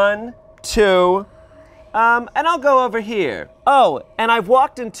 1, 2, and I'll go over here. Oh, and I've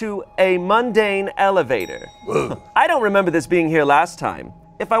walked into a mundane elevator. I don't remember this being here last time.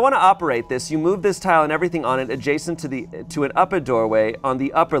 If I want to operate this, you move this tile and everything on it adjacent to an upper doorway on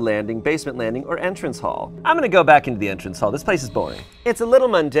the upper landing, basement landing, or entrance hall. I'm gonna go back into the entrance hall. This place is boring. It's a little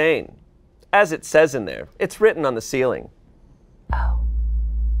mundane. As it says in there, it's written on the ceiling. Oh.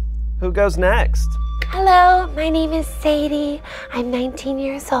 Who goes next? Hello, my name is Sadie. I'm 19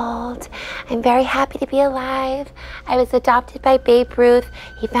 years old. I'm very happy to be alive. I was adopted by Babe Ruth.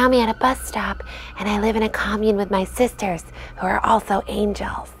 He found me at a bus stop, and I live in a commune with my sisters, who are also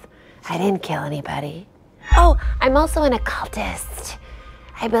angels. I didn't kill anybody. Oh, I'm also an occultist.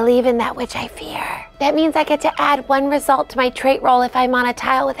 I believe in that which I fear. That means I get to add 1 result to my trait roll if I'm on a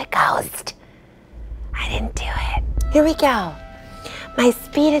tile with a ghost. I didn't do it. Here we go. My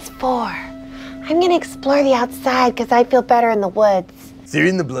speed is 4. I'm gonna explore the outside because I feel better in the woods. So you're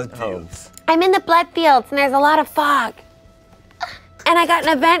in the blood fields. I'm in the blood fields and there's a lot of fog. And I got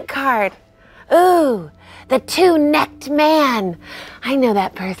an event card. Ooh, the 2-necked man. I know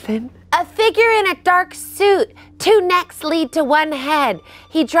that person. A figure in a dark suit. 2 necks lead to 1 head.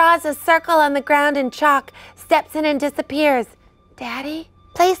 He draws a circle on the ground in chalk, steps in and disappears. Daddy,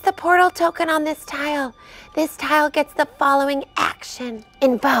 place the portal token on this tile. This tile gets the following action.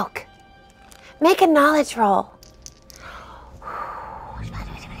 Invoke. Make a knowledge roll.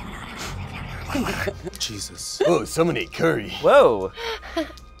 Jesus. Oh, someone ate curry. Whoa.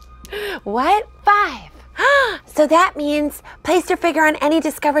 What? 5. So that means place your figure on any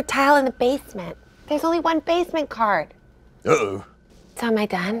discovered tile in the basement. There's only 1 basement card. Uh-oh. So am I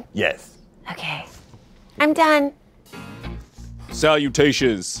done? Yes. Okay. I'm done.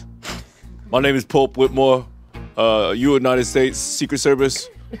 Salutations. My name is Pope Whitmore. United States Secret Service.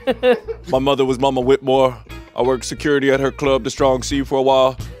 My mother was Mama Whitmore. I worked security at her club, the Strong Sea, for a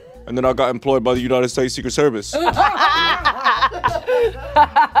while, and then I got employed by the United States Secret Service.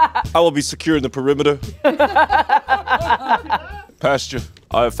 I will be securing the perimeter. Pasture.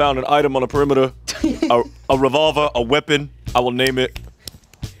 I have found an item on the perimeter. A revolver, a weapon. I will name it.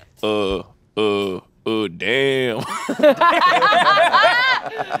 Damn.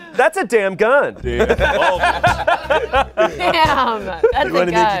 That's a damn gun. Damn. Damn, that's You want a to make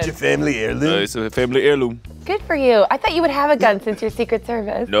it gun. your family heirloom? It's a family heirloom. Good for you. I thought you would have a gun since you're Secret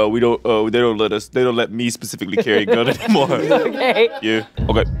Service. No, we don't. They don't let us. They don't let me specifically carry a gun anymore. Okay. Yeah.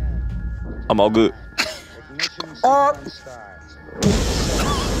 Okay. I'm all good.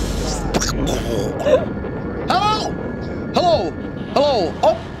 Hello! Hello! Hello!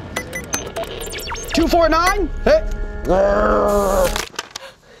 Oh! 249? Hey! Hello!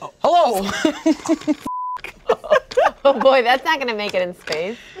 Oh boy, that's not gonna make it in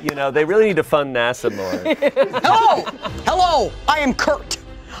space. You know, they really need to fund NASA more. Hello! Hello! I am Kurt.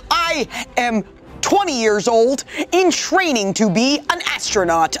 I am 20 years old, in training to be an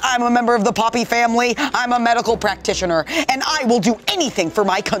astronaut. I'm a member of the Poppy family. I'm a medical practitioner, and I will do anything for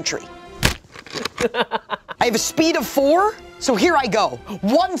my country. I have a speed of 4, so here I go.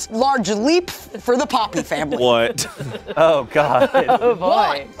 1 large leap for the Poppy family. What? Oh, God. Oh,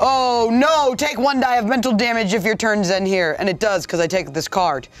 boy. Oh, no. Take 1 die of mental damage if your turn's in here. And it does, because I take this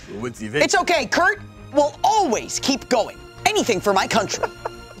card. What's the event? It's okay. Kurt will always keep going. Anything for my country.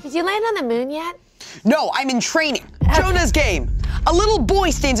 Did you land on the moon yet? No, I'm in training. Jonah's game. A little boy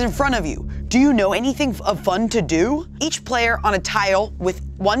stands in front of you. Do you know anything of fun to do? Each player on a tile with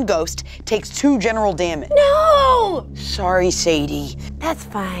 1 ghost takes 2 general damage. No! Sorry, Sadie. That's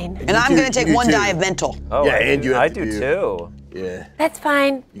fine. And I'm going to take 1 die of mental. Oh, Yeah, and you have I to do do- too. Yeah. That's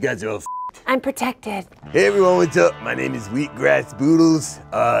fine. You guys are all I'm protected. Hey everyone, what's up? My name is Wheatgrass Boodles.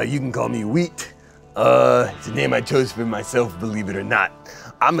 You can call me Wheat. It's a name I chose for myself, believe it or not.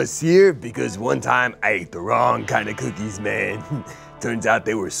 I'm a seer because one time I ate the wrong kind of cookies, man. Turns out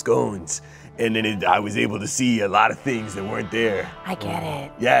they were scones. And then I was able to see a lot of things that weren't there. I get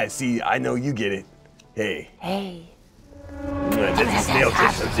it. Yeah, see, I know you get it. Hey. Hey. That's a snail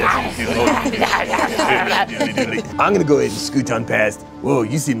kiss. I'm gonna go ahead and scoot on past. Whoa,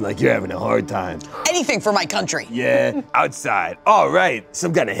 you seem like you're having a hard time. Anything for my country. Yeah, outside. All right,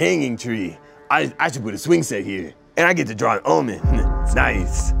 some kind of hanging tree. I should put a swing set here. And I get to draw an omen.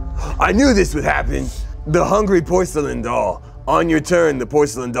 Nice. I knew this would happen. The hungry porcelain doll. On your turn, the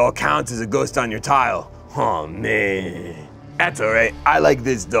porcelain doll counts as a ghost on your tile. Oh, man. That's all right. I like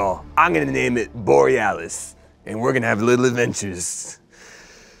this doll. I'm gonna name it Borealis. And we're gonna have little adventures.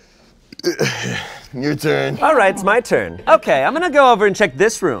 Your turn. All right, it's my turn. Okay, I'm gonna go over and check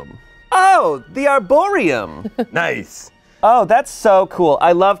this room. Oh, the Arboreum. Nice. Oh, that's so cool.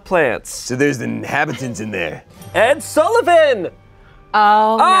 I love plants. So there's inhabitants in there. Ed Sullivan!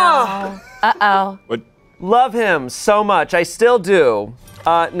 Oh, no. Uh-oh. What? Love him so much. I still do.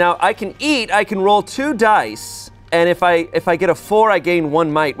 Now, I can eat. I can roll 2 dice. And if I get a 4, I gain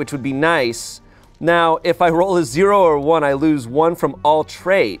 1 might, which would be nice. Now, if I roll a 0 or 1, I lose 1 from all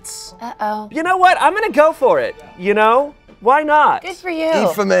traits. Uh-oh. You know what? I'm gonna go for it. You know? Why not? Good for you.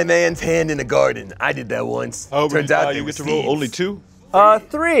 Eat from a man's hand in a garden. I did that once. Turns out you get to roll only 2?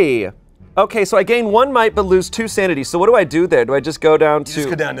 3. Okay, so I gain 1 might but lose 2 sanity. So what do I do there? Do I just go down to... Just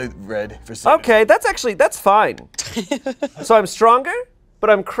go down to red for sanity. Okay, that's fine. So I'm stronger,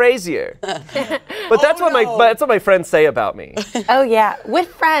 but I'm crazier. But that's what my friends say about me. Oh yeah, with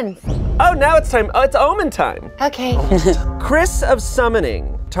friends. Oh, now it's time. Oh, it's omen time. Okay. Chris of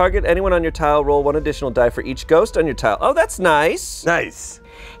Summoning. Target anyone on your tile, roll 1 additional die for each ghost on your tile. Oh, that's nice. Nice.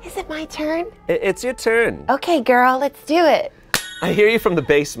 Is it my turn? It's your turn. Okay, girl, let's do it. I hear you from the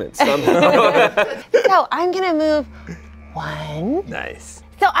basement somehow. So I'm gonna move 1. Nice.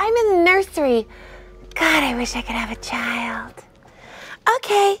 So I'm in the nursery. God, I wish I could have a child.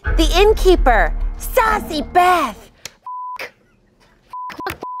 Okay, the innkeeper, Saucy Beth.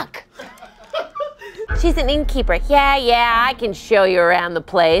 She's an innkeeper. Yeah, I can show you around the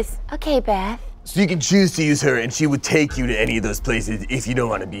place. Okay, Beth. So you can choose to use her and she would take you to any of those places if you don't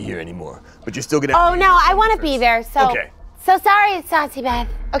want to be here anymore. But you're still gonna Oh no, I want to be there, so. Okay. So sorry, Saucy Beth.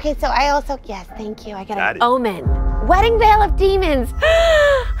 Okay, so I also, yes, thank you. I got Got an it. omen. Wedding Veil of Demons.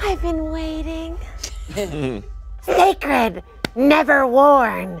 I've been waiting. Sacred, never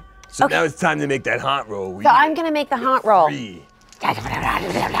worn. So now it's time to make that haunt roll. So I'm gonna make the haunt roll. 3.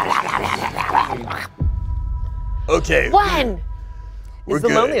 Okay. 1. We're It's the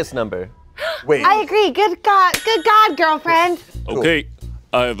good. loneliest number. Wait. I agree. Good God, girlfriend. Okay,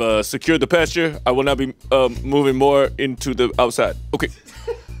 I've secured the pasture. I will not be moving more into the outside. Okay,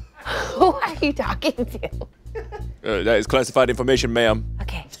 Who are you talking to? that is classified information, ma'am.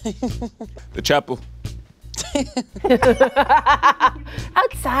 Okay. The chapel.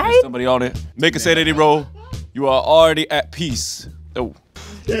 Outside? There's somebody on it. Make a sanity roll. You are already at peace. Oh.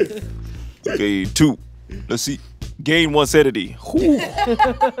 Okay, 2. Let's see. Gain 1 sanity. Whew.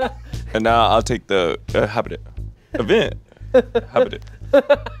 And now I'll take the event. Habitat.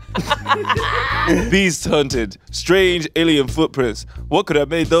 Beast hunted. Strange alien footprints. What could have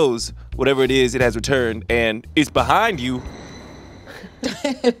made those? Whatever it is, it has returned, and it's behind you.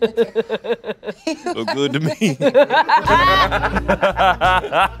 Look good to me.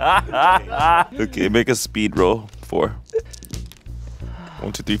 Okay, make a speed roll. 4.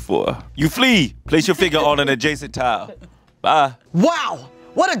 1, 2, 3, 4. You flee. Place your finger on an adjacent tile. Bye. Wow!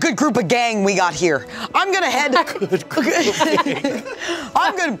 What a good group of gang we got here. I'm gonna head. I'm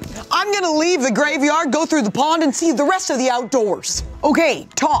gonna leave the graveyard, go through the pond, and see the rest of the outdoors. Okay,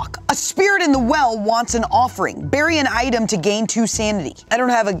 talk. A spirit in the well wants an offering. Bury an item to gain 2 sanity. I don't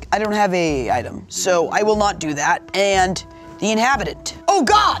have a item, so I will not do that. And the inhabitant. Oh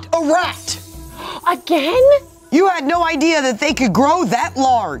God, a rat! Again? You had no idea that they could grow that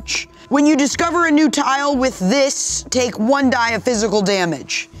large. When you discover a new tile with this, take 1 die of physical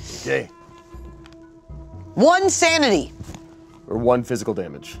damage. Okay. 1 sanity. Or 1 physical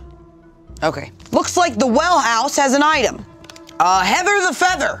damage. Okay. Looks like the well house has an item. Heather the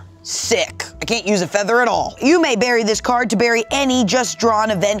Feather. Sick. I can't use a feather at all. You may bury this card to bury any just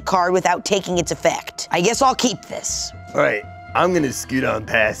drawn event card without taking its effect. I guess I'll keep this. All right, I'm gonna scoot on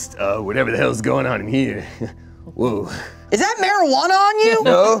past whatever the hell's going on in here. Whoa. Is that marijuana on you?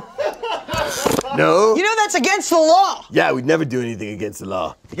 No. No. You know that's against the law. Yeah, we'd never do anything against the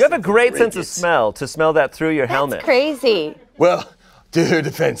law. You have a great sense of smell to smell that through your helmet. Crazy. Well, to her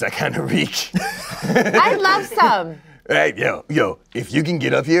defense, I kind of reek. I'd love some. Hey, yo, if you can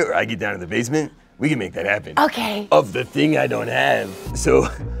get up here or I get down to the basement, we can make that happen. Okay. Of the thing I don't have. So,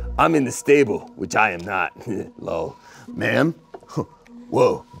 I'm in the stable, which I am not. Lol. Ma'am?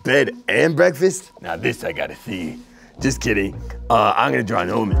 Whoa, bed and breakfast? Now this I gotta see. Just kidding. I'm gonna draw an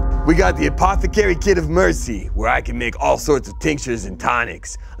omen. We got the Apothecary Kit of Mercy, where I can make all sorts of tinctures and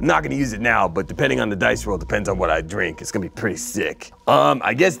tonics. I'm not gonna use it now, but depending on the dice roll, depends on what I drink. It's gonna be pretty sick.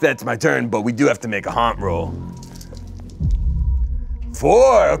 I guess that's my turn, but we do have to make a haunt roll.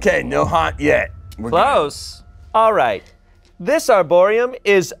 4, okay, no haunt yet. We're Close. All right. This Arboreum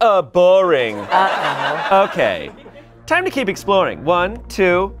is boring. Okay. Time to keep exploring. 1,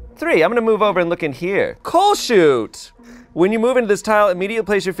 2, 3. I'm gonna move over and look in here. Coal chute. When you move into this tile, immediately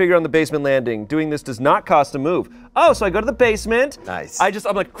place your figure on the basement landing. Doing this does not cost a move. Oh, so I go to the basement. Nice. I'm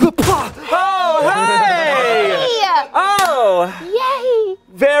like, oh, hey! Oh! Yay!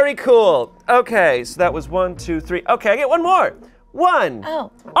 Very cool. Okay, so that was 1, 2, 3. Okay, I get 1 more. 1.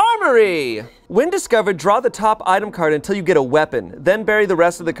 Oh. Armory! When discovered, draw the top item card until you get a weapon. Then bury the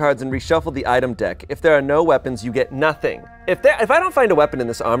rest of the cards and reshuffle the item deck. If there are no weapons, you get nothing. If I don't find a weapon in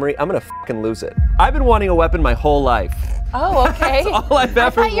this armory, I'm gonna fucking lose it. I've been wanting a weapon my whole life. Oh, okay. That's all I've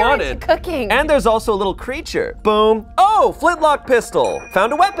ever I thought you were wanted. into cooking. And there's also a little creature. Boom. Oh, flintlock pistol.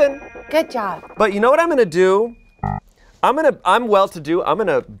 Found a weapon. Good job. But you know what I'm gonna do? I'm well-to-do. I'm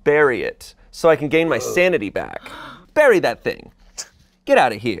gonna bury it so I can gain my sanity back. Bury that thing. Get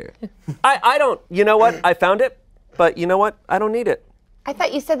out of here. I don't, you know what? I found it, but you know what? I don't need it. I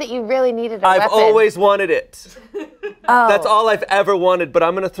thought you said that you really needed a I've weapon. always wanted it. Oh. That's all I've ever wanted, but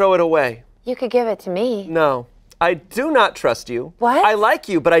I'm gonna throw it away. You could give it to me. No, I do not trust you. What? I like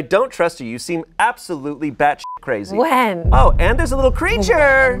you, but I don't trust you. You seem absolutely batshit crazy. When? Oh, and there's a little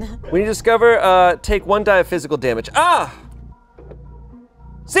creature. When you discover, take 1 die of physical damage.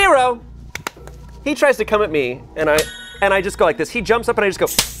 0. He tries to come at me, and I just go like this. He jumps up, and I just go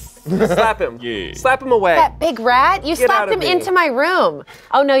slap him. Yeah. Slap him away. That big rat? You Get out slapped of him me. into my room.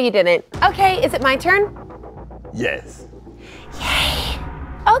 Oh, no, you didn't. Okay, is it my turn? Yes.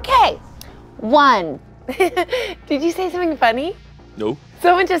 Okay. 1. Did you say something funny? No.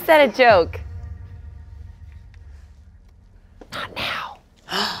 Someone just said a joke. Not now.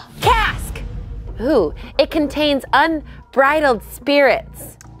 Cask. Ooh, it contains unbridled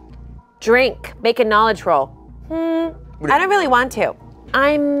spirits. Drink. Make a knowledge roll. I don't really want to.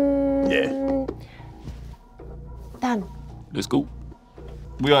 I'm done. Let's go.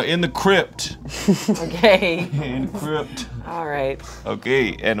 We are in the crypt. Okay. In the crypt. All right.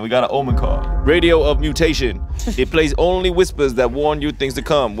 Okay, and we got an omen card. Radio of mutation. It plays only whispers that warn you things to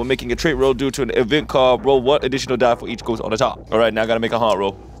come. When making a trait roll due to an event card, roll 1 additional die for each ghost on the top. All right, now I gotta make a haunt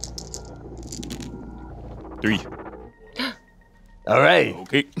roll. 3. All right.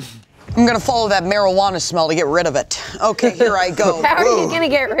 Okay. I'm gonna follow that marijuana smell to get rid of it. Okay, here I go. How are you gonna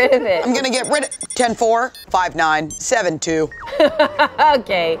get rid of it? I'm gonna get rid of 10-4, 5-9, 7-2.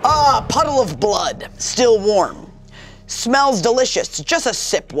 Okay. Puddle of blood, still warm. Smells delicious. Just a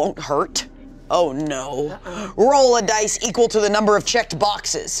sip won't hurt. Oh no. Roll a dice equal to the number of checked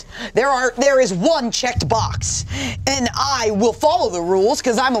boxes. There is 1 checked box. And I will follow the rules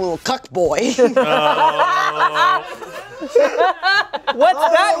because I'm a little cuck boy. What's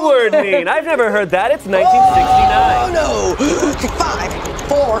that word mean? I've never heard that. It's 1969. Oh no. 5,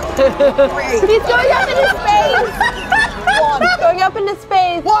 4, 3. He's going up into space. 1. Going up into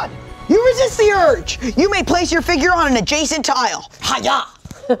space. 1. You resist the urge. You may place your figure on an adjacent tile. Hi-ya.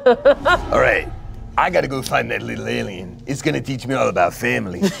 All right, I gotta go find that little alien. It's gonna teach me all about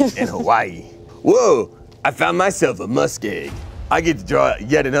family and Hawaii. Whoa, I found myself a musk egg. I get to draw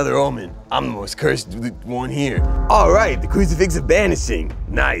yet another omen. I'm the most cursed one here. All right, the crucifix of banishing.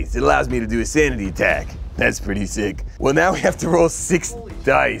 Nice, it allows me to do a sanity attack. That's pretty sick. Well, now we have to roll 6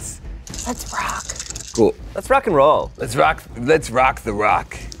 dice. Let's rock. Cool. Let's rock and roll. Let's rock the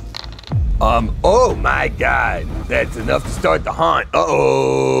rock. Oh my God, that's enough to start the haunt.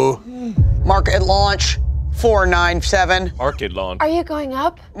 Uh-oh. Market launch, 497. Market launch. Are you going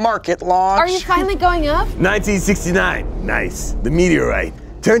up? Market launch. Are you finally going up? 1969, nice. The meteorite.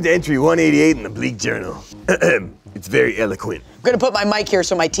 Turn to entry 188 in the Bleak Journal. It's very eloquent. I'm gonna put my mic here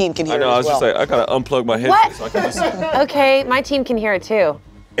so my team can hear I know, it I as was just well. like, I gotta unplug my What? headset so I can listen. Okay, my team can hear it too.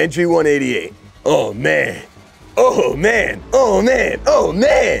 Entry 188. Oh man. Oh man. Oh man. Oh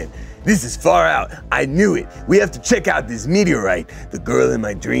man. This is far out. I knew it. We have to check out this meteorite. The girl in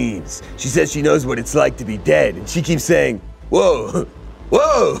my dreams. She says she knows what it's like to be dead, and she keeps saying, whoa,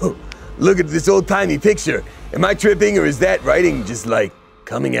 whoa, look at this old-timey picture. Am I tripping, or is that writing just like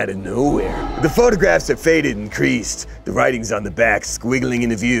coming out of nowhere? The photographs are faded and creased. The writing's on the back, squiggling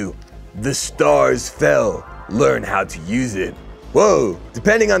into view. The stars fell. Learn how to use it. Whoa,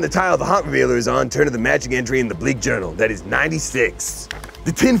 depending on the tile the haunt revealer is on, turn to the magic entry in the Bleak Journal. That is 96.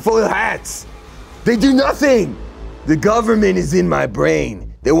 The tinfoil hats, they do nothing. The government is in my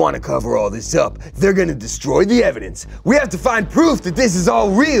brain. They want to cover all this up. They're gonna destroy the evidence. We have to find proof that this is all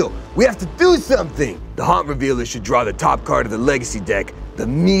real. We have to do something. The haunt revealer should draw the top card of the legacy deck, the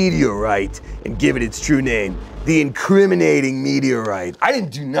meteorite, and give it its true name, the incriminating meteorite. I didn't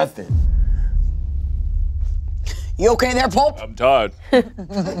do nothing. You okay there, Pulp? I'm tired.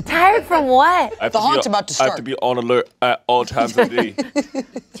 Tired from what? I have The to be haunt's on- about to I have start. to be on alert at all times of the day.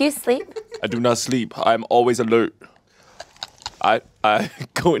 Do you sleep? I do not sleep. I'm always alert. I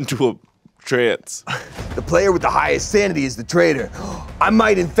go into a trance. The player with the highest sanity is the traitor. I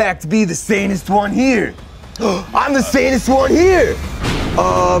might in fact be the sanest one here. I'm the sanest one here.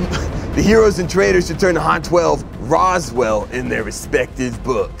 The heroes and traitors should turn to Haunt 12 Roswell in their respective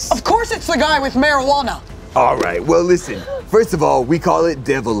books. Of course it's the guy with marijuana. All right, well listen. First of all, we call it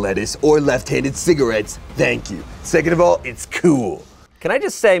devil lettuce or left-handed cigarettes. Thank you. Second of all, it's cool. Can I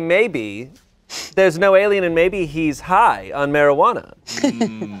just say maybe there's no alien and maybe he's high on marijuana.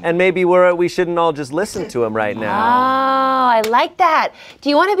 And maybe we shouldn't all just listen to him right Oh, now. I like that. Do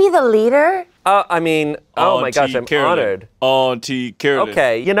you want to be the leader? I mean, oh my gosh, I'm honored. Auntie Carolyn.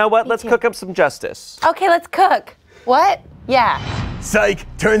 Okay, you know what? Let's cook up some justice. Okay, let's cook. What? Yeah. Psych,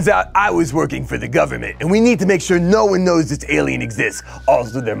 turns out I was working for the government, and we need to make sure no one knows this alien exists.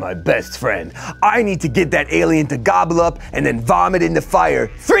 Also, they're my best friend. I need to get that alien to gobble up and then vomit in the fire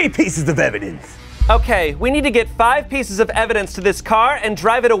 3 pieces of evidence. Okay, we need to get 5 pieces of evidence to this car and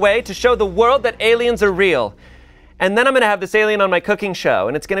drive it away to show the world that aliens are real. And then I'm gonna have this alien on my cooking show,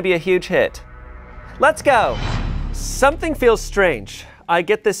 and it's gonna be a huge hit. Let's go. Something feels strange. I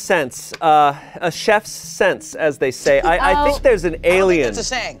get this sense, a chef's sense, as they say. I think there's an alien. That's a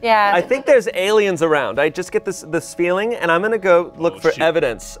saying. Yeah. I think there's aliens around. I just get this feeling, and I'm gonna go look for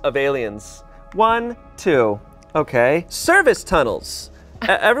evidence of aliens. 1, 2, okay. Service tunnels.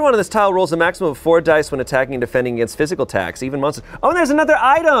 Everyone on this tile rolls a maximum of 4 dice when attacking and defending against physical attacks, even monsters. Oh, and there's another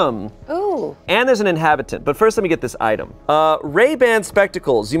item. Ooh. And there's an inhabitant, but first let me get this item. Ray-Ban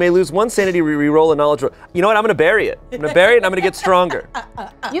spectacles. You may lose 1 sanity, re-roll a knowledge roll. You know what, I'm gonna bury it. I'm gonna bury it and I'm gonna get stronger.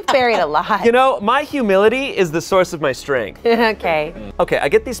 You've buried a lot. You know, my humility is the source of my strength. Okay. Okay, I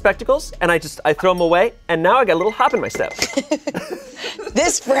get these spectacles and I throw them away, and now I got a little hop in my step.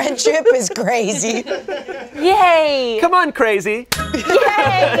 This friendship is crazy. Yay! Come on, crazy.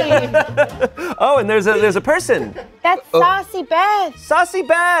 Yay! Oh, and there's a person. That's Saucy Beth. Saucy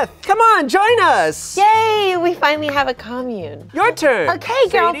Beth, come on, join us. Yay! We finally have a commune. Your turn. Okay,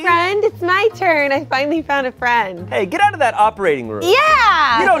 Sadie. girlfriend, it's my turn. I finally found a friend. Hey, get out of that operating room.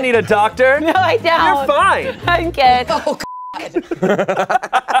 Yeah! You don't need a doctor. No, I don't. You're fine. I'm good. Oh,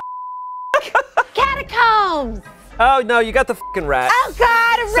 Catacombs! Oh no, you got the fucking rat. Oh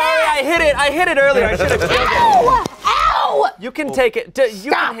God, a rat! Sorry, I hit it earlier. I should have killed it. Ow! Ow! You can take it.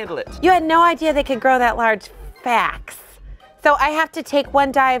 You can handle it. You had no idea they could grow that large. Facts. So I have to take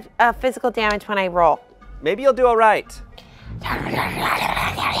 1 die of physical damage when I roll. Maybe you'll do all right.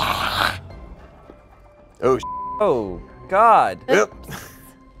 Oh, oh God. Yep.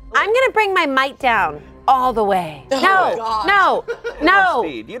 I'm gonna bring my might down all the way. No.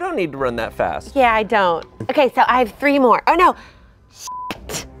 Speed. You don't need to run that fast. Yeah, I don't. Okay, so I have 3 more. Oh no.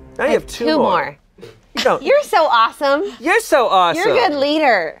 Now you have 2 more. You don't. You're so awesome. You're so awesome. You're a good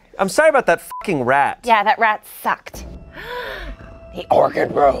leader. I'm sorry about that fucking rat. Yeah, that rat sucked. The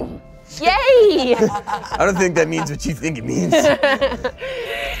organ room. Yay! I don't think that means what you think it means. Giggling!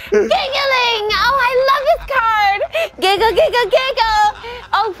 Oh, I love this card! Giggle, giggle, giggle!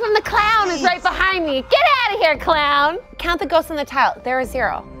 Oh, from the clown is right behind me. Get out of here, clown! Count the ghosts on the tile. There are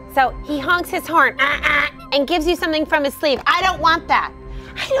 0. So he honks his horn and gives you something from his sleeve. I don't want that.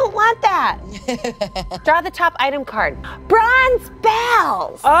 I don't want that. Draw the top item card. Bronze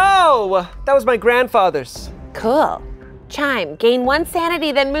bells! Oh, that was my grandfather's. Cool. Chime, gain 1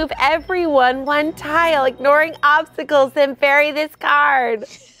 sanity, then move everyone 1 tile, ignoring obstacles, then bury this card.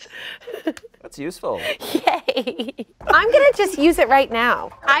 That's useful. Yay. I'm gonna just use it right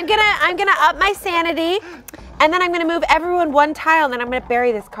now. I'm gonna up my sanity, and then I'm gonna move everyone 1 tile, and then I'm gonna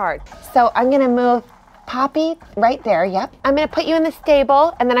bury this card. So I'm gonna move Poppy right there, yep. I'm gonna put you in the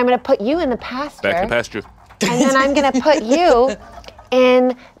stable, and then I'm gonna put you in the pasture. Back to pasture. And then I'm gonna put you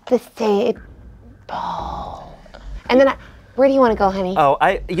in the stable. And then, where do you want to go, honey? Oh,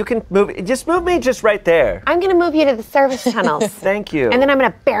 you can move me just right there. I'm gonna move you to the service tunnels. Thank you. And then I'm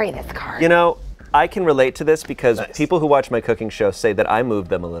gonna bury this card. You know, I can relate to this because people who watch my cooking show say that I moved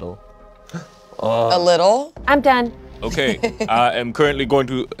them a little. A little? I'm done. Okay, I am currently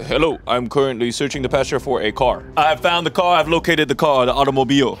I'm currently searching the pasture for a car. I have found the car, I've located the car, the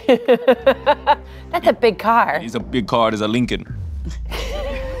automobile. That's a big car. It's a big car, it's a Lincoln.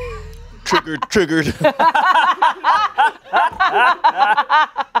 Triggered.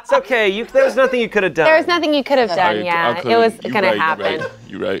 It's okay, there was nothing you could have done. There was nothing you could have done, yeah. It was gonna happen.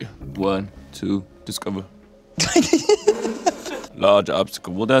 You're right. 1, 2, discover. Large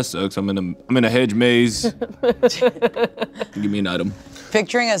obstacle. Well, that sucks. I'm in a hedge maze. Give me an item.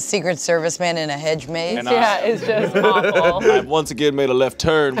 Picturing a Secret Service man in a hedge maze. And it's just awful. I've once again made a left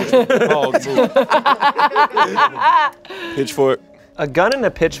turn, which is a wrong move. Pitchfork. A gun and a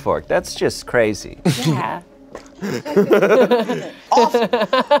pitchfork, that's just crazy. Yeah. Off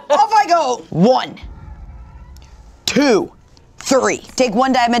I go. 1, 2, 3. Take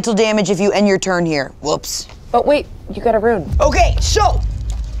 1 die mental damage if you end your turn here. Whoops. But wait, you got a rune. Okay, so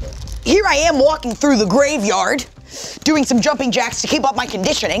here I am walking through the graveyard, doing some jumping jacks to keep up my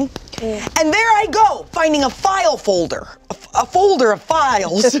conditioning. And there I go, finding a file folder, a folder of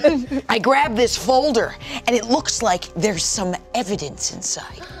files. I grab this folder, and it looks like there's some evidence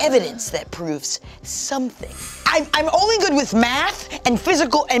inside. Evidence that proves something. I'm only good with math and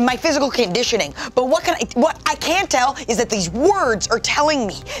my physical conditioning, but what I can't tell is that these words are telling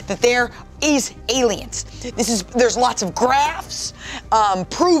me that there is aliens. There's lots of graphs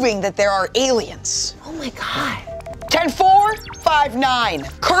proving that there are aliens. Oh my God. 10-4,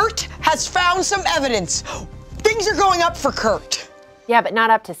 5-9. Kurt has found some evidence. Things are going up for Kurt. Yeah, but not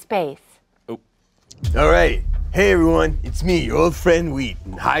up to space. All right, Hey everyone, it's me, your old friend Wheat,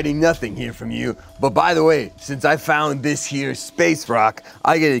 and hiding nothing here from you. But by the way, since I found this here space rock,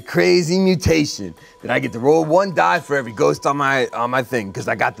 I get a crazy mutation that I get to roll 1 die for every ghost on my thing. Because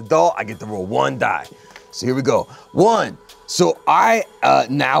I got the doll, I get to roll 1 die. So here we go. 1. So I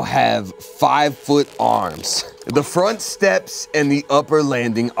now have 5-foot arms. The front steps and the upper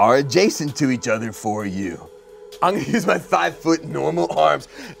landing are adjacent to each other for you. I'm gonna use my 5-foot normal arms,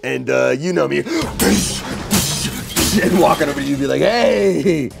 and you know me, and walking over to you and be like,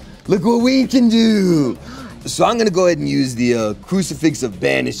 hey, look what we can do. So I'm gonna go ahead and use the Crucifix of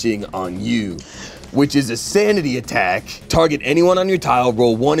Banishing on you, which is a sanity attack. Target anyone on your tile,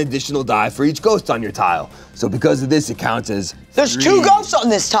 roll 1 additional die for each ghost on your tile. So because of this, it counts as There's 3. 2 ghosts on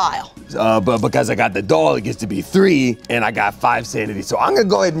this tile. But because I got the doll, it gets to be 3, and I got 5 sanity. So I'm gonna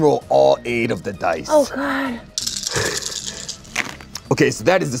go ahead and roll all 8 of the dice. Oh, God. Okay, so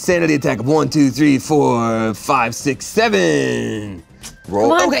that is the sanity attack of 1, 2, 3, 4, 5, 6, 7.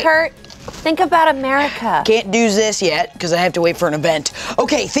 Roll. Come on, Kurt. Think about America. Can't do this yet, because I have to wait for an event.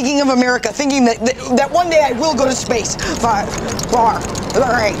 Okay, thinking of America, thinking that one day I will go to space. 5, 4, 3,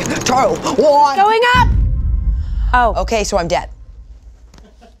 2, 1. Going up! Oh. Okay, so I'm dead.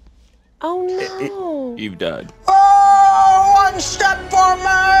 Oh, no. You've died. Oh, 1 step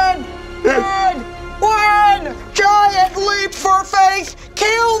forward! 1 giant leap for faith!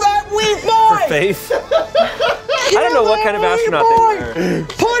 Kill that weak boy! For faith? I don't know what kind of astronaut they were.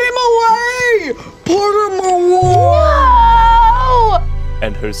 Put him away! Put him away! No!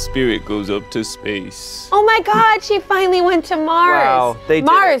 And her spirit goes up to space. Oh my God, she finally went to Mars. Wow, they did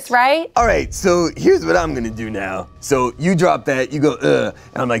Mars, right? All right, so here's what I'm gonna do now. So you drop that, you go,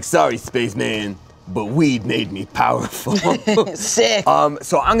 and I'm like, sorry, spaceman, but weed made me powerful. Sick.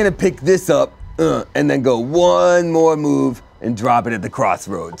 So I'm gonna pick this up, and then go 1 more move and drop it at the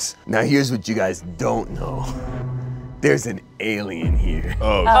crossroads. Now here's what you guys don't know. There's an alien here.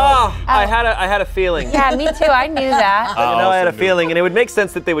 Oh, I had a feeling. Yeah, me too. I knew that. I had a feeling, and it would make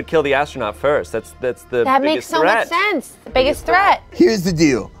sense that they would kill the astronaut first. That's the That makes biggest so threat. much sense. The biggest threat. Here's the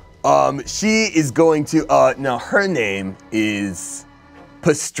deal. She is going to, now her name is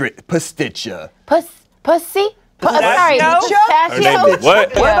Pasticha. Pussy? Sorry, pistachio?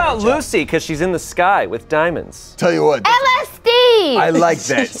 What about Lucy? Because she's in the sky with diamonds. Tell you what. LSD! I like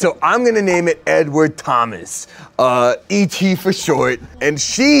that. So I'm gonna name it Edward Thomas, E.T. for short. And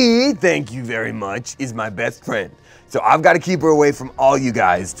she, thank you very much, is my best friend. So I've got to keep her away from all you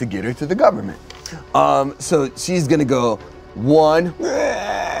guys to get her to the government. So she's gonna go 1.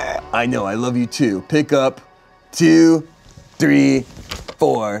 I know, I love you too. Pick up 2, 3,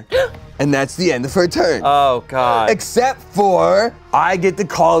 4. And that's the end of her turn. Oh, God. Except for, I get to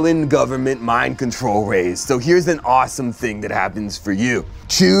call in government mind control rays. So here's an awesome thing that happens for you.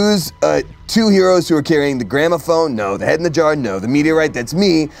 Choose 2 heroes who are carrying the gramophone, no. The head in the jar, no. The meteorite, that's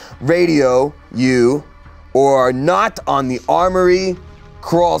me. Radio, you. Or are not on the armory,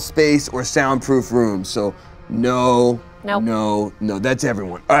 crawl space, or soundproof room. So no, Nope. no, that's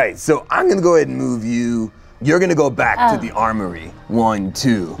everyone. All right, so I'm gonna go ahead and move you. You're gonna go back to the armory. 1,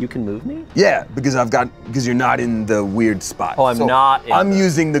 2. You can move me? Yeah, because you're not in the weird spot. Oh, I'm not in I'm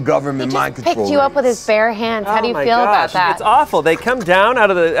using the government mind control. Picked you up with his bare hands. How do you my feel about gosh, that? It's awful. They come down out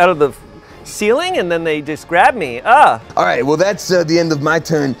of the ceiling and then they just grab me. All right, well that's the end of my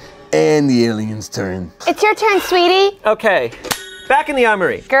turn and the alien's turn. It's your turn, sweetie. Okay. Back in the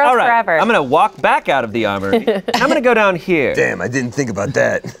armory. Girls All right, forever. I'm gonna walk back out of the armory. I'm gonna go down here. Damn, I didn't think about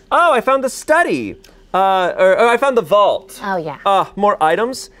that. Oh, I found the study. Or I found the vault. Oh, yeah. More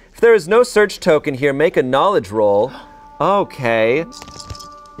items. If there is no search token here, make a knowledge roll. Okay.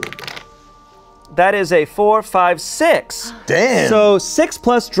 That is a 4, 5, 6. Damn. So 6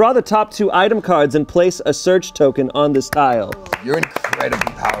 plus, draw the top 2 item cards and place a search token on this tile. You're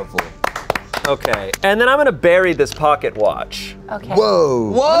incredibly powerful. Okay, and then I'm gonna bury this pocket watch. Okay.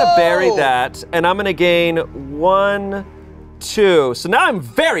 Whoa. I'm gonna bury that, and I'm gonna gain 1, 2. So now I'm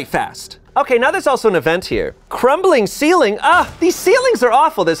very fast. Okay, now there's also an event here. Crumbling ceiling. These ceilings are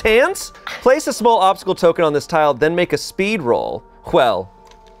awful. There's hands. Place a small obstacle token on this tile, then make a speed roll. Well,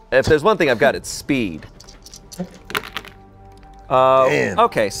 if there's one thing I've got, it's speed. Damn.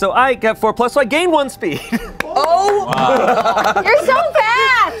 Okay, so I got 4 plus, so I gain 1 speed. Oh! Wow. You're so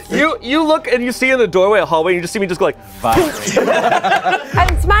fast! You look and you see in the doorway a hallway, and you just see me just go like,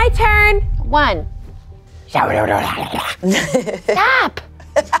 It's my turn. 1. Stop!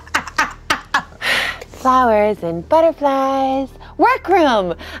 Flowers and butterflies.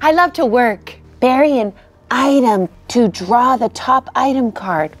 Workroom. I love to work. Bury an item to draw the top item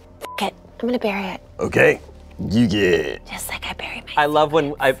card. F it. I'm gonna bury it. Okay, you get Just like I bury I love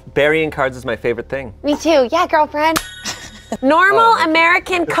when burying cards is my favorite thing. Me too. Yeah, girlfriend. Normal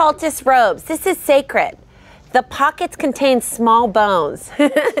American cultist robes. This is sacred. The pockets contain small bones.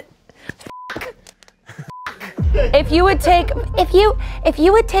 If you would take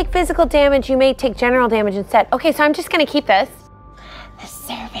physical damage, you may take general damage instead. Okay, so I'm just gonna keep this. The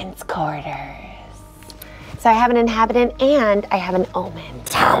servants' quarters. So I have an inhabitant and I have an omen.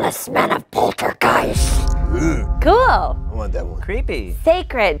 Talisman of poltergeist. Cool. I want that one. Creepy.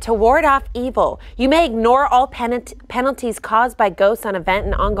 Sacred, to ward off evil. You may ignore all penalties caused by ghosts on event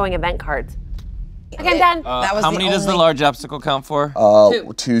and ongoing event cards. Okay, I'm done. How many does the large obstacle count for?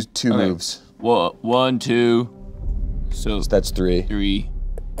 Two moves. One, two. So that's 3. 3,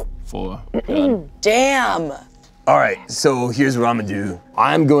 4. Damn. All right, so here's what I'm gonna do.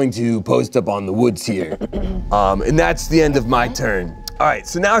 I'm going to post up on the woods here. And that's the end of my turn. All right,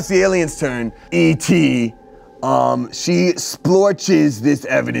 so now it's the alien's turn. E.T. She splorches this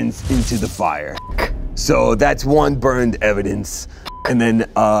evidence into the fire. So that's 1 burned evidence. And then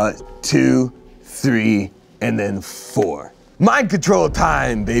 2, 3, and then 4. Mind control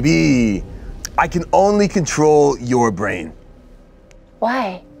time, baby. I can only control your brain.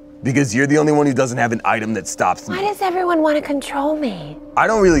 Why? Because you're the only one who doesn't have an item that stops me. Why does everyone want to control me? I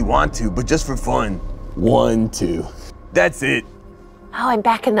don't really want to, but just for fun. 1, 2. That's it. Oh, I'm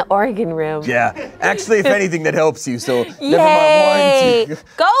back in the organ room. Yeah. Actually, if anything, that helps you, so Yay! never mind. 1, 2.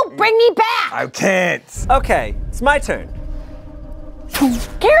 Go, bring me back! I can't. Okay, it's my turn.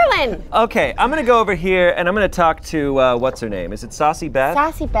 Carolyn! Okay, I'm gonna go over here and I'm gonna talk to, what's her name? Is it Saucy Beth?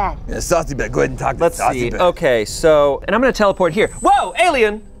 Saucy Beth. Yeah, Saucy Beth, go ahead and talk to Let's Saucy see. Beth. Okay, so, and I'm gonna teleport here. Whoa,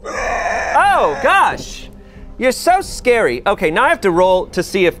 alien! Oh, gosh. You're so scary. Okay, now I have to roll to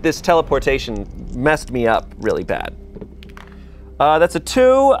see if this teleportation messed me up really bad. That's a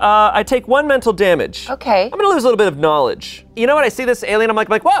 2. I take 1 mental damage. Okay. I'm gonna lose a little bit of knowledge. You know what? I see this alien, I'm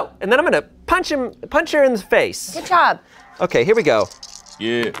like, whoa! And then I'm gonna punch her in the face. Good job. Okay, here we go.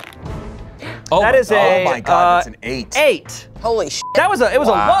 Yeah. That is a. Oh my God, that's an 8. 8. Holy shit. That was it was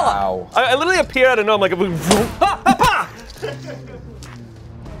a wallop. I literally appear out of nowhere, I'm like,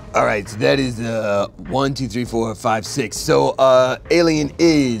 All right, so that is 1, 2, 3, 4, 5, 6. So alien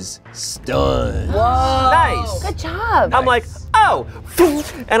is stunned. Whoa. Nice. Good job. I'm like, oh,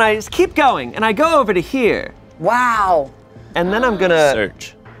 and I just keep going, and I go over to here. Wow. And then I'm gonna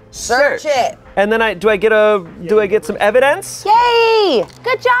Search it. And then do I get some evidence? Yay!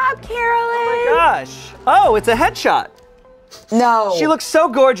 Good job, Carolyn. Oh my gosh. Oh, it's a headshot. No. She looks so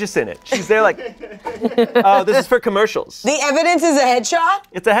gorgeous in it. She's there like, oh, this is for commercials. The evidence is a headshot?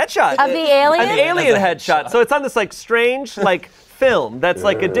 It's a headshot. Of the alien? An alien headshot. So it's on this like strange like film that's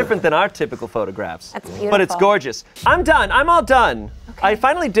like different than our typical photographs. That's beautiful. But it's gorgeous. I'm done. I'm all done. Okay. I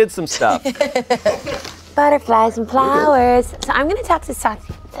finally did some stuff. Butterflies and flowers. So I'm gonna talk to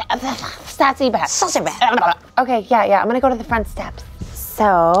Saucy Beth. Saucy Beth. Okay, yeah. I'm gonna go to the front steps.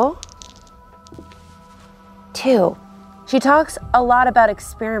 So, 2. She talks a lot about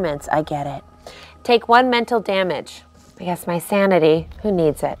experiments, I get it. Take 1 mental damage. I guess my sanity, who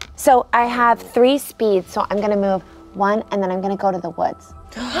needs it? So I have 3 speed, so I'm gonna move 1 and then I'm gonna go to the woods.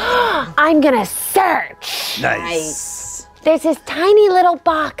 I'm gonna search. Nice. There's this tiny little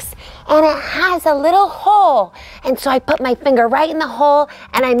box and it has a little hole. And so I put my finger right in the hole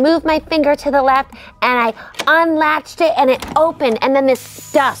and I moved my finger to the left and I unlatched it and it opened and then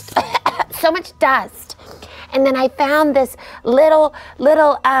this dust, so much dust. And then I found this little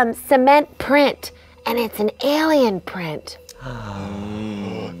cement print and it's an alien print.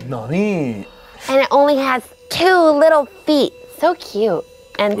 Nani? And it only has 2 little feet, so cute.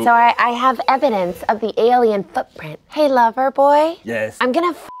 And so I have evidence of the alien footprint. Hey, lover boy. Yes. I'm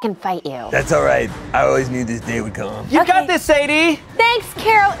gonna fucking fight you. That's all right. I always knew this day would come. You got this, Sadie. Thanks,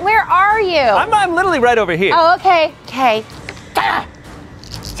 Carol. Where are you? I'm literally right over here. Oh, okay. Okay.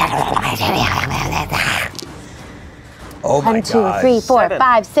 Oh my 1, 2, God. 3, 4, 7.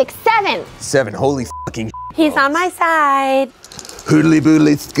 5, 6, 7. 7. Holy fucking. He's on my side. Hoodly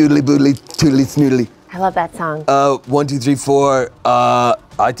boodly, scoodly boodly, toodly snoodly. I love that song. 1, 2, 3, 4.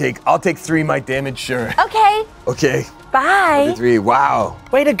 I'll take 3 might damage, sure. Okay. Okay. Bye. 1, 2, 3. Wow.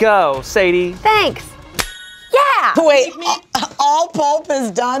 Way to go, Sadie. Thanks. Yeah. Wait, all Pulp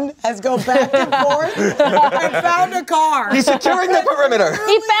has done has go back and forth and found a car. He's securing the perimeter.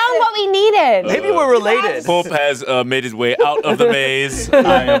 He found what we needed. Maybe we're related. Pulp has made his way out of the maze.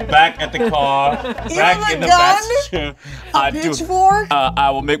 I am back at the car, back in the passenger. Pitchfork? I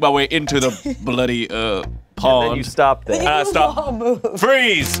will make my way into the bloody pond. And then you stop there. And I stop.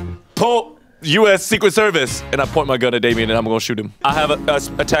 Freeze! Pulp! U.S. Secret Service. And I point my gun at Damien and I'm gonna shoot him. I have an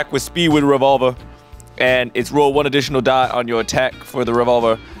attack with speed with a revolver. and it's roll 1 additional die on your attack for the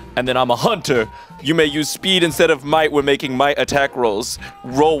revolver. And then I'm a hunter. You may use speed instead of might when making might attack rolls.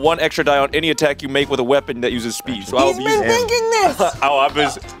 Roll 1 extra die on any attack you make with a weapon that uses speed. So He's been thinking this. I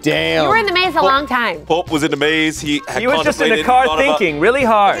was. Damn. You were in the maze a long time. Pope was in the maze. He was just in the car thinking really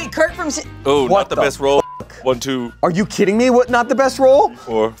hard. Okay, Kurt from... Oh, not the best roll. 1, 2. Are you kidding me? What? Not the best roll?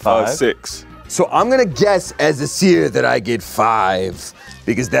 4, 5, 6. So I'm gonna guess as a seer that I get 5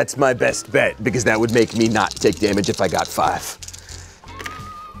 because that's my best bet because that would make me not take damage if I got 5.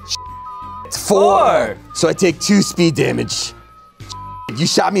 It's 4. So I take 2 speed damage. You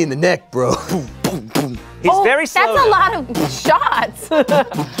shot me in the neck, bro. Boom, boom, boom. He's very slow. That's a lot of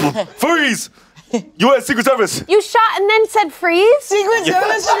shots. Freeze! U.S. Secret Service. You shot and then said freeze? Secret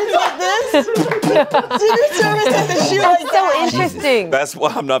Service shoots like this? Secret Service has to shoot like so interesting. That's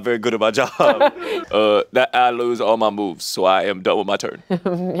why I'm not very good at my job. That I lose all my moves, so I am done with my turn.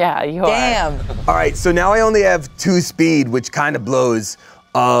 Yeah, you are. Damn. All right, so now I only have 2 speed, which kind of blows.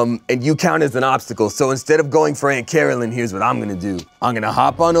 And you count as an obstacle. So instead of going for Aunt Carolyn, here's what I'm gonna do. I'm gonna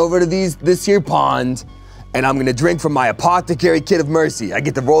hop on over to this here pond, and I'm gonna drink from my apothecary kit of mercy. I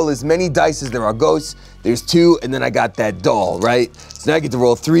get to roll as many dice as there are ghosts. There's 2, and then I got that doll, right? So now I get to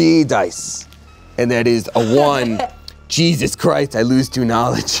roll 3 dice. And that is a 1. Jesus Christ, I lose 2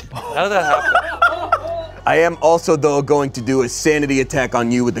 knowledge. How did that happen? I am also, though, going to do a sanity attack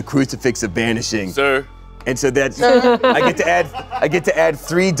on you with the Crucifix of Banishing. Sir. And so that's, I get to add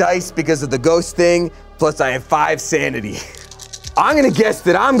 3 dice because of the ghost thing, plus I have 5 sanity. I'm gonna guess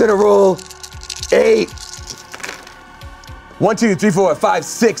that I'm gonna roll 8. 1, 2, 3, 4, 5,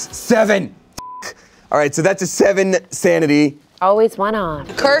 6, 7. All right, so that's a 7 sanity. Always one off.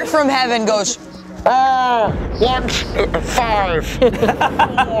 Kurt from heaven goes, 1, 5,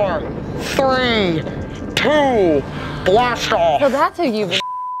 4, 3, 2, blast off. So that's who you've been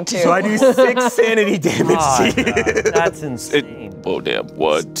to. So I do 6 sanity damage to you. That's insane. Oh, damn.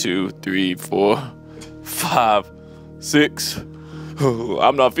 1, 2, 3, 4, 5, 6. Oh,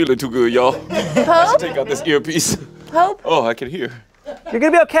 I'm not feeling too good, y'all. Let's take out this earpiece. Pope? Oh, I can hear. You're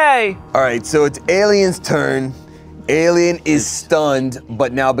gonna be okay. All right, so it's Alien's turn. Alien is stunned,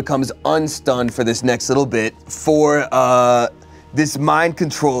 but now becomes unstunned for this next little bit. For this mind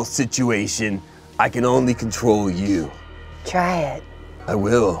control situation, I can only control you. Try it. I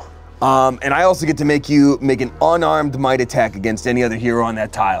will. And I also get to make you make an unarmed might attack against any other hero on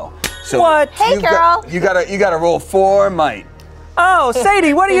that tile. So what? Hey, girl. You gotta roll 4 might. Oh,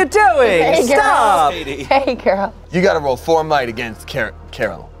 Sadie, what are you doing? Hey, girl. Stop. Hey, girl. You gotta roll 4 might against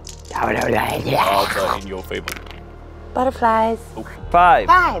Carol. I'll try in your favor. Butterflies. 5.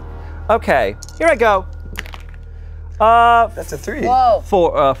 5. Okay, here I go. That's a 3. Whoa.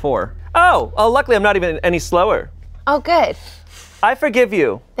 4. Oh, luckily I'm not even any slower. Oh, good. I forgive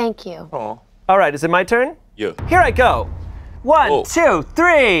you. Thank you. Oh. All right, is it my turn? Yeah. Here I go. 1, Whoa. 2,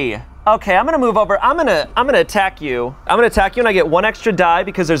 3. Okay, I'm gonna move over. I'm gonna attack you. I'm gonna attack you and I get 1 extra die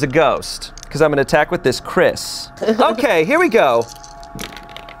because there's a ghost. Because I'm gonna attack with this Chris. Okay, here we go.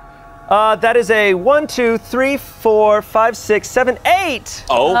 That is a 1, 2, 3, 4, 5, 6, 7, 8.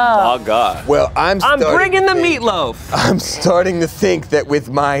 Oh my God. Well, I'm bringing the meatloaf. I'm starting to think that with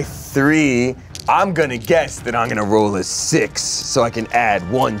my 3, I'm gonna guess that I'm gonna roll a 6 so I can add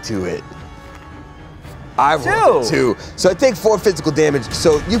 1 to it. I rolled a 2. So I take 4 physical damage.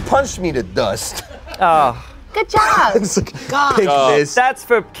 So you punched me to dust. Oh. Good job. It's like, pick this. That's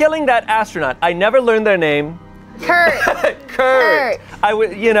for killing that astronaut. I never learned their name. Kurt. Kurt.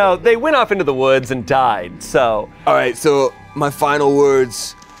 They went off into the woods and died, so. All right, so my final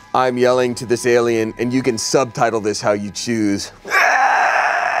words, I'm yelling to this alien, and you can subtitle this how you choose.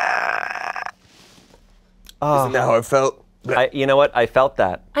 Isn't that how it felt? You know what? I felt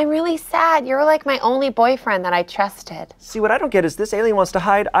that. I'm really sad. You're like my only boyfriend that I trusted. See, what I don't get is this alien wants to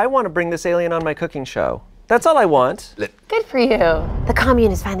hide. I want to bring this alien on my cooking show. That's all I want. Good for you. The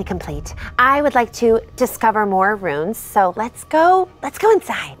commune is finally complete. I would like to discover more runes, so let's go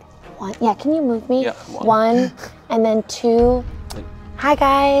inside. 1, yeah, can you move me? Yeah, 1, and then 2. Hi,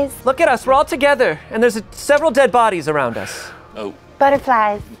 guys. Look at us, we're all together, and there's several dead bodies around us. Oh.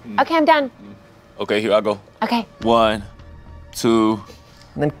 Butterflies. Okay, I'm done. Okay, here I go. Okay. 1, 2.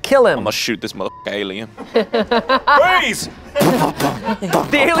 And then kill him. I'm gonna shoot this motherfucking alien. Freeze! The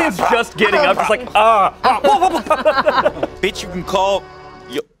alien's just getting up, just like, Bitch, you can call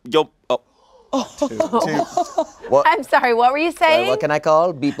yo. I'm sorry, what were you saying? What can I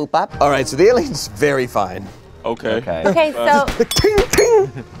call? Beep boop pop? All right, so the alien's very fine. Okay. Okay, so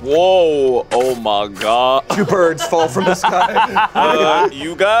Whoa! Oh my God! 2 birds fall from the sky.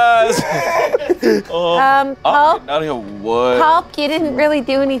 You guys. Pulp, Out of here. What? Pulp, you didn't really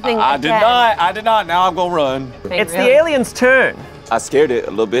do anything. I did not. I did not. Now I'm gonna run. It's the alien's turn. I scared it a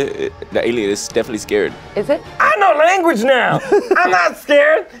little bit. The alien is definitely scared. Is it? I know language now. I'm not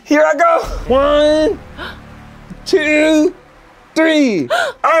scared. Here I go. 1, 2, 3.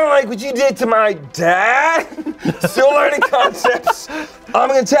 I don't like what you did to my dad. Still learning concepts. I'm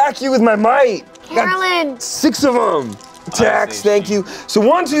gonna attack you with my might. Carolyn. Got 6 of them. Attacks, thank you. So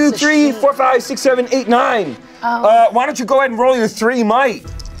 1, 2, 3, 4, 5, 6, 7, 8, 9. Why don't you go ahead and roll your 3 might?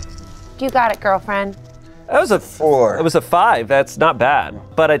 You got it, girlfriend. That was a 4. It was a 5. That's not bad,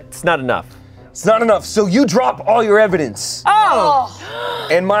 but it's not enough. It's not enough. So you drop all your evidence. Oh!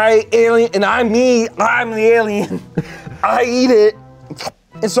 And my alien, and I'm the alien. I eat it.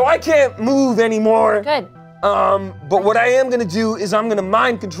 And so I can't move anymore. Good. But what I am gonna do is I'm gonna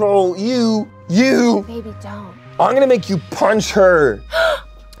mind control you. Baby, don't. I'm gonna make you punch her.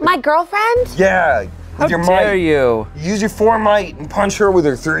 My girlfriend? Yeah. How dare you? Use your 4 might and punch her with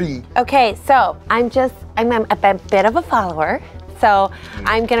her 3. Okay, so I'm a bit of a follower. So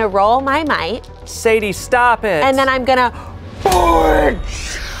I'm gonna roll my might. Sadie, stop it. And then I'm gonna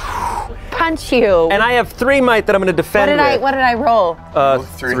punch you. And I have 3 might that I'm gonna defend What did I roll?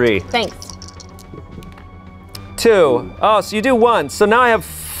 3. Thanks. 2. Oh, so you do 1. So now I have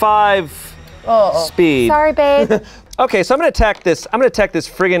 5 speed. Sorry, babe. Okay, so I'm gonna attack this. I'm gonna attack this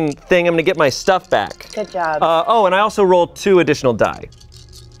friggin' thing. I'm gonna get my stuff back. Good job. Oh, and I also rolled 2 additional die.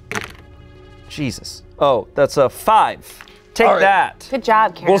 Jesus. Oh, that's a 5. Take that. Good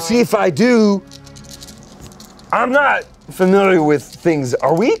job, Carolyn. We'll see if I do. I'm not familiar with things.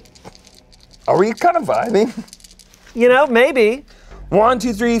 Are we kind of vibing? You know, maybe. 1,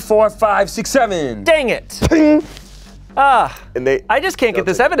 2, 3, 4, 5, 6, 7. Dang it. Ping. And I just can't get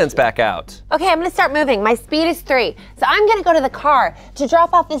this evidence back out. Okay, I'm gonna start moving. My speed is 3. So I'm gonna go to the car to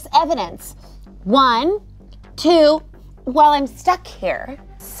drop off this evidence. 1, 2, while I'm stuck here.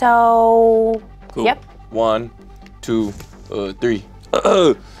 So, Cool. Yep. 1, 2, 3.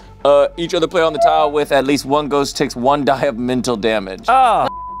 Each other player on the tile with at least 1 ghost takes 1 die of mental damage. Oh.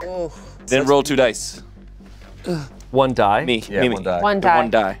 Then roll 2 dice. 1 die? Me. 1 die. 1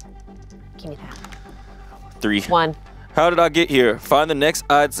 die. Give me that. 3. 1. How did I get here? Find the next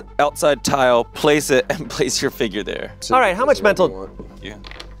outside tile, place it, and place your figure there. All right, how much mental? Yeah.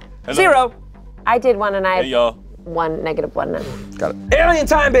 0. I did 1 and I Hey, y'all. 1, -1 now. Got it. Alien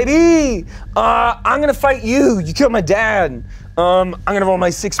time, baby! I'm gonna fight you. You killed my dad. I'm gonna roll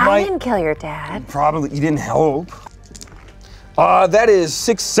my 6 might. I didn't kill your dad. Probably, you didn't help. That is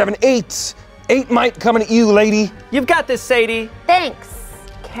 6, 7, 8. 8 might coming at you, lady. You've got this, Sadie. Thanks,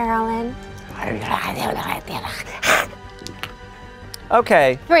 Carolyn.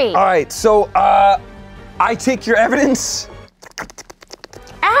 Okay. 3. All right, so I take your evidence.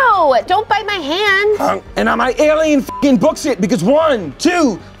 Ow! Don't bite my hand. And my alien fucking books it because 1,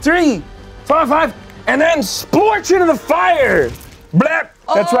 2, 3, 4, 5, and then splorch into the fire. Blap.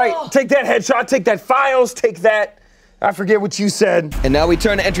 That's right. Take that headshot. Take that files. Take that. I forget what you said. And now we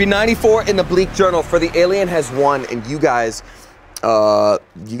turn to entry 94 in the Bleak Journal for the alien has won, and you guys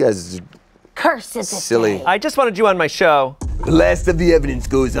Curses silly. I just wanted you on my show. The last of the evidence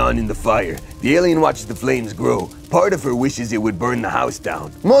goes on in the fire. The alien watches the flames grow. Part of her wishes it would burn the house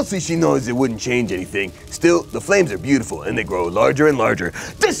down. Mostly she knows it wouldn't change anything. Still, the flames are beautiful and they grow larger and larger.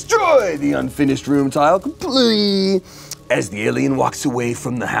 Destroy the unfinished room tile completely. As the alien walks away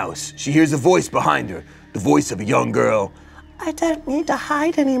from the house, she hears a voice behind her. The voice of a young girl. I don't need to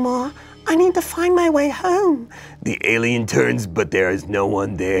hide anymore. I need to find my way home. The alien turns, but there is no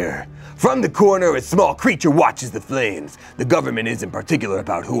one there. From the corner, a small creature watches the flames. The government isn't particular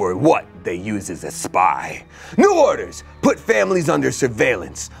about who or what they use as a spy. New orders: put families under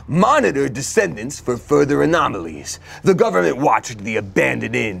surveillance. Monitor descendants for further anomalies. The government watched the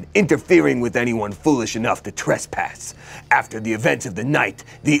abandoned inn, interfering with anyone foolish enough to trespass. After the events of the night,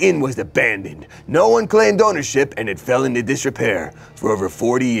 the inn was abandoned. No one claimed ownership and it fell into disrepair. For over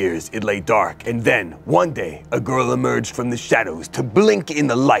 40 years, it lay dark, and then, one day, a girl emerged from the shadows to blink in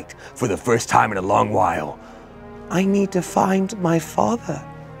the light for the first time in a long while. I need to find my father,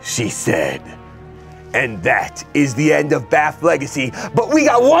 she said. And that is the end of Bath Legacy. But we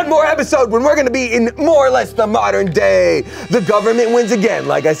got one more episode when we're gonna be in more or less the modern day. The government wins again.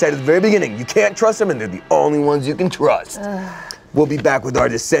 Like I said at the very beginning, you can't trust them and they're the only ones you can trust. We'll be back with our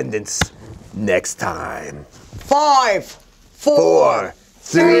descendants next time. 5, 4,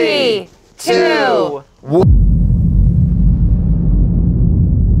 3, 2, 1.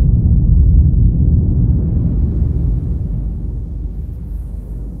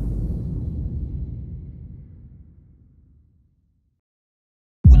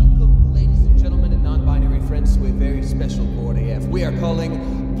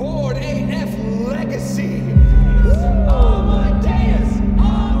 Board AF Legacy. Oh my days!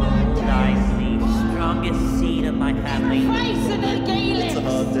 Oh my days! I see strongest seed of my family. It's a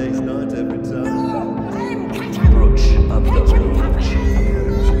hard day's night every time. Brooch of the Brooch.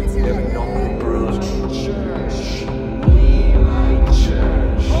 Never known the Brooch.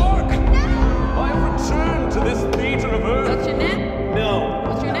 Hark! I have returned to this theater of earth. What's your name? No.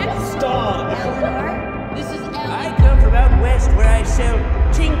 What's your name? Stop. Eleanor. This is Eleanor. I come from out west where I sell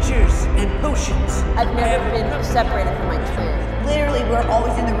tinctures and potions. I've never been separated from my twin. Literally, we're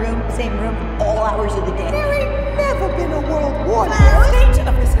always in the room, same room, all hours of the day. There ain't never been a world war. The state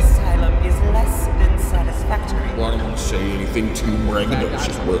of this asylum is less than satisfactory. Well, I don't want to say anything too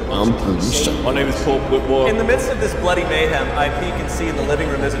braggadocious, but I'm pretty sure. My name is Pope Whitmore. In the midst of this bloody mayhem, I peek and see in the living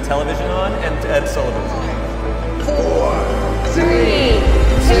room there's a television on and Ed Sullivan's on. 4, 3,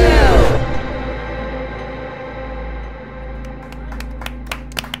 2.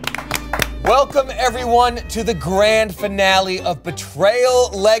 Welcome, everyone, to the grand finale of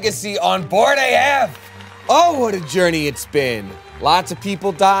Betrayal Legacy on Board AF. Oh, what a journey it's been. Lots of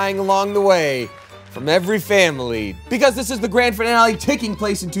people dying along the way from every family. Because this is the grand finale taking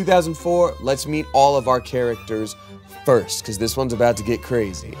place in 2004, let's meet all of our characters first, because this one's about to get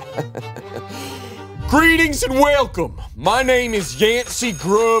crazy. Greetings and welcome. My name is Yancey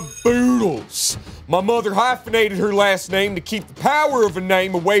Grub Boodles. My mother hyphenated her last name to keep the power of a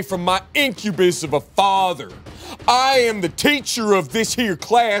name away from my incubus of a father. I am the teacher of this here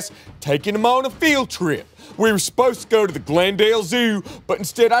class, taking them on a field trip. We were supposed to go to the Glendale Zoo, but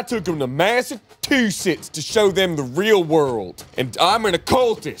instead I took them to Massachusetts to show them the real world. And I'm an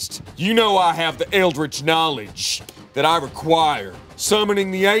occultist. You know I have the eldritch knowledge that I require,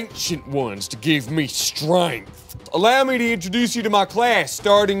 summoning the ancient ones to give me strength. Allow me to introduce you to my class,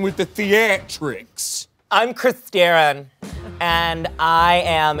 starting with the theatrics. I'm Chris Darren, and I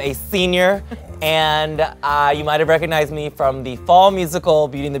am a senior, and you might have recognized me from the fall musical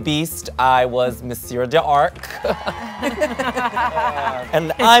Beauty and the Beast. I was Monsieur d'Arc.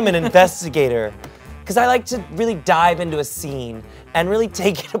 And I'm an investigator, because I like to really dive into a scene and really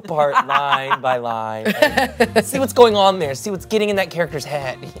take it apart line by line. And see what's going on there, see what's getting in that character's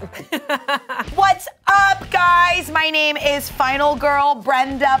head. What's up, guys? My name is Final Girl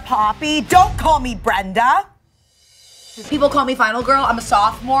Brenda Poppy. Don't call me Brenda. People call me Final Girl. I'm a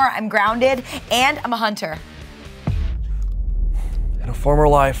sophomore, I'm grounded, and I'm a hunter. In a former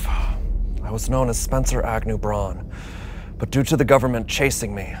life, I was known as Spencer Agnew Braun. But due to the government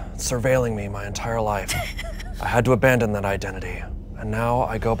chasing me, surveilling me my entire life, I had to abandon that identity. And now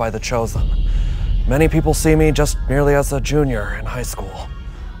I go by the Chosen. Many people see me just merely as a junior in high school,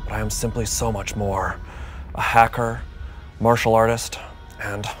 but I am simply so much more. A hacker, martial artist,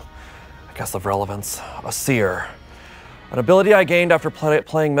 and, I guess of relevance, a seer. An ability I gained after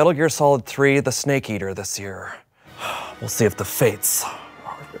playing Metal Gear Solid 3: The Snake Eater this year. We'll see if the fates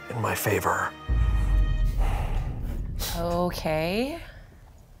are in my favor. Okay.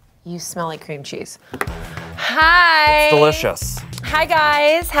 You smell like cream cheese. Hi. It's delicious. Hi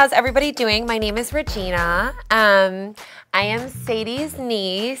guys, how's everybody doing? My name is Regina. I am Sadie's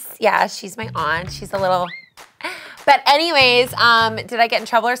niece. Yeah, she's my aunt. She's a little... But anyways, did I get in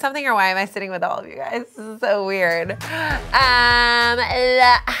trouble or something, or why am I sitting with all of you guys? This is so weird.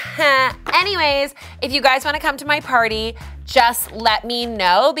 Anyways, if you guys want to come to my party, just let me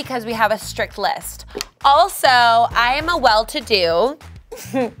know because we have a strict list. Also, I am a well-to-do.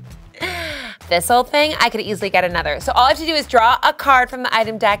 This old thing, I could easily get another. So all I have to do is draw a card from the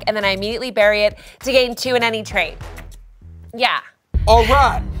item deck and then I immediately bury it to gain 2 in any trait. Yeah. All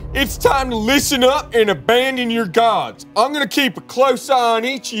right, it's time to listen up and abandon your gods. I'm gonna keep a close eye on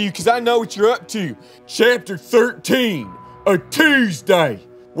each of you because I know what you're up to. Chapter 13, a Tuesday.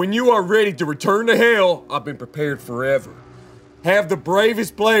 When you are ready to return to hell, I've been prepared forever. Have the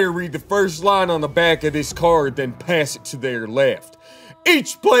bravest player read the first line on the back of this card, then pass it to their left.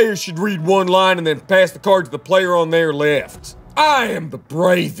 Each player should read one line and then pass the card to the player on their left. I am the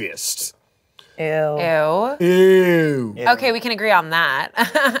bravest. Ew. Ew. Okay, we can agree on that.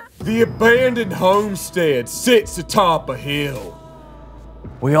 The abandoned homestead sits atop a hill.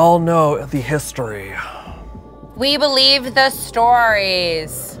 We all know the history. We believe the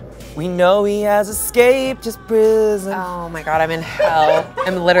stories. We know he has escaped his prison. Oh my God, I'm in hell.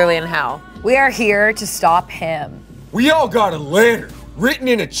 I'm literally in hell. We are here to stop him. We all got a letter written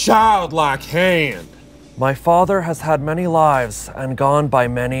in a childlike hand. My father has had many lives and gone by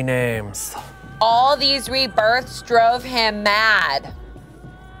many names. All these rebirths drove him mad.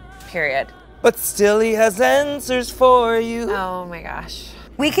 Period. But still he has answers for you. Oh my gosh.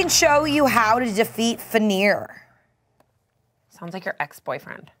 We can show you how to defeat Fanir. Sounds like your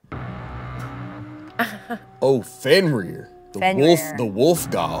ex-boyfriend. Oh, Fenrir. The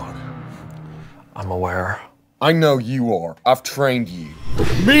wolf god. I'm aware. I know you are. I've trained you.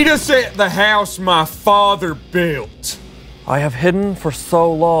 Meet us at the house my father built. I have hidden for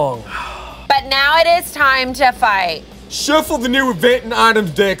so long. But now it is time to fight. Shuffle the new event and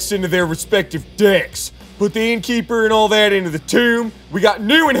items decks into their respective decks. Put the innkeeper and all that into the tomb. We got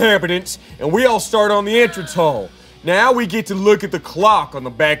new inhabitants, and we all start on the entrance hall. Now we get to look at the clock on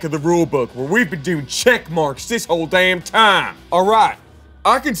the back of the rulebook where we've been doing check marks this whole damn time. All right,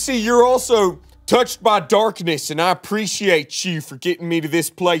 I can see you're also touched by darkness, and I appreciate you for getting me to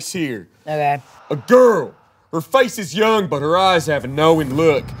this place here. Okay. A girl. Her face is young, but her eyes have a knowing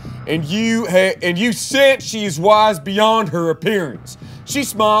look. And you sense she is wise beyond her appearance. She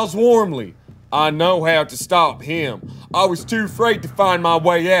smiles warmly. I know how to stop him. I was too afraid to find my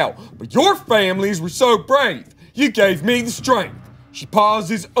way out, but your families were so brave. You gave me the strength. She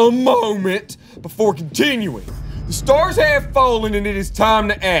pauses a moment before continuing. The stars have fallen and it is time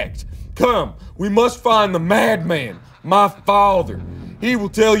to act. Come, we must find the madman, my father. He will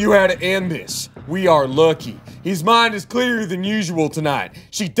tell you how to end this. We are lucky. His mind is clearer than usual tonight.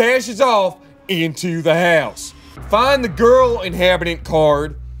 She dashes off into the house. Find the girl inhabitant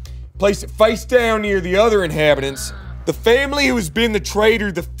card. Place it face down near the other inhabitants. The family who has been the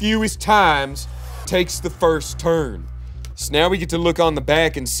traitor the fewest times takes the first turn. So now we get to look on the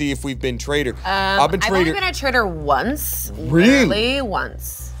back and see if we've been traitor. I've only been a traitor once. Really? Literally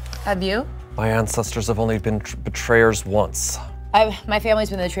once. Have you? My ancestors have only been betrayers once. My family's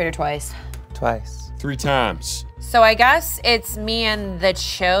been the traitor twice. Twice. 3 times. So I guess it's me and the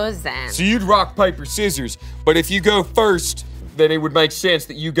chosen. So you'd rock, paper, scissors, but if you go first, then it would make sense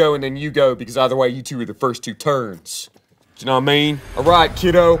that you go and then you go, because either way, you two are the first 2 turns. Do you know what I mean? All right,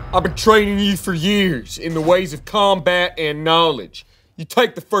 kiddo, I've been training you for years in the ways of combat and knowledge. You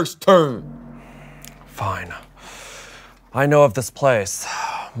take the first turn. Fine. I know of this place.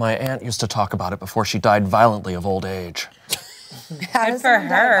 My aunt used to talk about it before she died violently of old age. Good for her.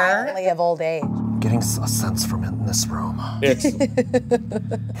 Violently of old age. Getting a sense from it in this room. Excellent.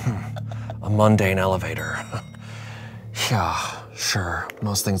 A mundane elevator. Yeah, sure.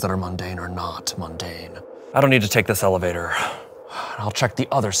 Most things that are mundane are not mundane. I don't need to take this elevator. I'll check the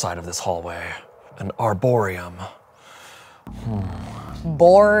other side of this hallway. An arboreum.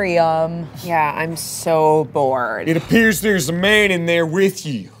 Boreum. Yeah, I'm so bored. It appears there's a man in there with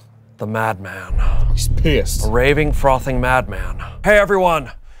you. The madman. He's pissed. A raving, frothing madman. Hey,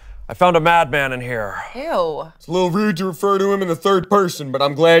 everyone! I found a madman in here. Ew. It's a little rude to refer to him in the third person, but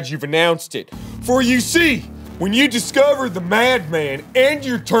I'm glad you've announced it. For you see, when you discover the madman, end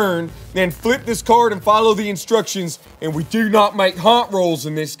your turn, then flip this card and follow the instructions, and we do not make haunt rolls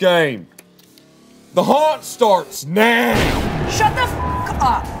in this game. The haunt starts now. Shut the f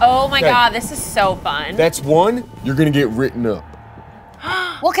up. Oh my God, this is so fun. That's 1. You're gonna get written up.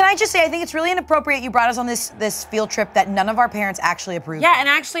 Well, can I just say, I think it's really inappropriate you brought us on this field trip that none of our parents actually approved. Yeah, and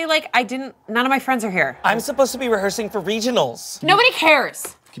actually, like, none of my friends are here. I'm supposed to be rehearsing for regionals. Nobody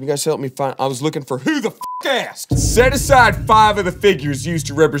cares. Can you guys help me find? I was looking for who the f asked. Set aside 5 of the figures used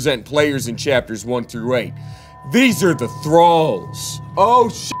to represent players in chapters 1 through 8. These are the thralls. Oh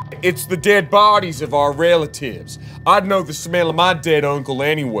shit, it's the dead bodies of our relatives. I'd know the smell of my dead uncle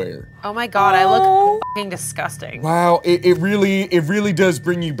anywhere. Oh my God, I look fucking disgusting. Wow, it really does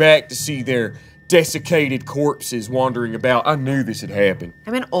bring you back to see their desiccated corpses wandering about. I knew this had happened.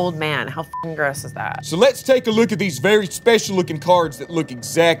 I'm an old man. How fucking gross is that? So let's take a look at these very special looking cards that look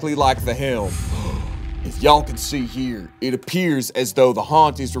exactly like the helm. If y'all can see here, it appears as though the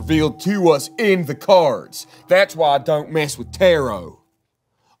haunt is revealed to us in the cards. That's why I don't mess with tarot.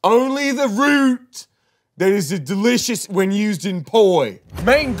 Only the root that is delicious when used in poi.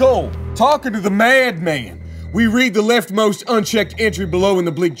 Main goal, talking to the madman. We read the leftmost unchecked entry below in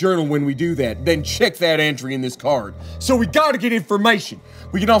the Bleak Journal when we do that, then check that entry in this card. So we gotta get information.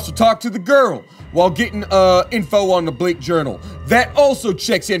 We can also talk to the girl while getting info on the Bleak Journal. That also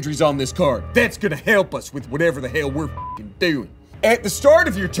checks entries on this card. That's gonna help us with whatever the hell we're f***ing doing. At the start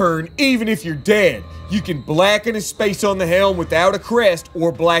of your turn, even if you're dead, you can blacken a space on the helm without a crest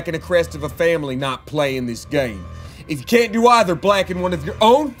or blacken a crest of a family not playing this game. If you can't do either, blacken one of your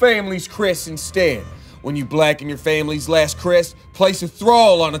own family's crests instead. When you blacken your family's last crest, place a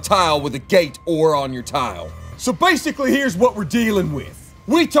thrall on a tile with a gate or on your tile. So basically, here's what we're dealing with.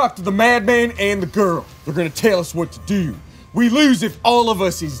 We talk to the madman and the girl. They're gonna tell us what to do. We lose if all of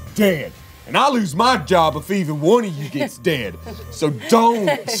us is dead. And I lose my job if even one of you gets dead. So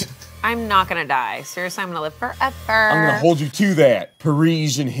don't. I'm not gonna die. Seriously, I'm gonna live forever. I'm gonna hold you to that.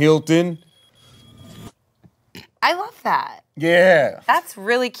 Parisian Hilton. I love that. Yeah. That's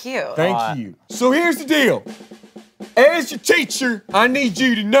really cute. Thank you. So here's the deal. As your teacher, I need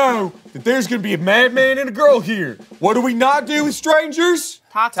you to know that there's gonna be a madman and a girl here. What do we not do with strangers?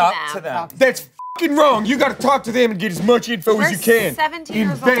 Talk to them. That's fucking wrong. You gotta talk to them and get as much info as you can. 17 years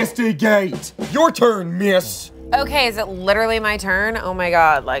old. Investigate. Your turn, miss. Okay, is it literally my turn? Oh my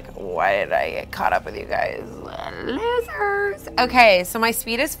god, like, why did I get caught up with you guys? Losers. Okay, so my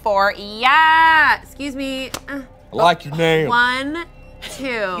speed is 4. Yeah, excuse me. I like your name. 1, 2.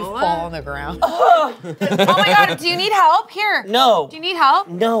 You fall on the ground. Oh my god, do you need help? Here. No. Do you need help?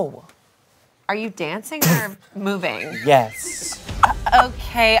 No. Are you dancing or moving? Yes.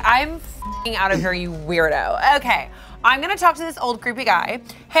 Okay, I'm f***ing out of here, you weirdo. Okay, I'm gonna talk to this old creepy guy.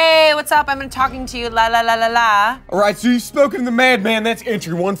 Hey, what's up? I'm gonna talking to you, la la la la la. All right, so you've spoken to the madman. That's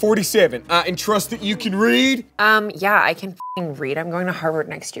entry 147. I entrust that you can read? Yeah, I can f***ing read. I'm going to Harvard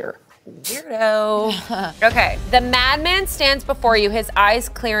next year. Weirdo. Okay, the madman stands before you, his eyes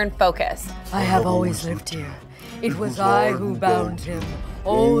clear and focused. I have always lived here. It was I who bound him.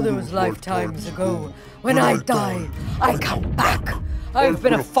 Oh, those lifetimes ago. When I die, I come back. I've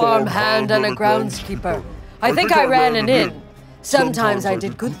been a farmhand and a groundskeeper. I think I ran an inn. Sometimes I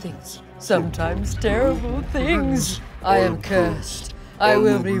did good things, sometimes terrible things. I am cursed. I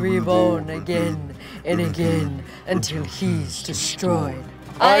will be reborn again and again until he's destroyed.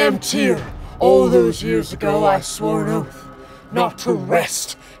 I am Tyr. All those years ago I swore an oath not to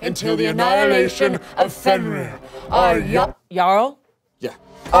rest until the annihilation of Fenrir. Jarl? Yeah.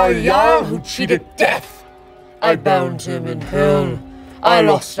 Our Jarl who cheated death. I bound him in hell. I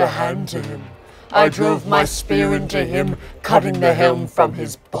lost a hand to him. I drove my spear into him, cutting the helm from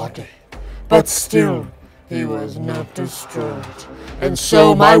his body. But still, he was not destroyed. And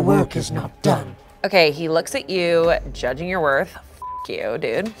so my work is not done. Okay, he looks at you, judging your worth. F you,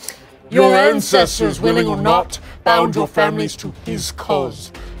 dude. Your ancestors, willing or not, bound your families to his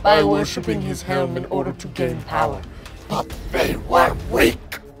cause by worshipping his helm in order to gain power. But they were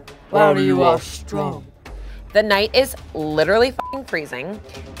weak, while you are strong. The night is literally f***ing freezing.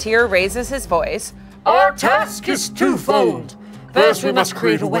 Tyr raises his voice. Our task is twofold. First, we must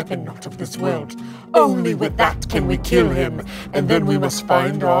create a weapon not of this world. Only with that can we kill him, and then we must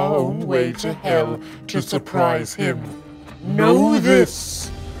find our own way to hell to surprise him. Know this.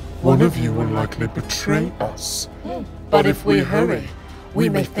 One of you will likely betray us. But if we hurry, we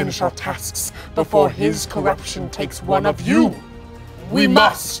may finish our tasks before his corruption takes one of you. We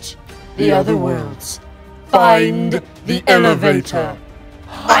must. The other worlds. Find the elevator.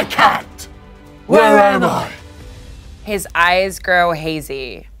 I can't. Where am I? His eyes grow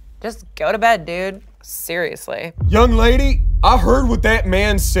hazy. Just go to bed, dude. Seriously. Young lady, I heard what that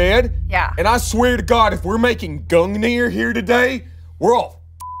man said. Yeah. And I swear to God, if we're making Gungnir here today, we're all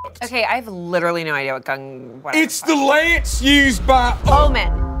f***ed. Okay, I have literally no idea what It's the lance used by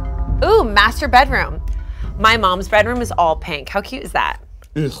Omen. Ooh, master bedroom. My mom's bedroom is all pink. How cute is that?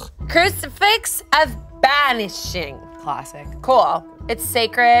 Ugh. Crucifix of banishing. Classic. Cool. It's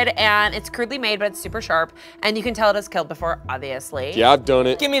sacred and it's crudely made, but it's super sharp. And you can tell it was killed before, obviously. Yeah, I've done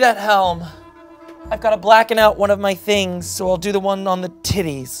it. Give me that helm. I've got to blacken out one of my things, so I'll do the one on the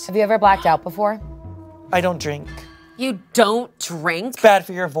titties. Have you ever blacked out before? I don't drink. You don't drink? It's bad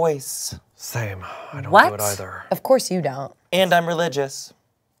for your voice. Same. I don't What? do it either. Of course you don't. And I'm religious.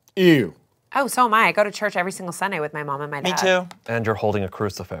 Ew. Oh, so am I. I go to church every single Sunday with my mom and my dad. Me too. And you're holding a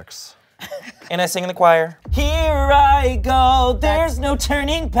crucifix. And I sing in the choir. Here I go, there's no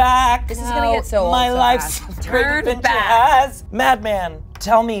turning back. This is gonna get so old My so life's fast. turned back. As Madman,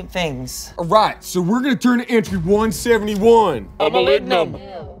 tell me things. All right, so we're gonna turn to entry 171. A malignum.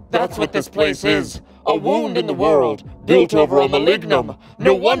 That's what this place is. A wound in the world, built over a malignum.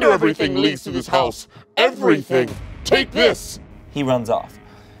 No wonder everything leads to this house. Everything. Take this. He runs off.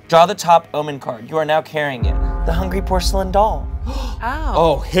 Draw the top omen card. You are now carrying it. The hungry porcelain doll.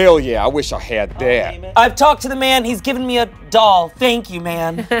 Oh, hell yeah, I wish I had that. I've talked to the man. He's given me a doll. Thank you,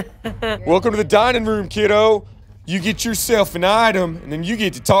 man. Welcome to the dining room, kiddo. You get yourself an item, and then you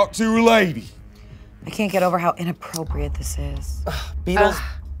get to talk to a lady. I can't get over how inappropriate this is.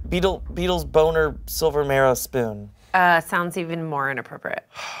 Beetle's boner silver marrow spoon. Sounds even more inappropriate.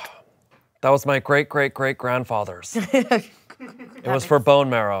 That was my great-great-great-grandfather's. It was for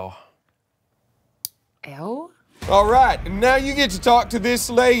bone marrow. Ew. All right, and now you get to talk to this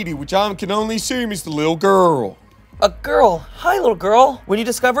lady, which I can only assume is the little girl. A girl. Hi, little girl. When you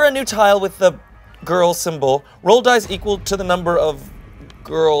discover a new tile with the girl symbol, roll dice equal to the number of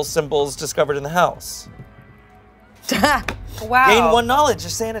girl symbols discovered in the house. Wow. Gain 1 knowledge or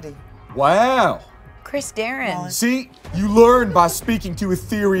sanity. Wow. Chris Darren. See, you learn by speaking to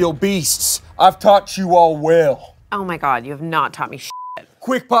ethereal beasts. I've taught you all well. Oh my God, you have not taught me shit.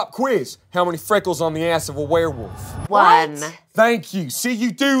 Quick pop quiz. How many freckles on the ass of a werewolf? 1. Thank you. See,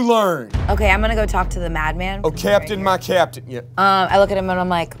 you do learn. Okay, I'm gonna go talk to the madman. Oh, Captain, my captain. Yeah. I look at him and I'm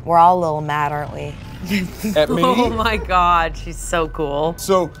like, we're all a little mad, aren't we? At me? Oh my God, she's so cool.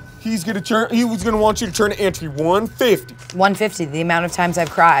 So he was gonna want you to turn to entry 150. 150, the amount of times I've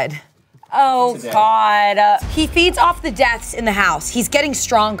cried. Oh God. He feeds off the deaths in the house. He's getting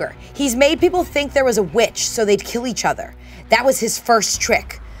stronger. He's made people think there was a witch so they'd kill each other. That was his first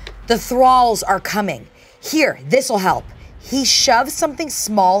trick. The thralls are coming. Here, this'll help. He shoves something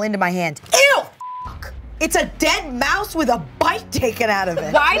small into my hand. Ew! It's a dead mouse with a bite taken out of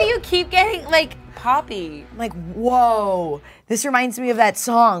it. Why do you keep getting, like, Poppy? I'm like, whoa. This reminds me of that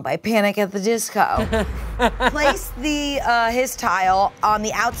song by Panic at the Disco. Place his tile on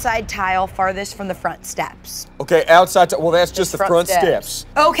the outside tile farthest from the front steps. Okay, outside. Well, that's just the front steps.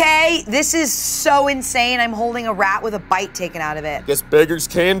 Okay, this is so insane. I'm holding a rat with a bite taken out of it. Guess beggars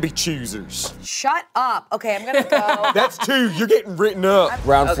can be choosers. Shut up. Okay, I'm gonna go. That's 2. You're getting written up.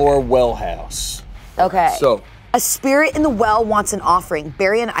 Ground floor well house. Okay. So. A spirit in the well wants an offering.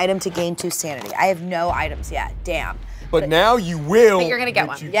 Bury an item to gain 2 sanity. I have no items yet. Damn. But now you will. But you're gonna get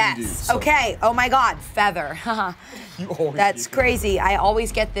one. Yes. Okay. Oh my God. Feather. That's crazy. I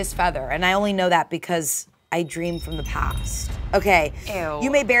always get this feather, and I only know that because I dream from the past. Okay. Ew.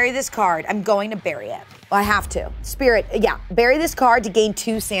 You may bury this card. I'm going to bury it. Well, I have to. Spirit. Yeah. Bury this card to gain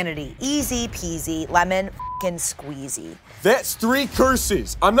 2 sanity. Easy peasy. Lemon f***ing squeezy. That's 3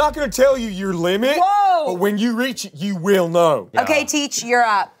 curses. I'm not gonna tell you your limit. Whoa! But when you reach it, you will know. Okay, Teach, you're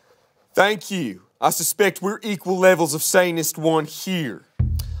up. Thank you. I suspect we're equal levels of sanest one here.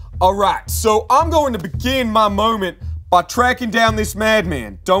 All right, so I'm going to begin my moment by tracking down this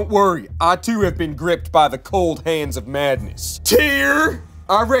madman. Don't worry, I too have been gripped by the cold hands of madness. Tyr,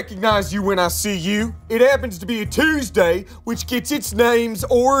 I recognize you when I see you. It happens to be a Tuesday, which gets its name's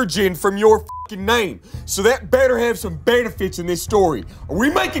origin from your fucking name. So that better have some benefits in this story. Are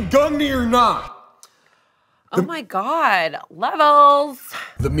we making Gungnir or not? Oh my God, levels.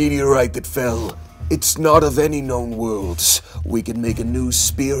 The meteorite that fell, it's not of any known worlds. We can make a new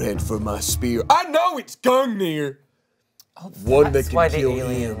spearhead for my spear. I know it's Gungnir. One that can kill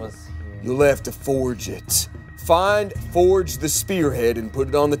him. You'll have to forge it. Forge the spearhead and put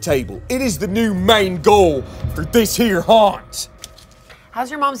it on the table. It is the new main goal for this here haunt.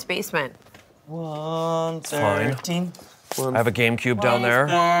 How's your mom's basement? 113. I have a GameCube down there.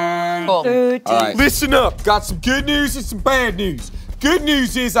 Cool. All right. Listen up. Got some good news and some bad news. Good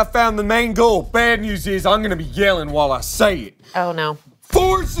news is I found the main goal. Bad news is I'm gonna be yelling while I say it. Oh no.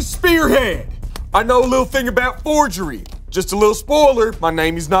 Forge the spearhead. I know a little thing about forgery. Just a little spoiler, my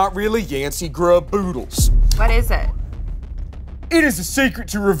name is not really Yancey Grub Boodles. What is it? It is a secret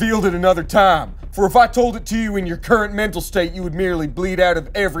to reveal at another time. For if I told it to you in your current mental state, you would merely bleed out of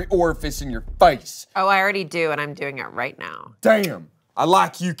every orifice in your face. Oh, I already do, and I'm doing it right now. Damn, I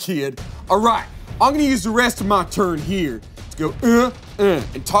like you, kid. All right, I'm gonna use the rest of my turn here to go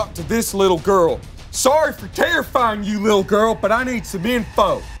and talk to this little girl. Sorry for terrifying you, little girl, but I need some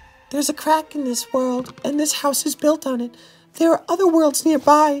info. There's a crack in this world, and this house is built on it. There are other worlds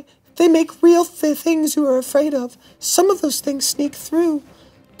nearby. They make real things you are afraid of. Some of those things sneak through.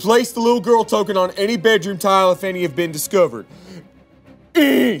 Place the little girl token on any bedroom tile if any have been discovered.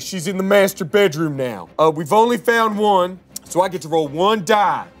 She's in the master bedroom now. We've only found one, so I get to roll 1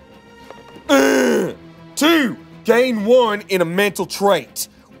 die. 2, gain 1 in a mental trait.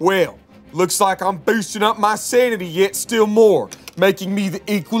 Well, looks like I'm boosting up my sanity yet still more, making me the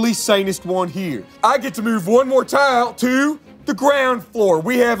equally sanest one here. I get to move 1 more tile to the ground floor.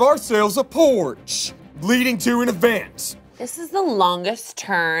 We have ourselves a porch leading to an event. This is the longest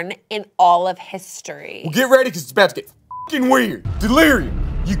turn in all of history. Well, get ready, because it's about to get fucking weird.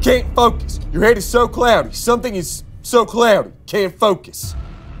 Delirium. You can't focus. Your head is so cloudy. Something is so cloudy. Can't focus.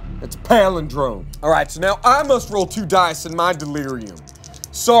 That's a palindrome. All right, so now I must roll 2 dice in my delirium.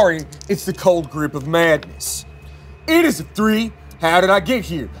 Sorry, it's the cold grip of madness. It is a 3. How did I get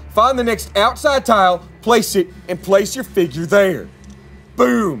here? Find the next outside tile, place it, and place your figure there.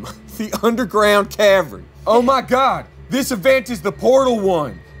 Boom. The underground cavern. Oh my God. This event is the portal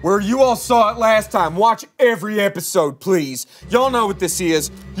one, where you all saw it last time. Watch every episode, please. Y'all know what this is.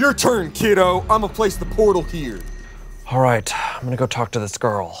 Your turn, kiddo. I'm gonna place the portal here. All right, I'm gonna go talk to this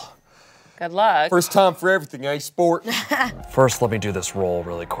girl. Good luck. First time for everything, eh, sport? First, let me do this roll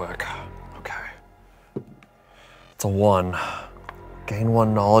really quick. Okay. It's a 1. Gain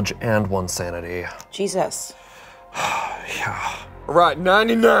 1 knowledge and 1 sanity. Jesus. Yeah. All right,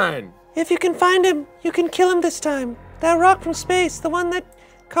 99. If you can find him, you can kill him this time. That rock from space, the one that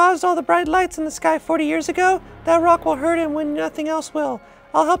caused all the bright lights in the sky 40 years ago, that rock will hurt him when nothing else will.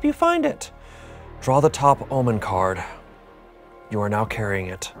 I'll help you find it. Draw the top omen card. You are now carrying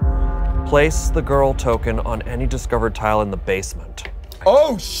it. Place the girl token on any discovered tile in the basement.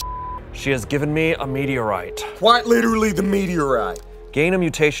 Oh, She has given me a meteorite. Quite literally the meteorite. Gain a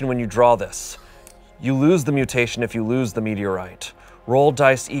mutation when you draw this. You lose the mutation if you lose the meteorite. Roll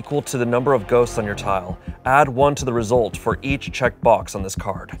dice equal to the number of ghosts on your tile. Add 1 to the result for each checked box on this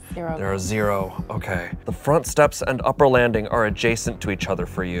card. 0. There are 0. Okay. The front steps and upper landing are adjacent to each other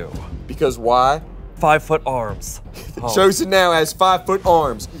for you. Because why? 5-foot arms. Chosen now has 5-foot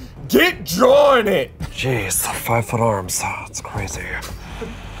arms. Get drawing it! Jeez, 5-foot arms. That's crazy.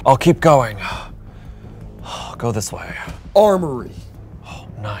 I'll keep going. Go this way. Armory. Oh,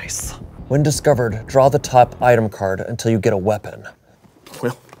 nice. When discovered, draw the top item card until you get a weapon.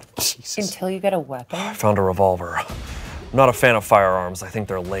 Well, Jesus. Until you get a weapon? I found a revolver. I'm not a fan of firearms. I think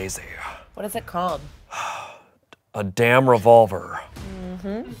they're lazy. What is it called? A damn revolver.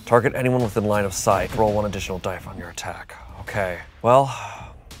 Mm-hmm. Target anyone within line of sight. Roll 1 additional die on your attack. Okay. Well,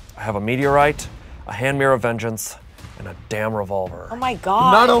 I have a meteorite, a hand mirror of vengeance, and a damn revolver. Oh my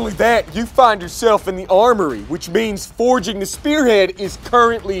god. Not only that, you find yourself in the armory, which means forging the spearhead is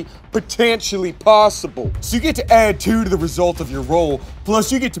currently potentially possible. So you get to add 2 to the result of your roll,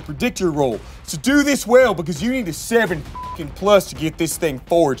 plus you get to predict your roll. So do this well, because you need a 7+ to get this thing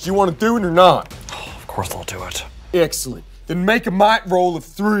forged. You want to do it or not? Of course I'll do it. Excellent. Then make a might roll of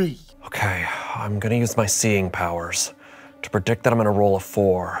 3. Okay, I'm gonna use my seeing powers to predict that I'm gonna roll a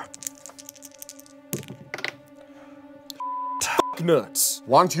 4. Nuts.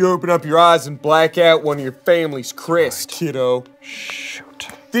 Why don't you open up your eyes and black out one of your family's crests, kiddo? Shoot.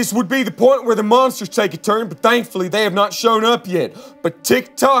 This would be the point where the monsters take a turn, but thankfully they have not shown up yet. But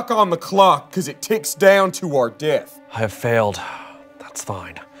tick-tock on the clock, because it ticks down to our death. I have failed. That's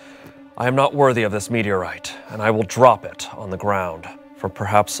fine. I am not worthy of this meteorite, and I will drop it on the ground for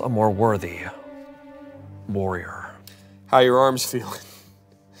perhaps a more worthy warrior. How your arms feeling?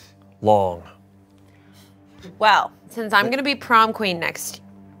 Long. Well, since I'm gonna be prom queen next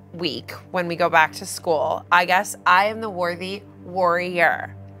week when we go back to school, I guess I am the worthy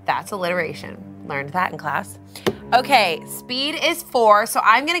warrior. That's alliteration. Learned that in class. Okay, speed is 4, so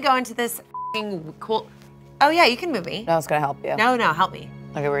I'm gonna go into this cool. Oh yeah, you can move me. I was gonna help you. No, help me.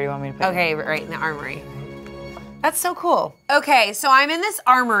 Okay, where do you want me to put you? Okay, right in the armory. That's so cool. Okay, so I'm in this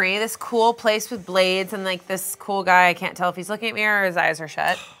armory, this cool place with blades and like this cool guy. I can't tell if he's looking at me or his eyes are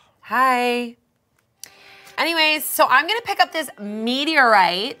shut. Hi. Anyways, so I'm gonna pick up this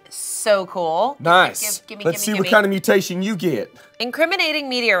meteorite. So cool. Nice. Let's see what kind of mutation you get. Incriminating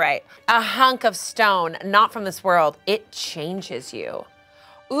meteorite. A hunk of stone, not from this world. It changes you.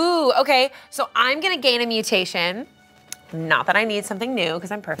 Ooh, okay. So I'm gonna gain a mutation. Not that I need something new,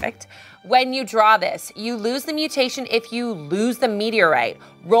 because I'm perfect. When you draw this, you lose the mutation if you lose the meteorite.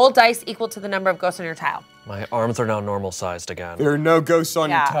 Roll dice equal to the number of ghosts on your tile. My arms are now normal sized again. There are no ghosts on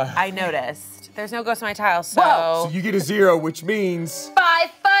your tile. Yeah, I noticed. There's no ghosts on my tile, so. Whoa. So you get a 0, which means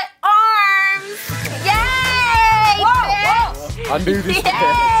 5-foot arms! Yay! Whoa! I knew this.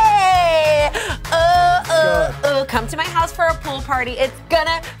 Yay! Come to my house for a pool party. It's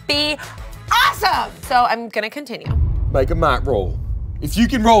gonna be awesome! So I'm gonna continue. Make a might roll. If you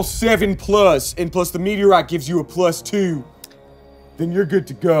can roll 7+, and plus the meteorite gives you a +2, then you're good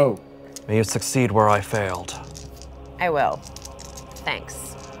to go. May you succeed where I failed. I will. Thanks.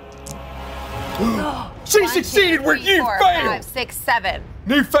 She succeeded where you 4, failed! 5, 6, 7.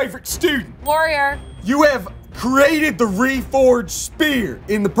 New favorite student. Warrior. You have created the reforged spear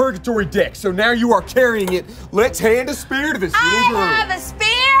in the purgatory deck, so now you are carrying it. Let's hand a spear to this little girl. I have a spear!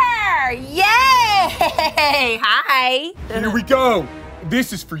 Yay! Hi. Here we go.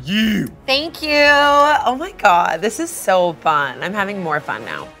 This is for you. Thank you. Oh my God, this is so fun. I'm having more fun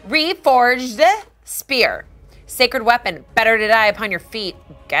now. Reforged spear. Sacred weapon, better to die upon your feet.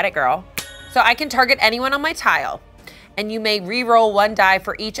 Get it, girl. So I can target anyone on my tile, and you may re-roll 1 die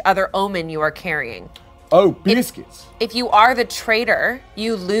for each other omen you are carrying. Oh, biscuits. If you are the traitor,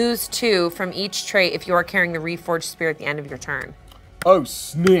 you lose 2 from each trait if you are carrying the reforged spear at the end of your turn. Oh,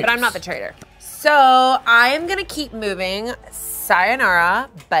 snip. But I'm not the traitor. So I am gonna keep moving. Sayonara,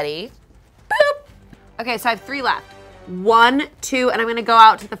 buddy. Boop. Okay, so I have 3 left. 1, 2, and I'm gonna go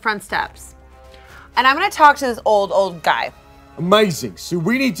out to the front steps. And I'm gonna talk to this old guy. Amazing. So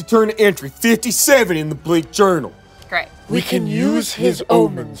we need to turn to entry 57 in the Bleak Journal. Great. We can use his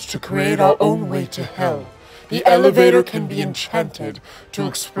omens to create our own way to hell. The elevator can be enchanted to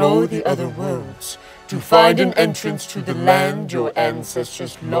explore the other worlds, to find an entrance to the land your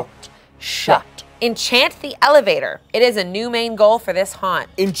ancestors locked shut. Enchant the elevator. It is a new main goal for this haunt.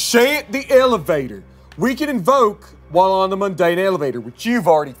 Enchant the elevator. We can invoke while on the mundane elevator, which you've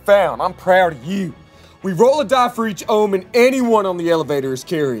already found. I'm proud of you. We roll a die for each omen anyone on the elevator is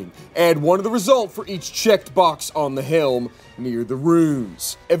carrying. Add one of the result for each checked box on the helm near the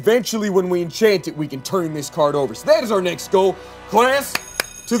runes. Eventually, when we enchant it, we can turn this card over. So that is our next goal. Class,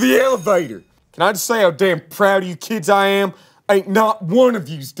 to the elevator. Can I just say how damn proud of you kids I am? Ain't not one of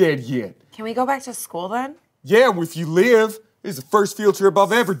you's dead yet. Can we go back to school then? Yeah, if you live. This is the first field trip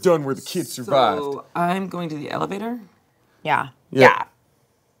I've ever done where the kids survived. So I'm going to the elevator? Yeah. Yeah.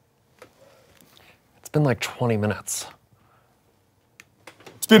 It's been like 20 minutes.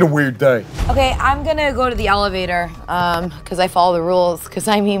 It's been a weird day. Okay, I'm gonna go to the elevator, because I follow the rules, because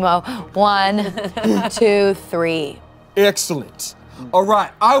I'm emo. 1, 2, 3. Excellent. All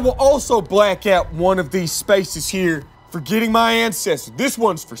right, I will also black out one of these spaces here, forgetting my ancestor. This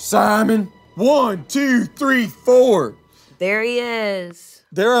one's for Simon. 1, 2, 3, 4. There he is.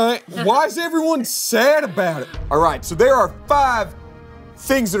 There I am. Why is everyone sad about it? All right, so there are 5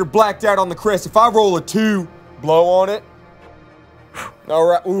 things that are blacked out on the crest. If I roll a 2, blow on it. All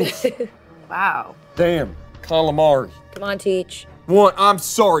right, oof. Wow. Damn, calamari. Come on, Teach. 1, I'm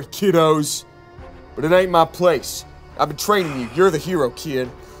sorry, kiddos, but it ain't my place. I've been training you. You're the hero, kid.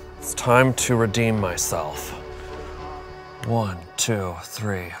 It's time to redeem myself. 1, 2,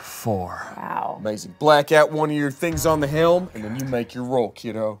 3, 4. Wow. Amazing. Black out one of your things on the helm, and then you make your roll,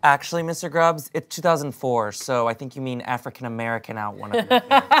 kiddo. Actually, Mr. Grubbs, it's 2004, so I think you mean African American out one of your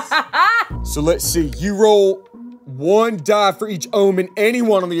things. So let's see. You roll 1 die for each omen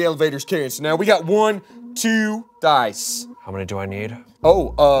anyone on the elevator's carrying. So now we got 1, 2 dice. How many do I need?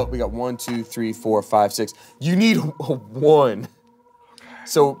 Oh, we got 1, 2, 3, 4, 5, 6. You need 1.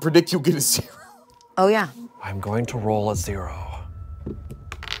 So predict you'll get a 0. Oh, yeah. I'm going to roll a 0. I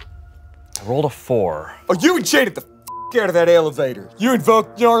rolled a 4. Oh, you enchanted the out of that elevator. You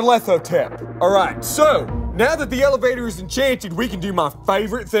invoked your Lethotep. All right, so now that the elevator is enchanted, we can do my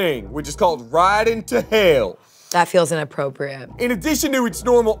favorite thing, which is called Ride into Hell. That feels inappropriate. In addition to its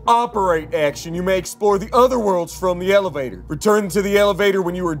normal operate action, you may explore the other worlds from the elevator. Return to the elevator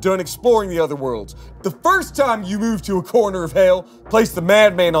when you are done exploring the other worlds. The first time you move to a corner of hell, place the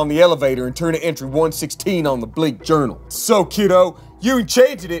madman on the elevator and turn to entry 116 on the Bleak Journal. So, kiddo, you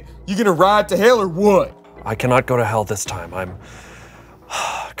enchanted it. You gonna ride to hell or what? I cannot go to hell this time. I'm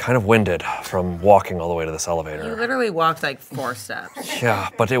kind of winded from walking all the way to this elevator. You literally walked like 4 steps. Yeah,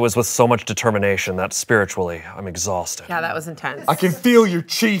 but it was with so much determination that spiritually, I'm exhausted. Yeah, that was intense. I can feel your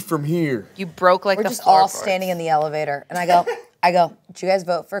chi from here. You broke like We're the just all floorboards. standing in the elevator, and I go, did you guys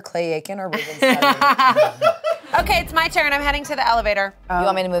vote for Clay Aiken or Ruben Okay, it's my turn. I'm heading to the elevator. You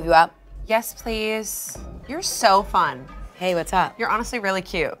want me to move you up? Yes, please. You're so fun. Hey, what's up? You're honestly really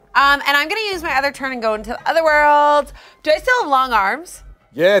cute. And I'm gonna use my other turn and go into the other world. Do I still have long arms?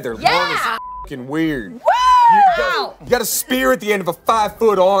 Yeah, they're long as fucking weird. Woo! You got a spear at the end of a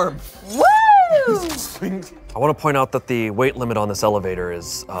 5-foot arm. Woo! I want to point out that the weight limit on this elevator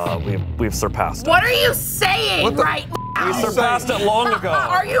is, we've surpassed it. What are you saying right now? We surpassed it long ago.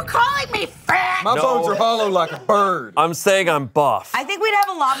 Are you calling me fat? My bones are hollow like a bird. I'm saying I'm buff. I think we'd have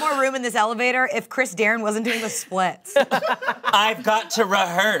a lot more room in this elevator if Chris Darren wasn't doing the splits. I've got to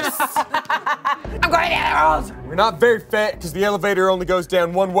rehearse. I'm going to the other world. We're not very fat because the elevator only goes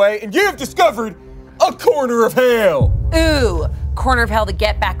down one way, and you've discovered a corner of hell. Ooh, corner of hell to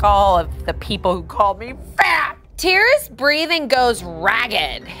get back all of the people who called me fat. Tyr's breathing goes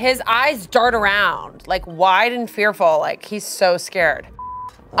ragged. His eyes dart around, like wide and fearful, like he's so scared.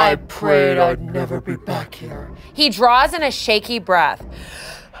 I prayed I'd never be back here. He draws in a shaky breath.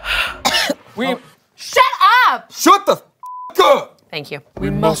 Shut up! Shut the up! Thank you.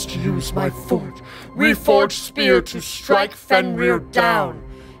 We must use my forged, reforged spear to strike Fenrir down.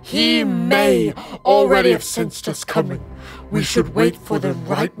 He may already have sensed us coming. We should wait for the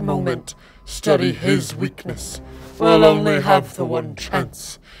right moment, study his weakness. We'll only have the one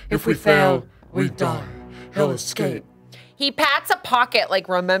chance. If we fail, we die. He'll escape. He pats a pocket like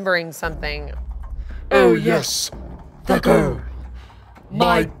remembering something. Oh yes, the girl.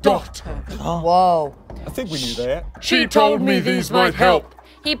 My daughter. Whoa. I think we knew that. She told me these might help.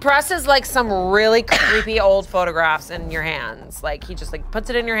 He presses like some really creepy old photographs in your hands. Like he just like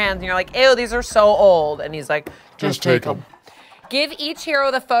puts it in your hands and you're like, ew, these are so old. And he's like, just take them. Give each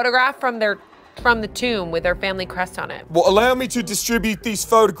hero the photograph from the tomb with their family crest on it. Well, allow me to distribute these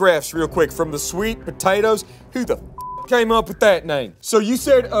photographs real quick from the Sweet Potatoes. Who the came up with that name? So you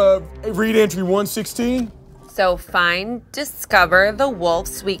said, read entry 116? So discover the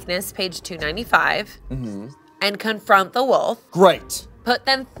wolf's weakness, page 295, and confront the wolf. Great. Put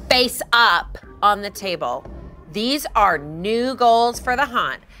them face up on the table. These are new goals for the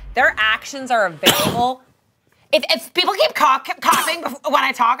haunt. Their actions are available. If people keep coughing when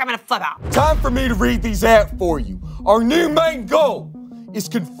I talk, I'm gonna flip out. Time for me to read these out for you. Our new main goal is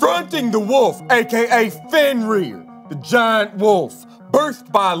confronting the wolf, aka Fenrir, the giant wolf,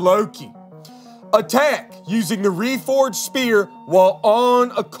 birthed by Loki. Attack using the reforged spear while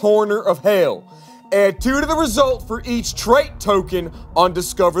on a corner of hell. Add 2 to the result for each trait token on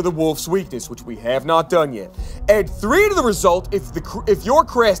Discover the Wolf's Weakness, which we have not done yet. Add 3 to the result if your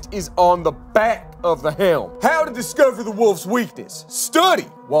crest is on the back of the helm. How to discover the wolf's weakness. Study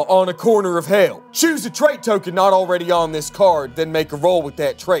while on a corner of hell. Choose a trait token not already on this card, then make a roll with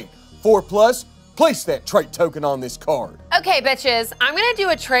that trait. 4+, place that trait token on this card. Okay, bitches, I'm gonna do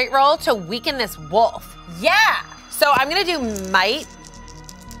a trait roll to weaken this wolf. Yeah! So I'm gonna do might.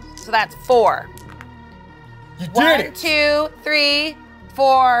 So that's 4. You did 1, it! 2, 3,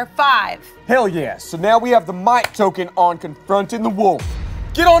 4, 5. Hell yeah. So now we have the might token on confronting the wolf.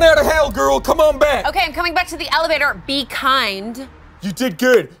 Get on out of hell, girl. Come on back. Okay, I'm coming back to the elevator. Be kind. You did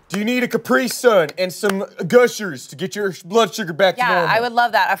good. Do you need a Capri Sun and some Gushers to get your blood sugar back to normal? Yeah, I would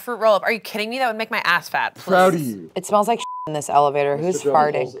love that. A fruit roll-up. Are you kidding me? That would make my ass fat. Please. Proud of you. It smells like in this elevator. Who's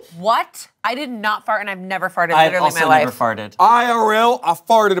farting? What? I did not fart, and I've never farted I've literally in also my never life. farted. IRL, I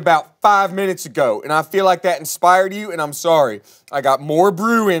farted about 5 minutes ago, and I feel like that inspired you, and I'm sorry. I got more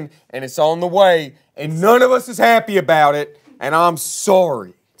brewing, and it's on the way, and none of us is happy about it, and I'm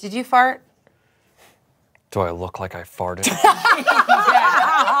sorry. Did you fart? Do I look like I farted?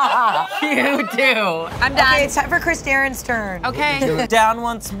 You do. I'm done. Okay, it's time for Chris Darren's turn. Okay. Go down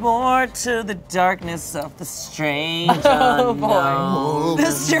once more to the darkness of the strange Oh, unknown.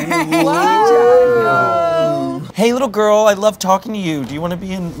 The strange Hey, little girl, I love talking to you. Do you want to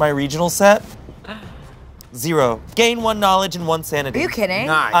be in my regional set? 0. Gain 1 knowledge and 1 sanity. Are you kidding?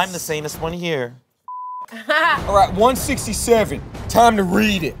 Nice. I'm the sanest one here. All right, 167. Time to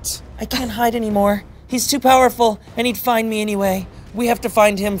read it. I can't hide anymore. He's too powerful, and he'd find me anyway. We have to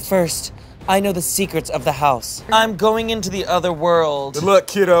find him first. I know the secrets of the house. I'm going into the other world. Good luck,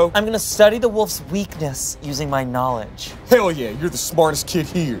 kiddo. I'm gonna study the wolf's weakness using my knowledge. Hell yeah, you're the smartest kid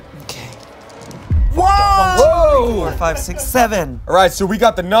here. Okay. Whoa! 1, 2, 3, 4, 5, 6, 7. All right, so we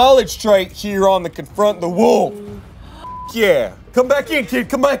got the knowledge trait here on the confront the wolf. Yeah. Come back in, kid.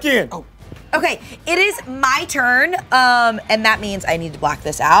 Come back in. Oh. Okay, it is my turn, and that means I need to black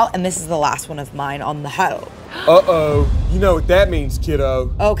this out, and this is the last one of mine on the hoe. Uh-oh. You know what that means,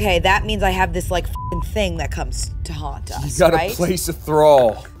 kiddo. Okay, that means I have this, like, f***ing thing that comes to haunt us, You gotta right? place a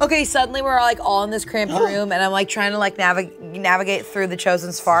thrall. Okay, suddenly we're, like, all in this cramped room, and I'm, like, trying to, like, navigate through the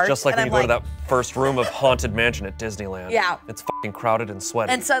Chosen's farts. Just like and when you I'm go to that first room of Haunted Mansion at Disneyland. Yeah. It's fucking crowded and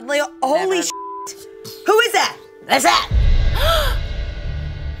sweaty. And suddenly, holy shit! Who is that? That's that!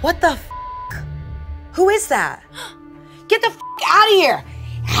 What the f***? Who is that? Get the f*** out of here!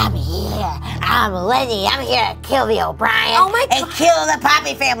 I'm here. I'm Lenny. I'm here to kill the O'Brien. Oh my and kill the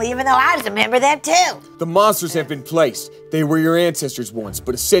Poppy family, even though I was a member of them too. The monsters have been placed. They were your ancestors once,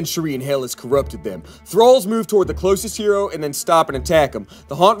 but a century in hell has corrupted them. Thralls move toward the closest hero and then stop and attack him.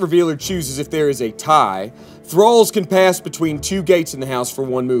 The Haunt Revealer chooses if there is a tie. Thralls can pass between 2 gates in the house for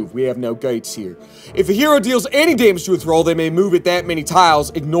 1 move. We have no gates here. If a hero deals any damage to a Thrall, they may move it that many tiles,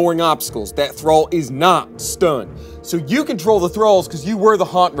 ignoring obstacles. That Thrall is not stunned. So you control the Thralls because you were the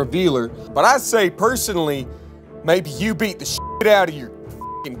Haunt Revealer, but I say personally, maybe you beat the shit out of your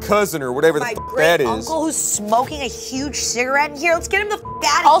cousin or whatever the fuck that is. My uncle who's smoking a huge cigarette in here. Let's get him the f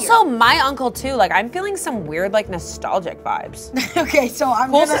out of Also, my uncle too. Like, I'm feeling some weird, like, nostalgic vibes. Okay, so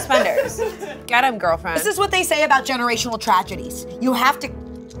I'm Pull gonna... suspenders. Get him, girlfriend. This is what they say about generational tragedies. You have to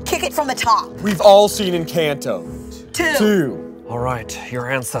kick it from the top. We've all seen Encanto. 2. All right, your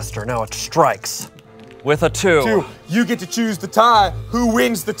ancestor, now it strikes. With a 2. 2. You get to choose the tie. Who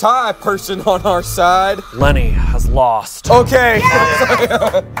wins the tie, person on our side? Lenny has lost. Okay.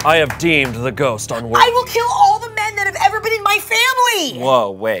 I have deemed the ghost unworthy. I will kill all the men that have ever been in my family. Whoa,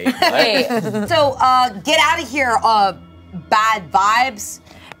 wait. Hey, so get out of here, bad vibes,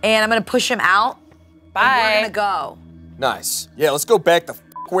 and I'm gonna push him out. Bye. And we're gonna go. Nice. Yeah, let's go back to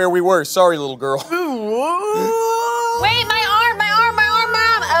where we were. Sorry, little girl. Wait, my arm, Mom.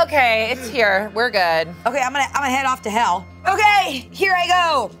 Okay, it's here. We're good. Okay, I'm gonna head off to hell. Okay, here I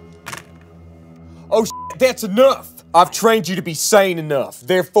go. Oh, that's enough. I've trained you to be sane enough.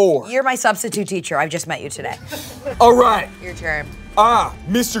 Therefore. You're my substitute teacher. I've just met you today. All right. Your turn.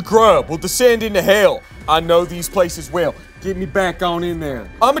 Mr. Grub will descend into hell. I know these places well. Get me back on in there.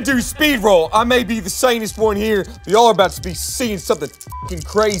 I'm gonna do a speed roll. I may be the sanest one here, but y'all are about to be seeing something fucking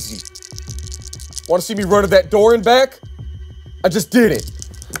crazy. Want to see me run to that door and back? I just did it.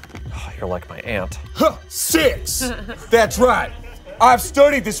 You're like my aunt. Huh, 6! That's right. I've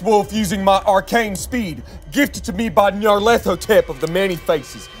studied this wolf using my arcane speed, gifted to me by Nyarlathotep of the Many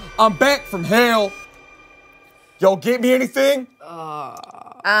Faces. I'm back from hell. Y'all get me anything?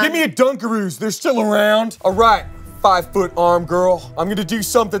 Give me a Dunkaroos, they're still around. All right, 5-foot arm girl. I'm gonna do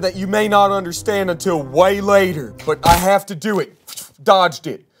something that you may not understand until way later, but I have to do it. Dodged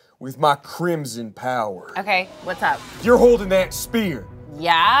it with my crimson power. Okay, what's up? You're holding that spear.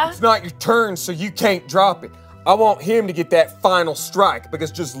 Yeah? It's not your turn, so you can't drop it. I want him to get that final strike,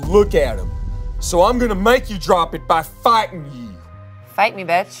 because just look at him. So I'm gonna make you drop it by fighting you. Fight me,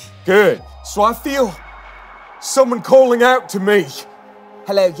 bitch. Good. So I feel someone calling out to me.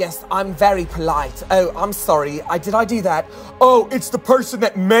 Hello, yes, I'm very polite. Oh, I'm sorry. Did I do that? Oh, it's the person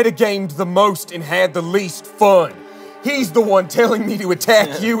that metagamed the most and had the least fun. He's the one telling me to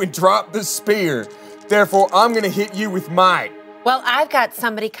attack you and drop the spear. Therefore, I'm gonna hit you with might. Well, I've got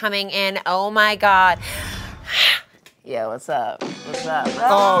somebody coming in. Oh my God. Yeah, what's up? What's up?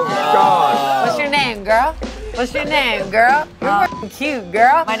 Oh, God. What's your name, girl? What's your name, girl? You're fucking cute,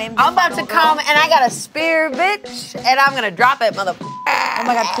 girl. My name's I'm about to come and I got a spear, bitch, and I'm gonna drop it, motherfucker. Oh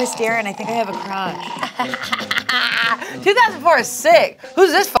my God, Chris Darren, I think I have a crush. 2004 is sick.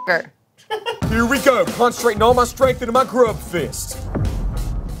 Who's this fucker? Here we go, concentrating all my strength into my grub fist.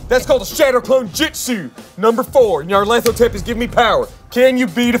 That's called a Shadow Clone Jitsu. Number 4, Nyarlathotep is giving me power. Can you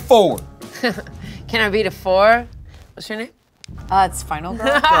beat a 4? Can I beat a 4? What's your name? It's Final Girl.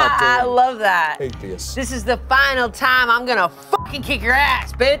 I love that. Hate this. This is the final time I'm gonna fucking kick your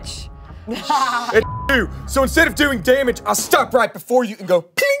ass, bitch. And you. So instead of doing damage, I'll stop right before you and go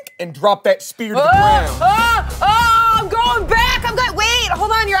plink and drop that spear to the ground. I'm going back. Wait,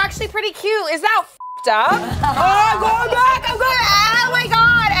 hold on. You're actually pretty cute. Is that f***ed up? I'm going back. Oh my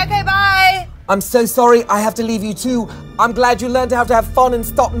God. Okay, bye. I'm so sorry, I have to leave you too. I'm glad you learned how to have fun and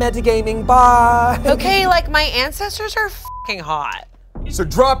stop metagaming. Bye. Okay, like my ancestors are fucking hot. So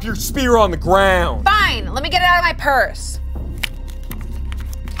drop your spear on the ground. Fine. Let me get it out of my purse.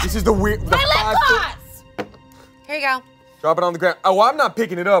 This is the weird. My lip gloss. Here you go. Drop it on the ground. Oh, I'm not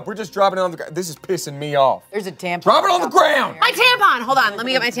picking it up. We're just dropping it on the ground. This is pissing me off. There's a tampon. Drop it on the ground. My tampon. Hold on. Let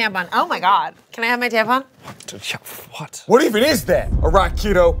me get my tampon. Oh my God. Can I have my tampon? What? What even is that? All right,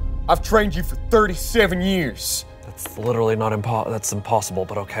 kiddo. I've trained you for 37 years. That's literally not that's impossible,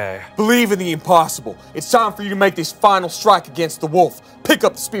 but okay. Believe in the impossible. It's time for you to make this final strike against the wolf. Pick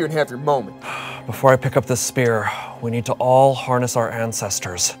up the spear and have your moment. Before I pick up this spear, we need to all harness our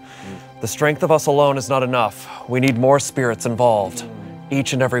ancestors. The strength of us alone is not enough. We need more spirits involved.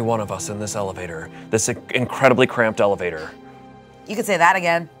 Each and every one of us in this elevator. This incredibly cramped elevator. You could say that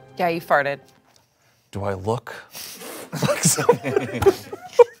again. Yeah, you farted. Do I look like something?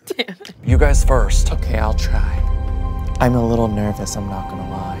 You guys first. Okay, I'll try. I'm a little nervous, I'm not gonna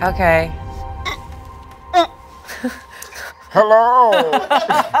lie. Okay. Hello!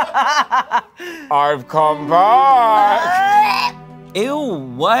 I've come back!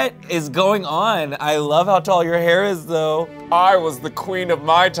 Ew, what is going on? I love how tall your hair is, though. I was the queen of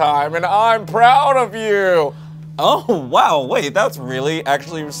my time, and I'm proud of you! Oh, wow, wait, that's really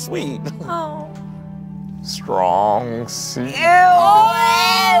actually sweet. Oh. Strong sea. Ew!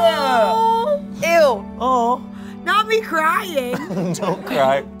 Ew! Oh. Not me crying. Don't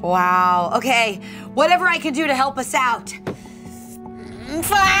cry. Wow, okay. Whatever I can do to help us out.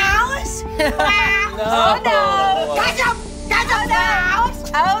 Flowers? Flowers? No. Oh no! Catch him!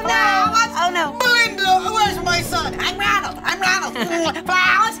 Flowers! Oh no! Oh no! Belinda, where's my son? I'm Ronald.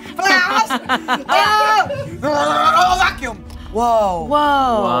 Flowers! Oh, vacuum! Whoa. Whoa.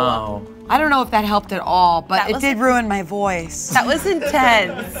 Wow. I don't know if that helped at all, but That it was- did ruin my voice. That was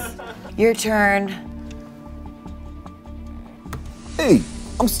intense. Your turn. Hey,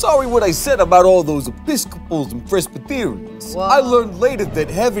 I'm sorry what I said about all those Episcopals and Presbyterians. Whoa. I learned later that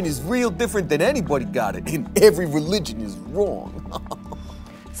heaven is real different than anybody got it, and every religion is wrong.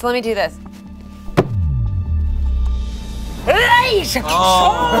 So let me do this.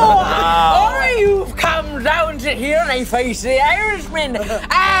 You've come down to hear me face the Irishman.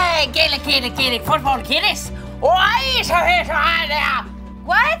 Aye, Gaelic, football kiddies. Why so here to hide there?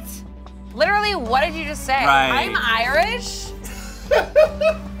 What? Literally, what did you just say? Right. I'm Irish?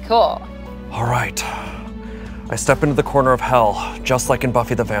 Cool. All right. I step into the corner of hell, just like in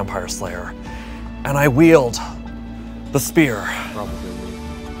Buffy the Vampire Slayer, and I wield the spear.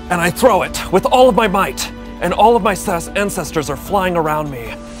 And I throw it with all of my might, and all of my ancestors are flying around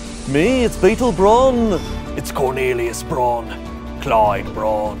me. Me, it's Beetle Braun. It's Cornelius Braun. Clyde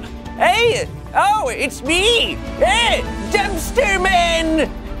Braun. Hey! Oh, it's me! Hey, Dumpster Man!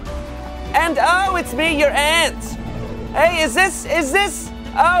 And oh, it's me, your aunt. Hey, is this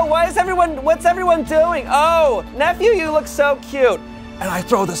Oh, what's everyone doing? Oh, nephew, you look so cute. And I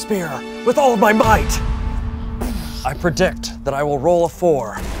throw the spear with all of my might. I predict that I will roll a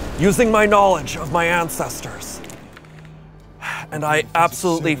 4, using my knowledge of my ancestors. And I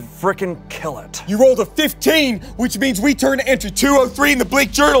absolutely frickin' kill it. You rolled a 15, which means we turn to entry 203 in the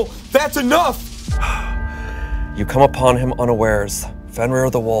Blink Journal. That's enough! You come upon him unawares, Fenrir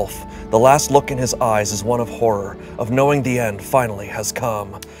the wolf. The last look in his eyes is one of horror, of knowing the end finally has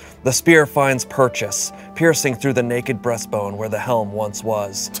come. The spear finds purchase, piercing through the naked breastbone where the helm once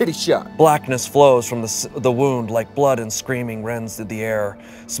was. Titty shot. Blackness flows from the wound like blood and screaming rends through the air.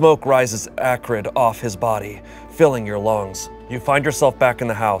 Smoke rises acrid off his body, filling your lungs. You find yourself back in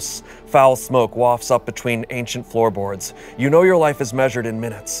the house. Foul smoke wafts up between ancient floorboards. You know your life is measured in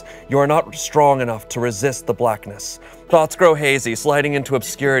minutes. You are not strong enough to resist the blackness. Thoughts grow hazy, sliding into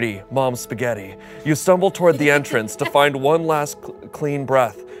obscurity. Mom's spaghetti. You stumble toward the entrance to find one last clean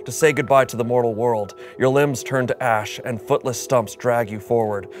breath, to say goodbye to the mortal world. Your limbs turn to ash and footless stumps drag you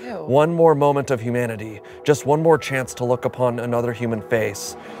forward. Ew. One more moment of humanity, just one more chance to look upon another human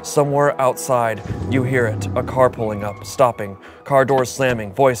face. Somewhere outside, you hear it, a car pulling up, stopping, car doors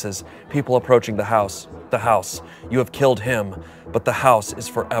slamming, voices, people approaching the house. The house. You have killed him, but the house is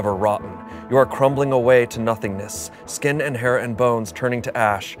forever rotten. You are crumbling away to nothingness, skin and hair and bones turning to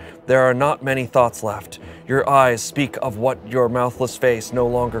ash. There are not many thoughts left. Your eyes speak of what your mouthless face no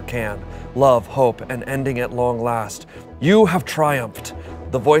longer can. Love, hope, and ending at long last. You have triumphed.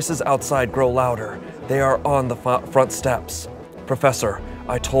 The voices outside grow louder. They are on the front steps. Professor,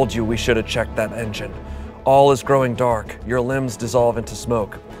 I told you we should have checked that engine. All is growing dark. Your limbs dissolve into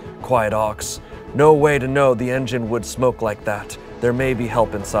smoke. Quiet ox. No way to know the engine would smoke like that. There may be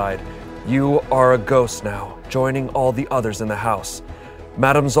help inside. You are a ghost now, joining all the others in the house.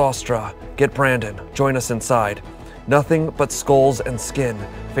 Madame Zostra, get Brandon, join us inside. Nothing but skulls and skin,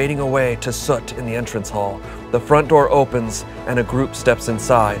 fading away to soot in the entrance hall. The front door opens and a group steps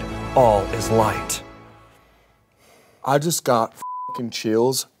inside. All is light. I just got f***ing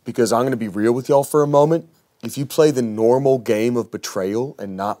chills because I'm gonna be real with y'all for a moment. If you play the normal game of Betrayal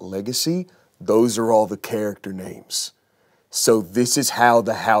and not Legacy, those are all the character names. So this is how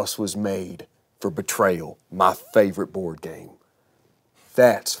the house was made for Betrayal, my favorite board game.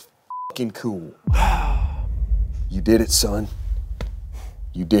 That's f***ing cool. You did it, son.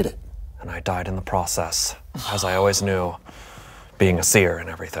 You did it. And I died in the process, as I always knew, being a seer and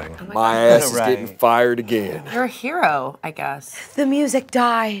everything. Oh my ass is getting fired again. You're a hero, I guess. The music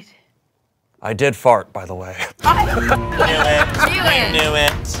died. I did fart, by the way. I knew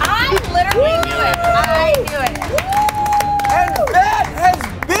it. I literally knew it. I knew it. And that has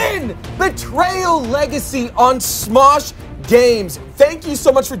been Betrayal Legacy on Smosh Games. Thank you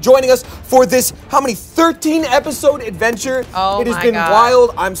so much for joining us for this, how many, 13 episode adventure. Oh it has my been God.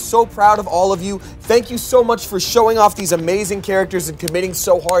 wild. I'm so proud of all of you. Thank you so much for showing off these amazing characters and committing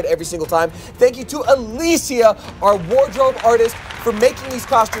so hard every single time. Thank you to Alicia, our wardrobe artist, for making these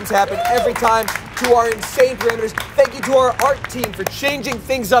costumes happen every time, to our insane parameters. Thank you to our art team for changing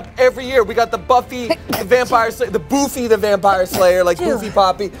things up every year. We got the Buffy, the Vampire Slayer, the Boofy, the Vampire Slayer, like Boofy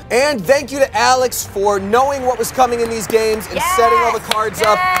Poppy. And thank you to Alex for knowing what was coming in these games and setting all the cards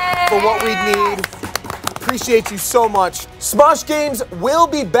up for what we'd need. Appreciate you so much. Smosh Games will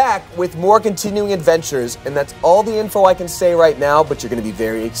be back with more continuing adventures, and that's all the info I can say right now, but you're gonna be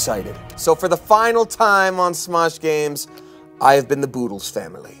very excited. So for the final time on Smosh Games, I have been the Boodles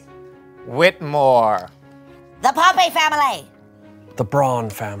family. Whitmore. The Poppy family. The Braun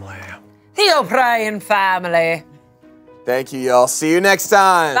family. The O'Brien family. Thank you, y'all. See you next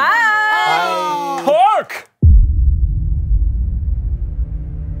time. Bye. Pork!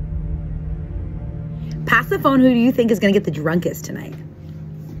 Pass the phone. Who do you think is going to get the drunkest tonight?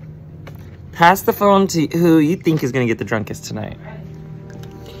 Pass the phone to who you think is gonna get the drunkest tonight.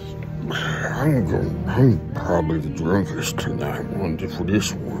 I'm probably the drunkest tonight, for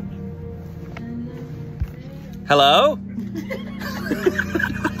this one. Hello?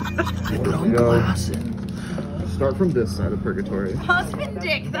 Start from this side of purgatory. Husband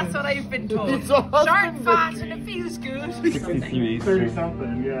dick, that's what I've been told. Short, fast, and it feels good.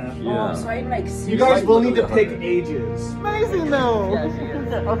 30-something, yeah. Oh, so I'm like... You guys will need to pick ages. Amazing, though.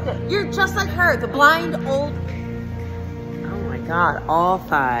 Okay. You're just like her, the blind old... Oh my god, all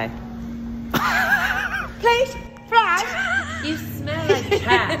 5. Plate, flash. You smell like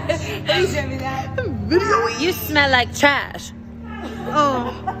trash. Please tell me that. Video. You smell like trash.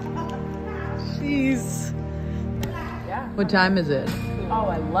 Oh. Jeez. What time is it? Oh,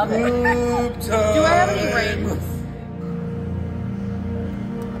 I love it. Do I have any rings?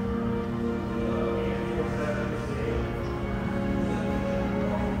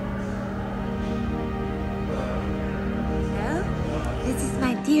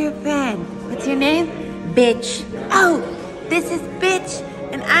 friend. What's your name? Bitch. Oh, this is Bitch,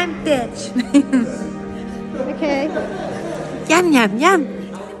 and I'm Bitch. Okay. Yum, yum,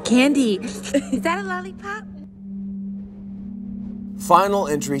 yum. Candy. Is that a lollipop? Final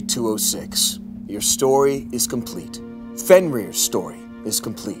entry 206. Your story is complete. Fenrir's story is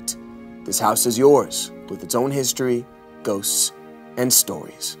complete. This house is yours, with its own history, ghosts, and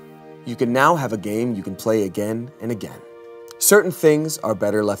stories. You can now have a game you can play again and again. Certain things are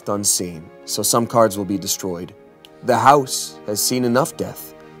better left unseen, so some cards will be destroyed. The house has seen enough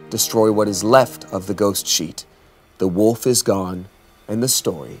death. Destroy what is left of the ghost sheet. The wolf is gone, and the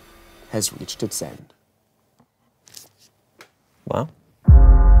story has reached its end. Wow.